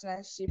a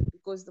partnership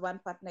because the one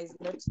partner is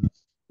not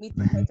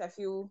meeting quite a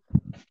few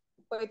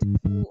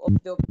of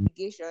the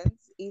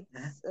obligations.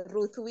 It's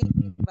Ruth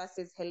Wini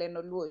versus Helen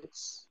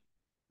Oluoch.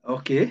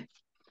 Okay.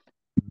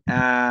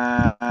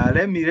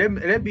 Let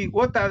me.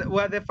 What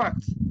are the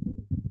facts?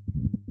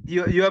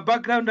 Your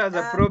background has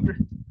a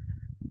problem.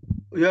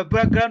 Your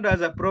background has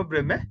a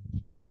problem, eh?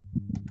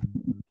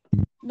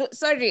 No,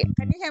 sorry,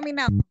 can you hear me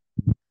now?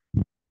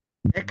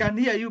 I can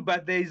hear you,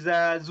 but there is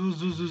a zoo.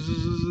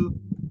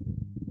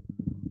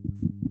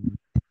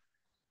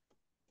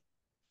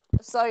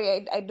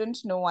 Sorry, I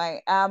don't know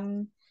why.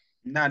 Now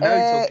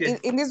it's okay.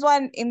 In this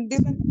one,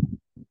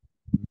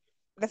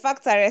 the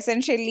facts are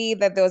essentially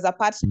that there was a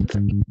partnership,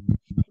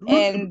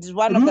 and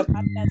one of the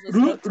partners was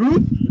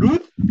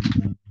Ruth.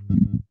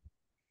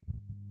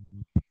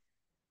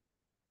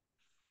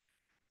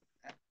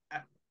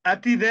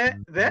 Ati there?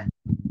 The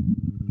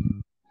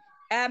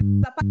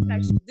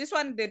partnership. This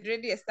one they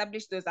already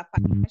established there's a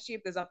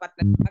partnership, there's a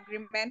partnership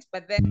agreement,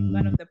 but then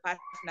one of the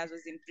partners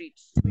was in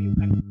breach. So you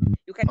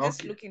can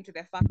just look into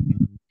the fact.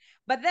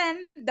 But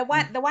then the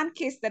one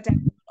case that I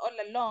all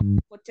along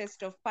for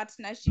test of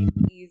partnership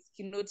is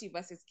Kinoti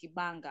versus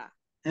Kibanga.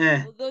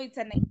 Although it's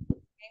an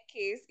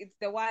case, it's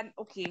the one.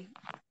 Okay,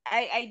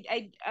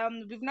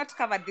 we've not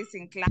covered this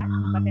in class,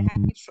 but I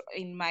have it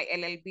in my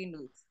LLB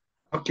notes.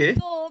 Okay.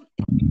 So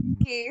in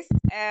this case,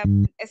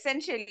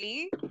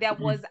 essentially there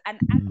was an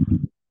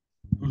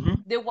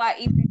they were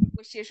in the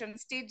negotiation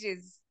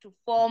stages to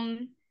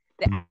form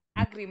the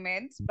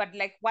agreement, but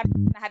like one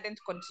hadn't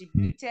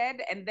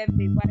contributed, and then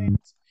they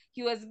weren't.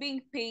 He was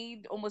being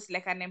paid almost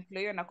like an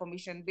employee on a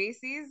commission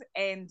basis,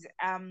 and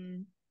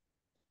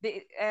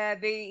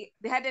they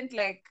hadn't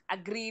like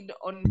agreed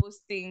on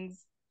most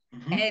things,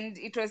 and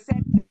it was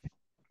said to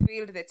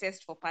failed the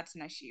test for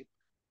partnership.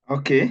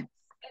 Okay.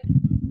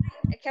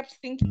 I kept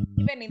thinking,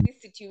 even in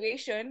this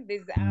situation,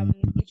 there's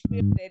it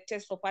failed the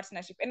test for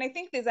partnership, and I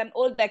think there's an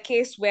older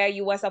case where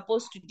you were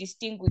supposed to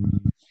distinguish,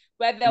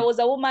 where there was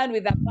a woman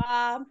with a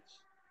bar.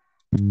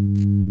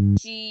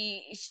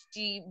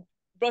 She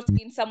brought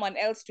in someone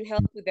else to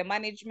help with the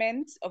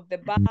management of the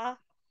bar.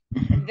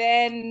 And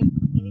then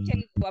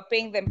initially they were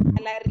paying them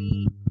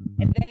salary,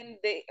 and then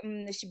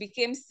she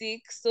became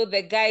sick, so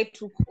the guy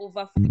took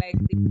over for like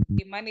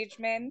the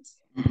management.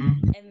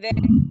 And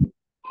then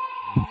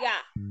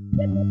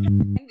then what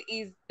happened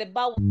is the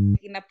bar was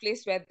in a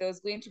place where there was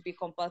going to be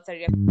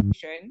compulsory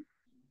arbitration.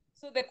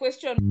 So the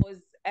question was,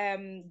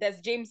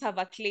 does James have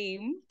a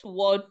claim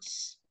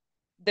towards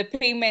the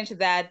payment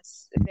that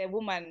the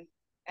woman,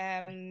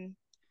 the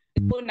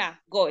owner,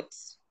 got?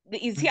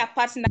 Is he a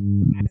partner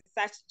as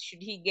such?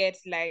 Should he get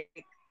like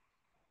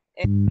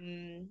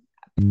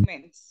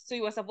payments. So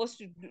you were supposed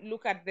to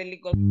look at the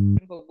legal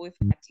for both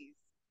parties.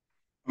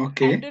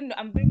 Okay. I don't know.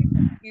 I'm very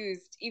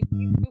confused. If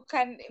you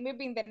can,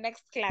 maybe in the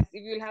next class,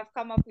 if you'll have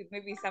come up with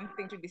maybe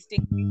something to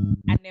distinguish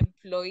an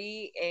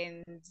employee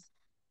and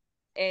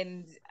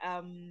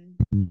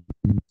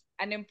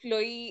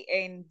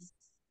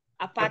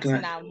a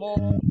partner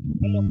more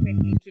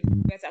eloquently to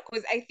be better.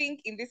 Because I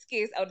think in this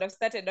case, I would have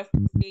started off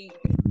saying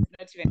this is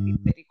not even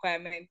meet the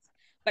requirements,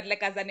 but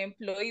like as an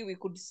employee, we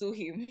could sue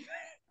him.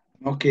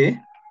 Okay.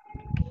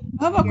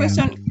 I have a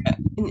question,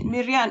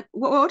 Miriam.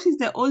 What is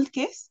the old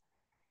case?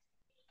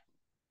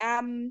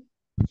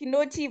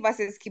 Kinoti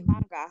versus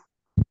Kibanga.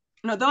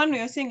 No, the one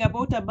you're saying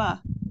about a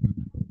bar.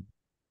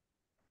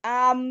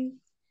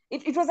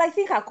 It was, I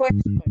think, a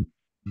question.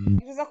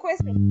 It was a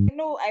question. I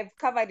know I've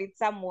covered it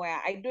somewhere.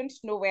 I don't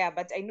know where,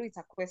 but I know it's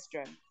a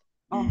question.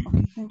 Oh,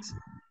 okay, thanks.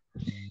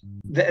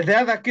 The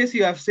other case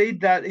you have said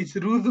that it's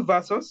Ruth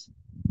versus?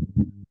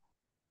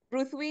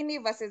 Ruth Winnie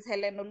versus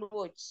Helen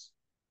Oluoch.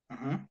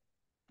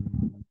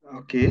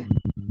 Okay.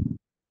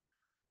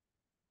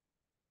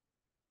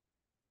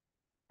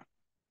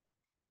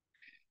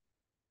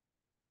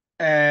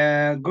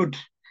 Good.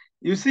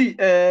 You see,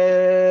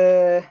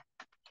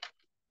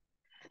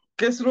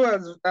 case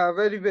laws are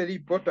very, very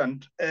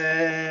important.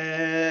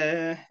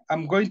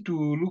 I'm going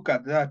to look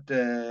at that.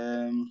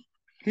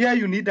 Here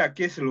you need a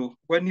case law.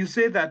 When you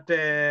say that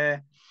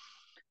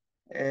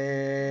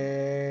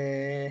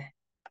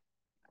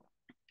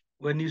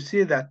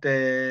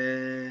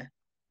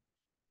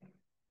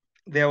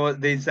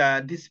there's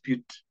a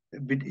dispute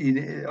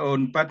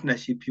on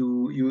partnership,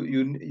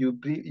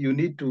 you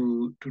need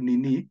to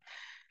nini.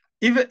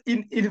 Even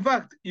in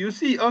fact, you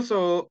see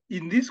also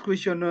in this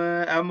question,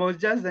 I was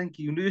just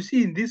thinking, you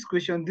see in this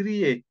question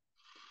 3A,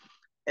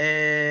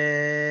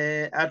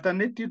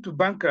 alternative to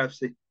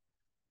bankruptcy.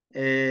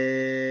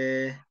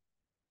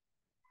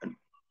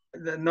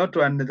 Not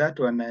one, that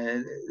one.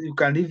 You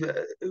can leave.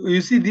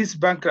 You see this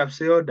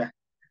bankruptcy order.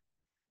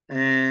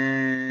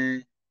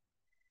 There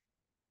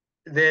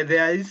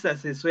are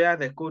instances where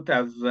the court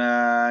have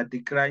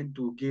declined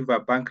to give a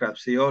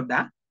bankruptcy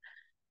order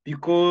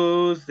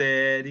because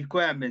the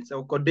requirements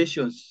or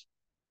conditions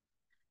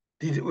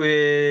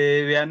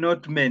were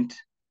not met.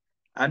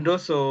 And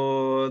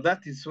also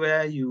that is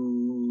where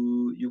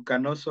you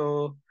can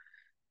also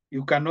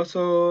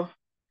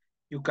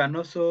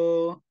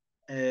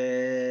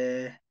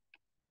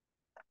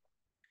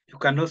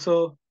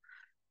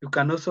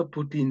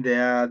put in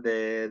there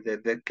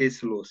the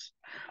case laws.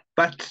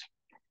 But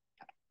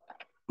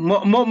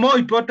more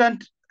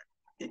important,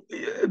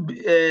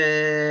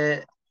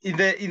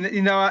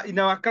 in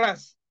our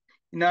class,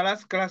 in our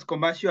last class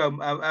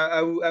commercial,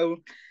 I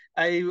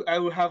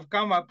will have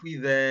come up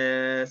with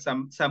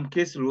some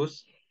case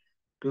laws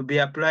to be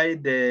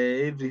applied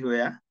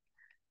everywhere.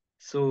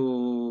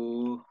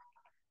 So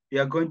we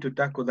are going to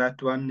tackle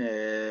that one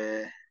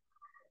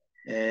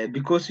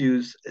because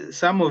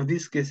some of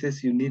these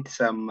cases you need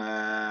some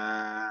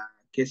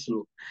case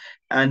law,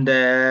 and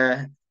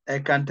I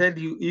can tell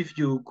you, if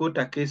you quote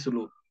a case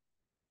law,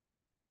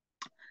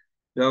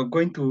 you are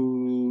going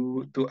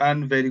to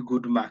earn very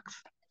good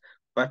marks.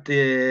 But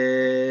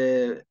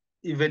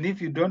even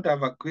if you don't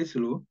have a case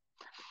law,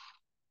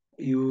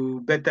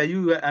 you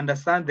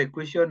understand the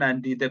question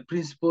and the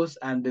principles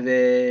and the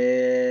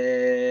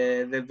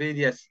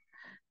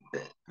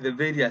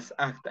various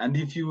acts. And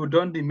if you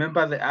don't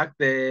remember the act,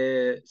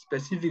 the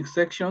specific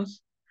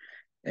sections,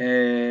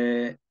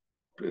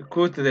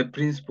 quote the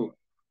principle.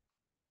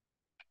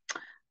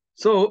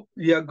 So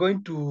we are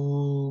going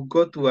to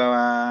go to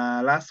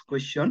our last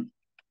question.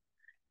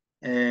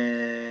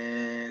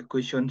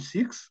 Question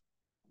 6.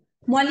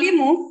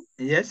 Mwalimu?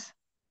 Yes.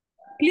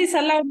 Please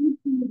allow me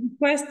to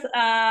request,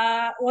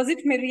 was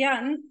it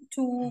Marianne,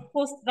 to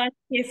post that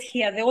case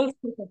here, the old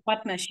case of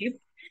partnership.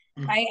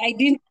 I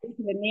didn't put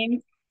the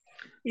name.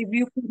 If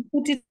you could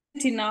put it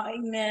in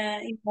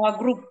our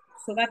group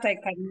so that I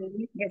can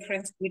make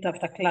reference to it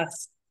after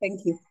class.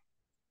 Thank you.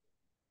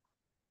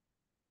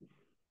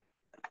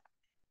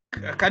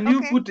 Can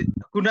you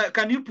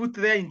put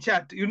there in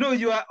chat? You know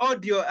your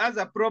audio has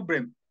a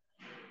problem.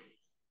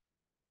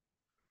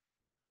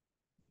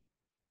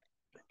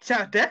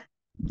 Chat, eh?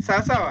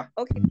 Sawa.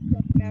 Okay,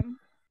 no problem.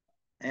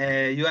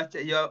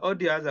 Your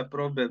audio has a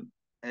problem.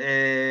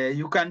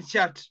 You can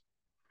chat.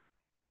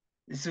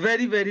 It's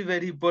very, very,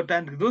 very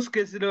important. Those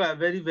cases are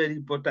very, very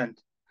important.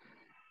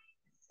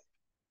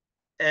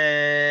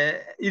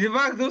 In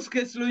fact, those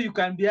case law you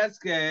can be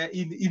asked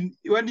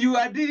when you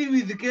are dealing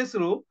with the case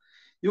law,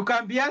 you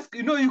can be asked.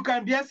 You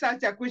can be asked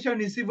such a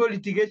question in civil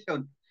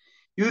litigation.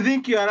 You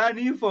think you are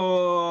running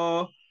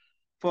for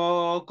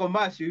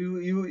commercial.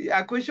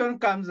 A question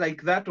comes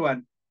like that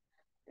one.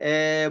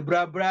 There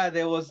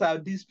was a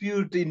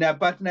dispute in a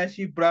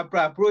partnership.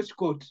 Approach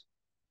court.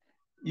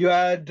 You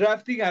are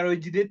drafting and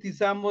originating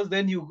summons.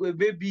 Then you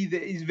maybe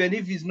even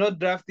if it's not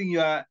drafting,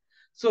 you are.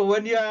 So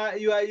when you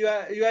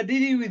are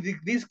dealing with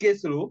this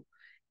case law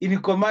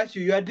in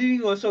commercial, you are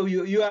dealing also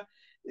you are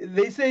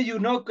they say you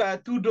knock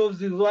two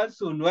doves with one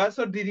stone. We're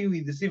also dealing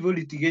with the civil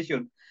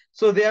litigation.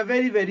 So they are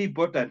very, very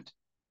important.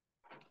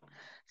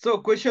 So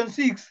question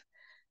 6,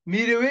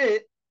 Miriwe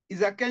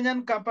is a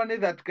Kenyan company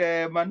that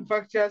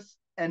manufactures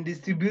and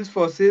distributes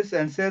for sales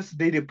and sells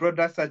dairy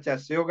products such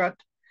as yogurt,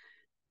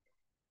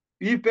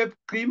 whipped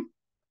cream,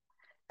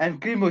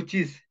 and cream or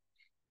cheese.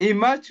 In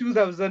March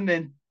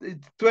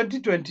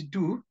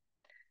 2022,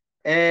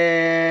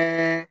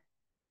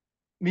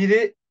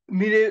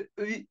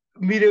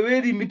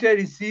 Mirewe Limited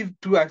received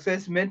 2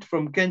 assessments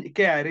from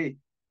KRA,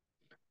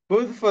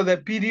 both for the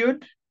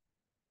period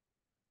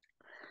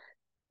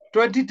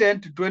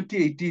 2010 to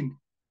 2018.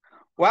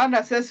 One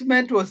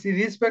assessment was in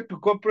respect to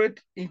corporate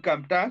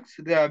income tax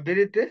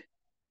liability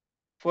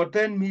for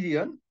 10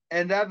 million,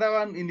 and the other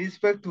one in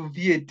respect to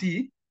VAT,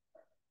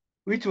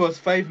 which was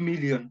 5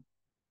 million.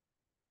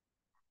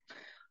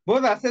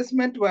 Both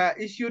assessments were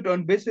issued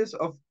on basis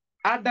of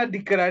other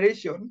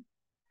declaration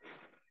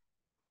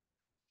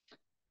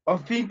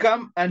of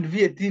income and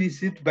VAT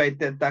receipt by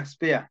the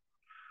taxpayer.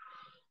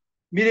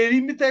 Mire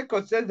Limited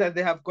considers that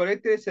they have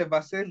correctly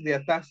self-assessed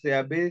their tax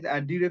liability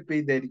and didn't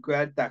pay the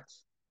required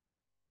tax.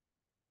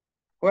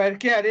 While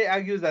KRA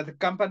argues that the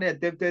company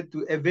attempted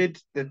to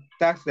evade the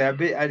tax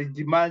liability and it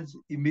demands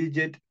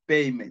immediate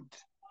payment.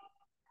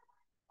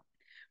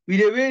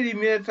 Mire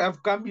Limited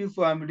have come here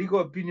for a legal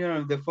opinion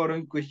on the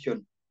following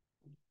question.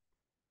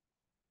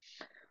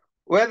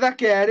 Whether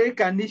KRA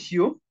can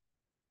issue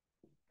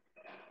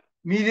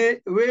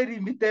Mire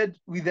Limited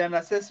with an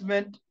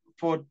assessment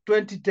for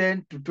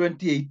 2010 to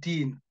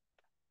 2018.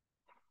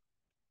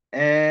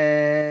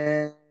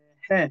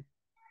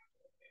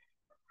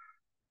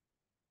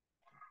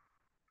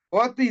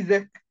 What is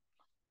the,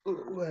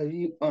 where are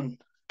you on?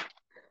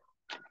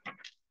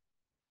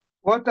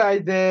 What are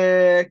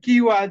the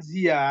keywords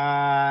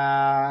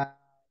here,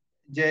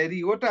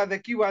 Jerry? What are the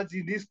keywords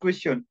in this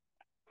question?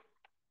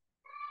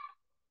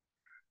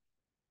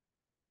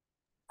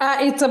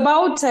 It's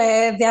about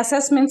the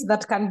assessments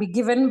that can be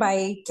given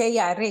by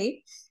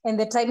KRA and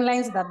the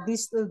timelines that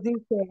these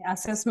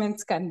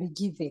assessments can be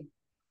given.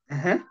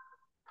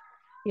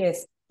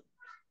 Yes.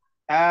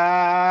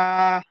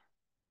 Have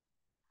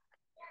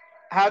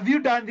you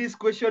done this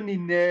question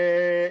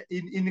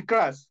in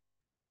class?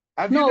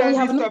 Have No, you done we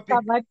have this not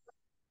topic? covered.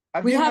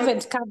 We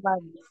haven't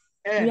covered.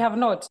 We have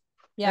not.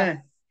 Yeah.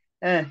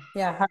 Yeah.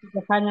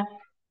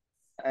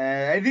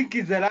 I think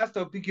it's the last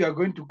topic you are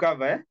going to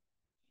cover.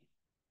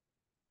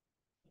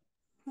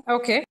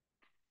 Okay.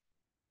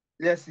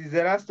 Yes, it's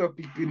the last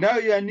topic. Now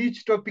you are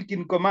niche topic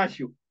in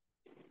commercial.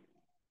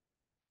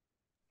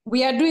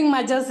 We are doing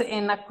mergers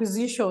and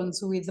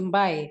acquisitions with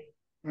Mbae.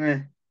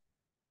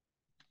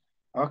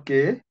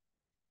 Okay.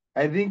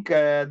 I think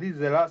this is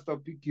the last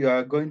topic you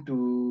are going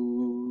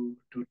to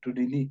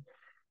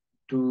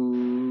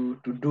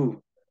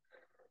do.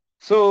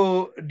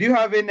 So, do you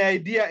have any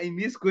idea in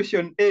this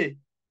question A?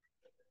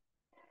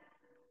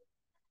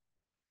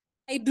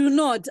 I do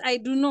not.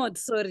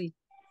 Sorry.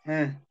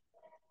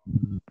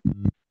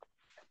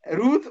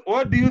 Ruth,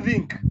 what do you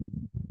think?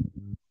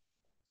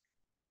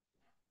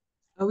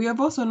 We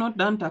have also not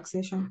done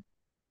taxation.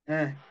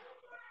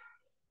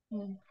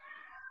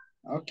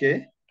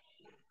 Okay.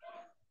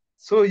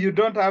 So you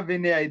don't have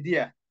any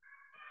idea?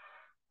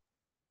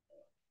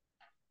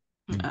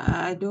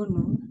 I don't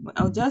know.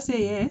 I'll just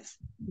say yes,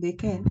 they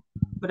can.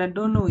 But I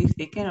don't know if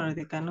they can or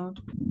they cannot.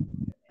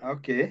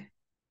 Okay.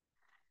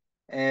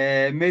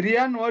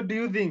 Marianne, what do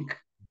you think?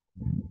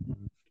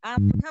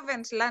 We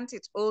haven't learned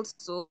it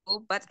also,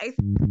 but I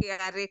think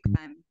KRA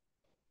can.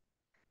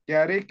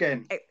 KRA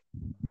can?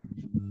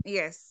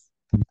 Yes.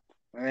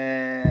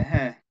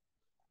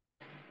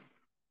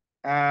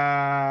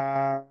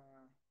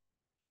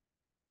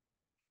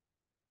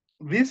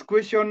 This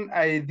question,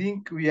 I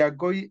think we are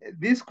going,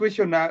 this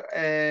question,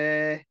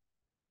 I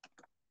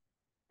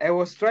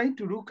was trying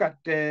to look at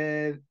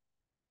the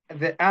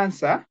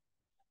answer.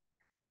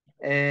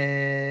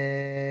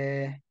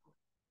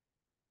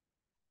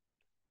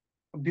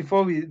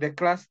 Before the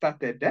class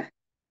started.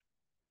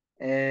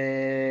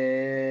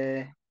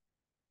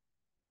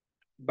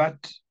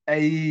 But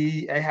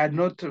I had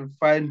not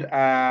found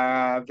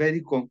a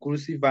very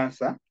conclusive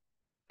answer.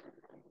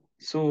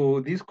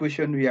 So this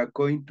question we are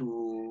going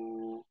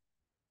to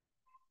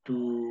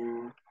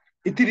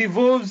it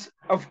revolves,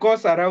 of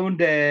course, around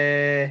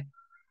the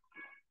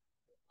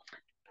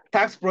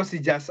Tax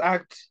Procedures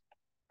Act,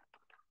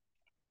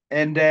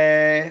 and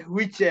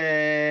which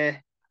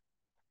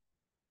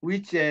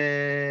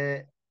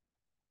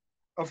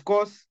of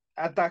course,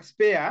 a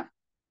taxpayer,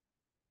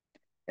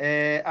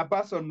 a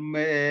person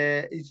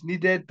is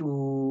needed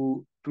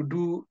to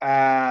do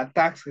a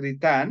tax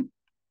return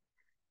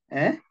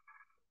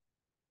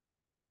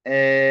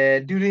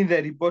during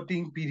the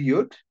reporting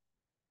period,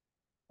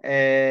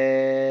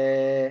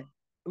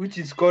 which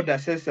is called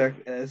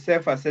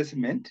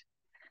self-assessment.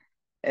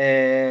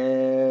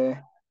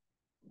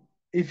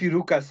 If you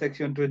look at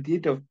Section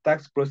 28 of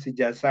Tax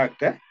Procedures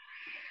Act,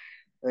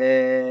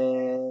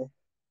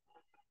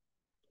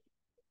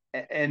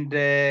 and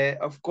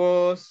of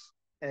course,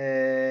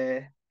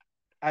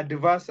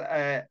 adverse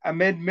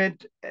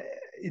amendment.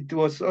 It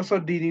was also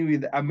dealing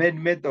with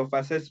amendment of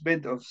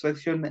assessment of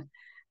section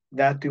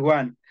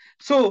 31.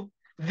 So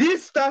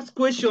these tax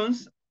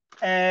questions,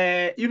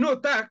 you know,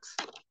 tax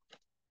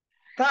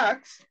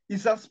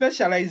is a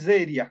specialized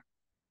area.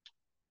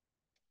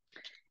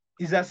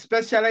 Is a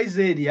specialized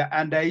area,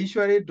 and I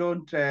usually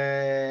don't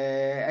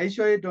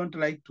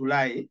like to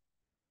lie.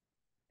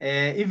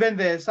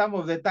 Even some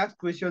of the tax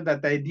questions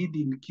that I did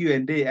in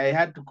Q&A, I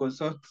had to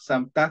consult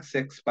some tax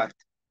expert.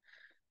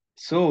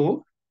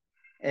 So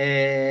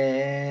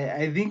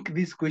I think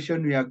this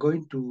question I'm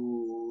going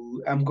to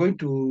we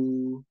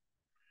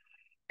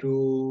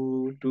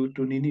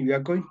are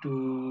going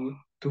to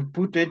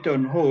put it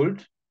on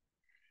hold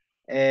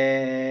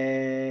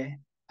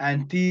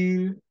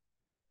until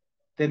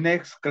the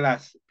next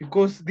class,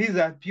 because these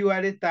are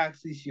purely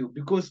tax issue,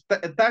 because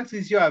tax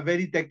issue are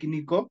very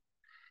technical,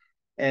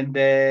 and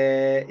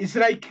it's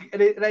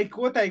like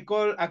what I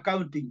call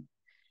accounting.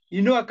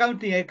 You know,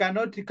 accounting, I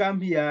cannot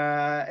come here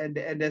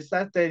and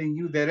start telling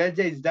you the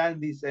ledger is done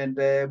this and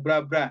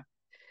blah blah,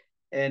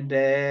 and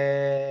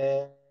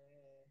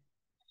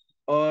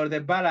or the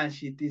balance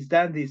sheet is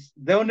done this.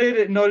 The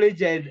only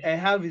knowledge I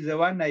have is the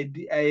one I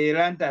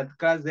learned at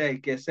class there,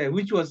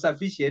 which was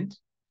sufficient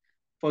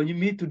for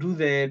me to do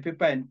the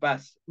paper and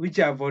pass, which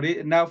I've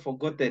already now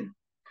forgotten.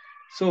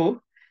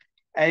 So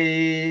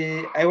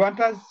I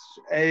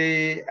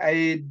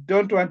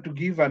don't want to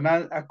give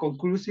a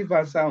conclusive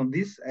answer on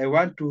this. I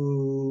want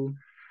to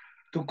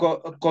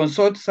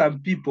consult some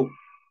people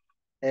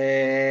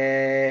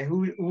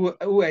who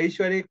I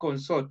usually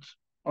consult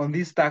on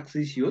these tax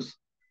issues.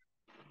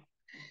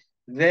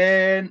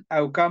 Then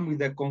I'll come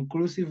with a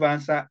conclusive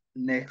answer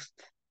next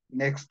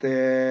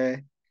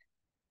time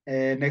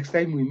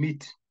we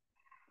meet.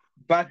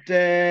 But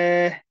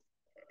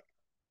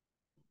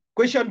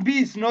question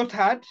B is not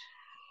hard,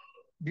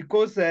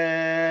 because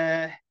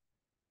this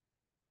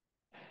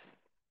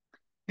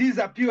is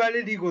a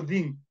purely legal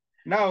thing.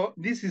 Now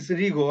this is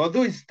legal,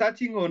 although it's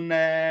starting on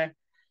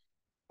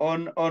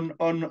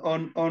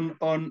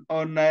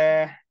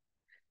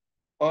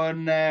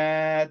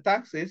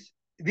taxes.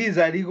 These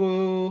are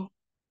legal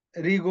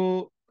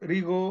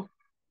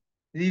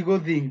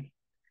thing,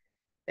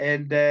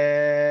 and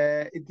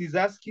it is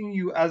asking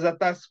you, as a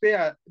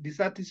taxpayer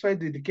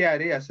dissatisfied with the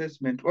KRA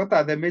assessment, what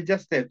are the major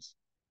steps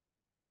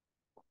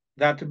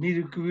that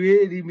Milky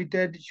Way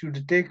Limited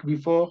should take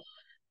before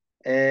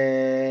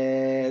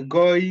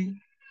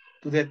going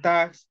to the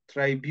tax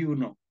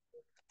tribunal?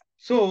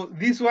 So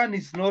this one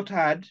is not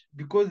hard,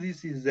 because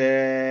this is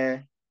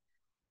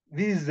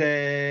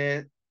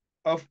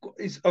of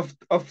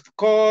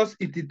course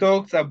it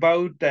talks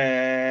about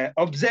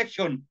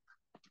objection.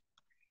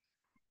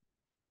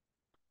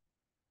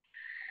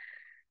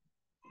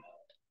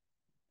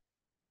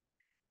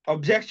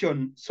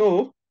 Objection.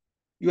 So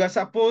you are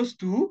supposed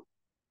to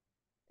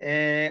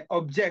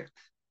object.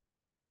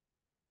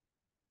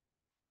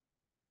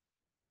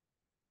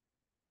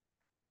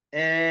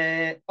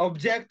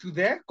 Object to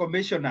the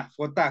commissioner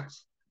for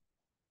tax.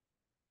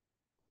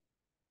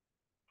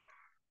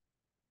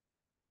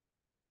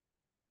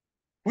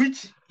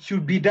 Which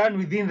should be done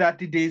within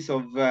 30 days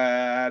of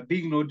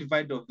being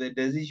notified of the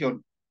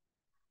decision.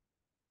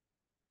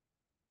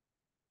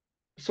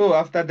 So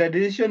after the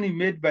decision is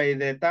made by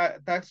the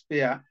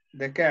taxpayer,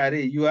 the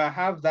KRA, you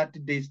have 30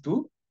 days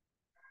to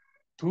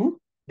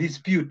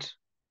dispute.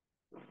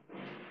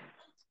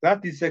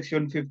 That is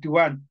section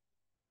 51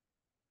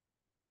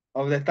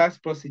 of the Tax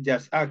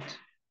Procedures Act.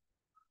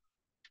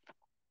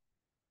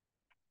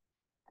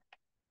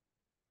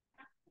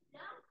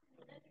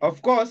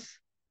 Of course,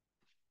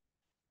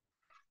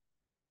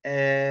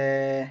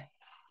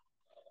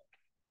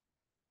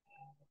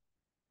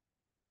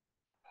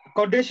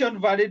 condition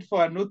valid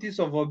for a notice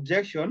of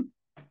objection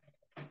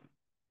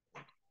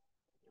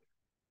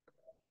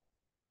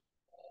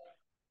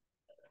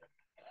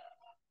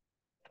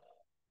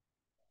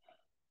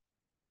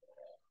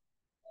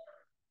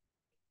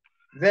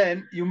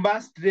then you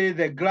must lay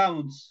the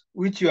grounds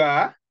which you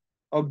are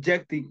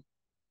objecting.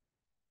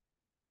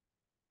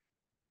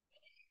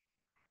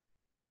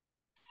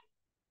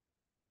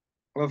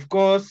 Of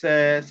course,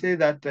 say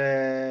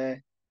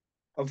that,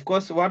 of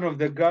course, one of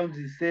the grounds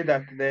is say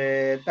that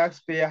the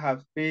taxpayer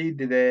have paid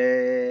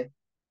the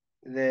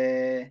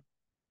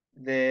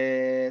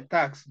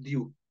tax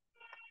due,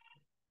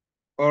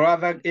 or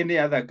rather any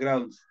other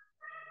grounds.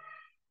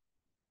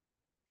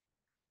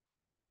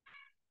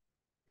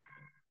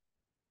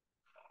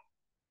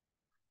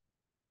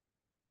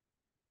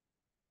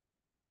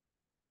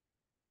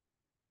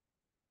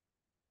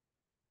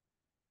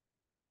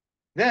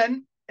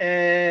 Then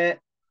the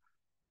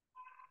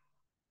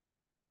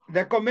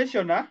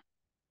commissioner,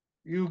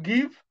 you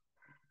give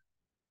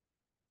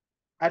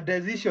a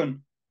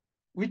decision,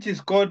 which is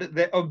called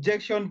the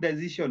objection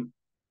decision.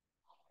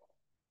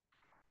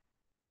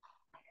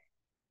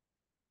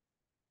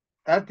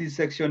 That is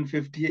section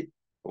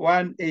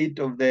 51(8)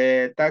 of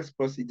the Tax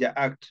Procedure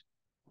Act.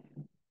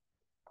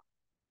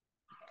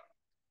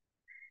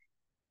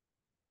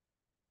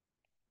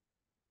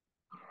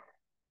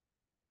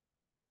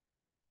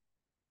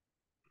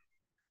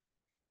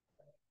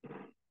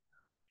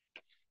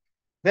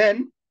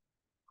 Then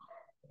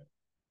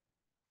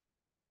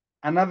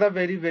another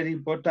very, very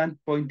important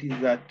point is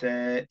that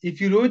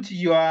if you lodge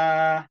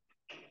your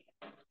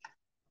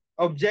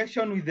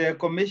objection with the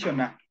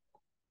commissioner,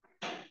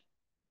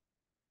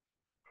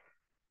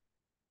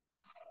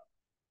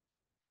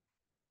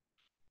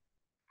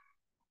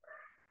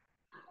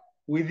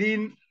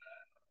 within,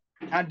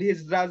 and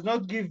it does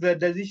not give the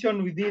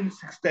decision within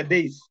 60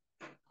 days,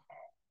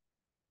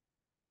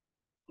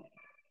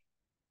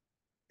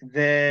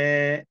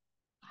 the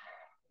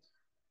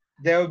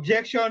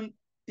objection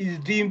is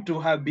deemed to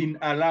have been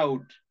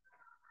allowed.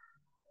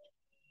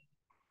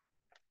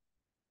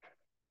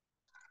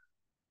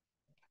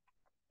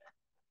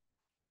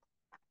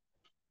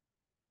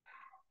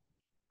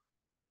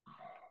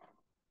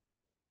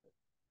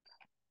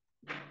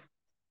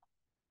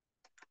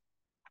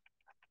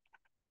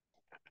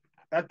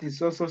 That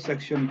is also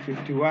section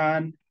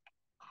 51(11)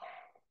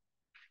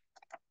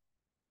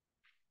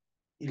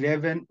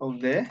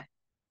 of the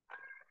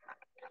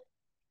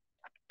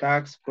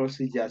Tax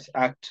Procedures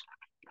Act.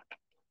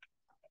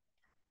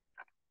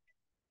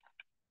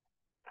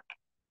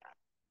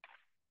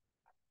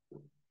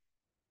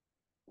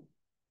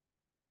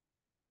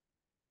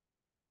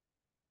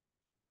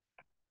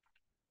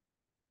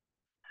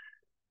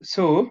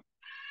 So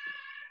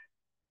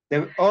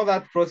all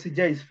that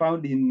procedure is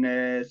found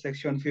in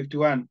section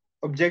 51.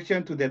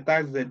 Objection to the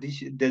tax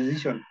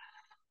decision.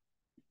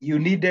 You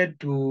needed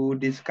to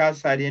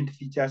discuss salient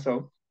features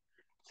of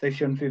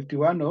section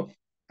 51 of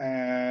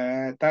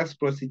Tax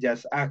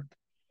Procedures Act,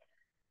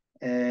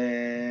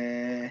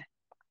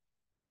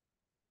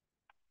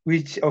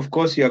 which of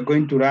course you are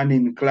going to run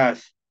in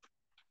class.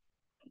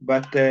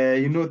 But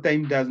you know,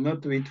 time does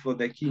not wait for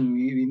the king.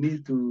 We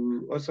need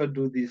to also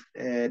do this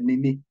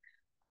Nini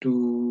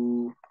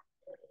to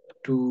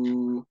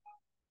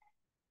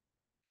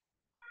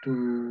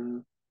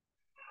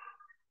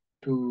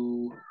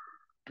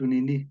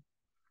Nini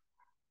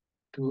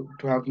to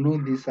have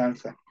known this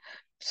answer.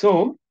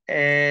 So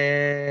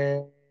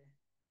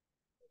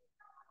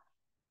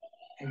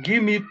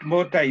give me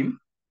more time.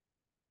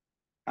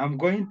 I'm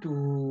going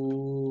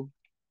to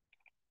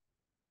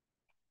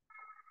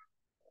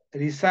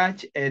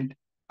research and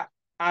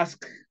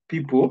ask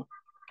people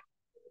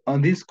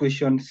on this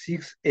question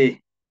 6A,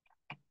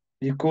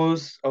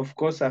 because of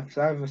course I've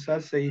said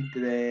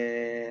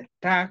the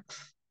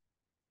tax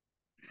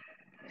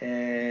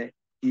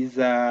is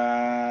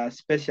a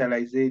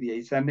specialized area.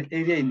 It's an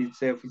area in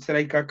itself. It's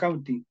like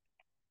accounting,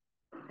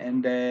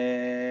 and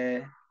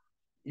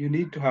you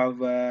need to have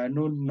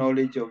no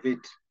knowledge of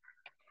it.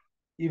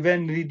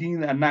 Even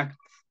reading an act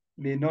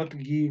may not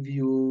give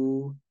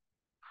you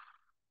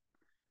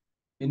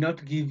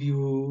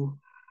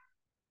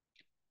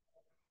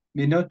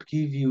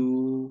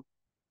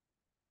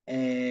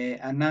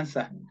an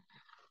answer.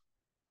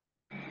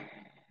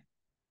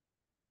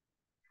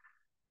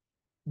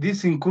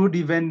 This include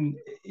even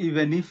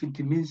if it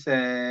means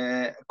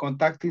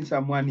contacting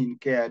someone in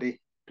KRA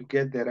to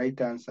get the right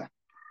answer.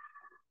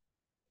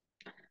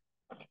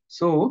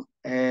 So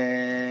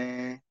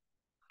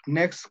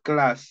next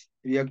class,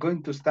 we are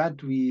going to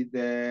start with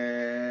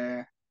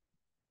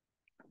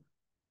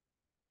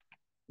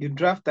you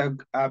draft a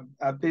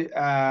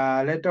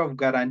letter of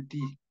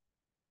guarantee,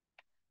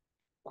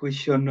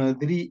 question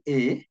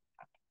 3A,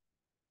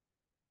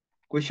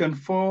 question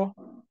 4,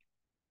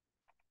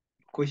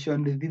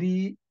 question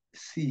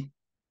 3C.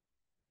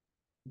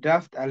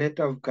 Draft a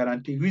letter of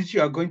guarantee, which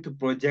you are going to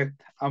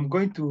project. I'm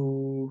going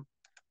to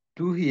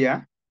do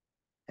here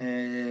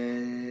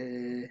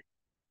to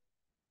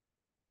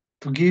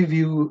give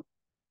you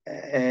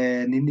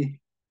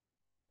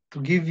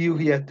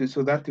here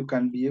so that you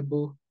can be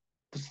able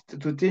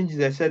to change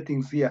the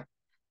settings here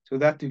so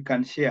that you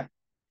can share.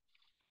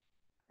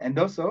 And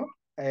also,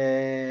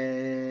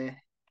 I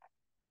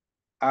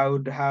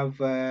would have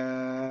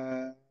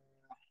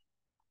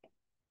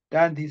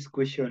done this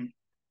question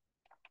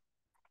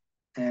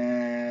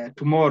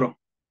tomorrow.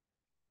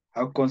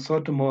 I'll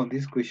consult more on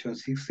this question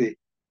 6A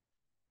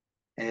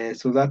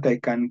so that I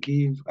can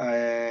give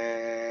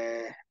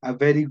a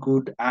very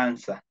good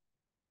answer.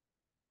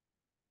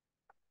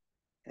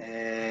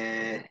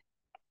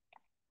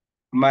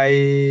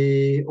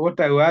 What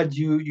I urge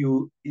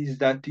you is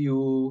that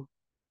you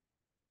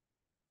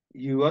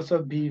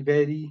also be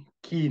very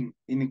keen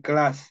in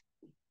class.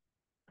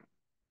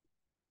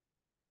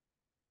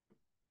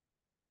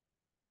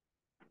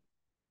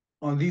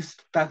 On these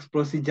tax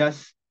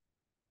procedures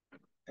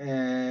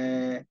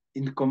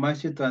in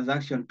commercial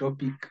transaction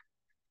topic.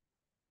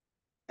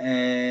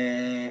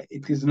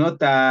 It's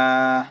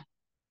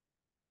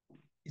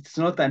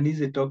not an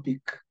easy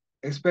topic,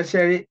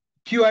 especially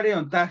purely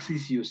on tax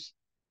issues.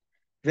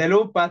 The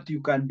law part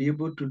you can be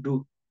able to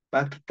do,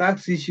 but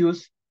tax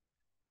issues,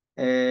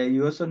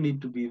 you also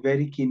need to be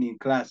very keen in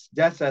class.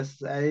 Just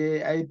as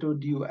I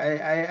told you,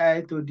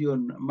 I told you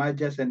on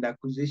mergers and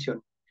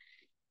acquisition,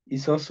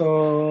 it's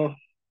also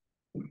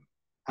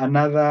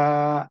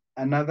another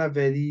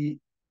very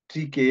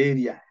tricky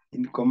area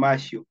in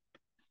commercial.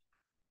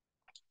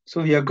 So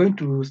we are going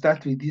to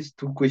start with these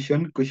two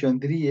questions, question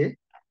 3A,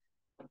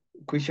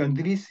 question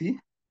 3C,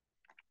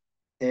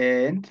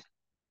 and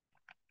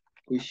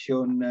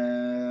question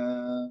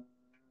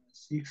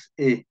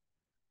 6A.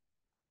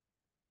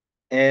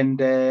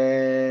 And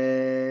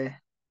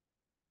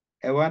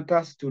I want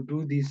us to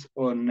do this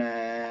on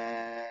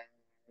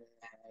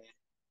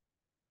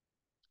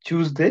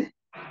Tuesday,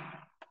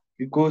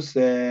 because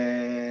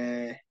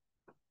as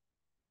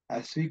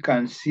we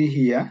can see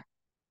here,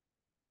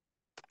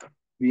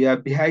 we are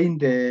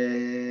behind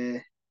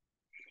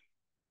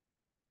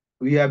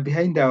we are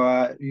behind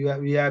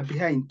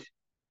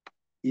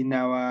in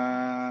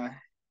our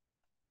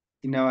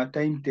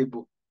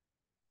timetable.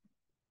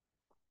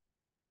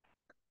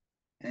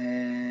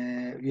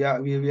 We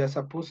are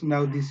supposed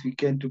now this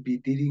weekend to be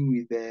dealing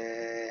with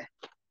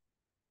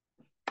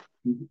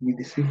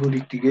the civil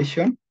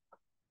litigation,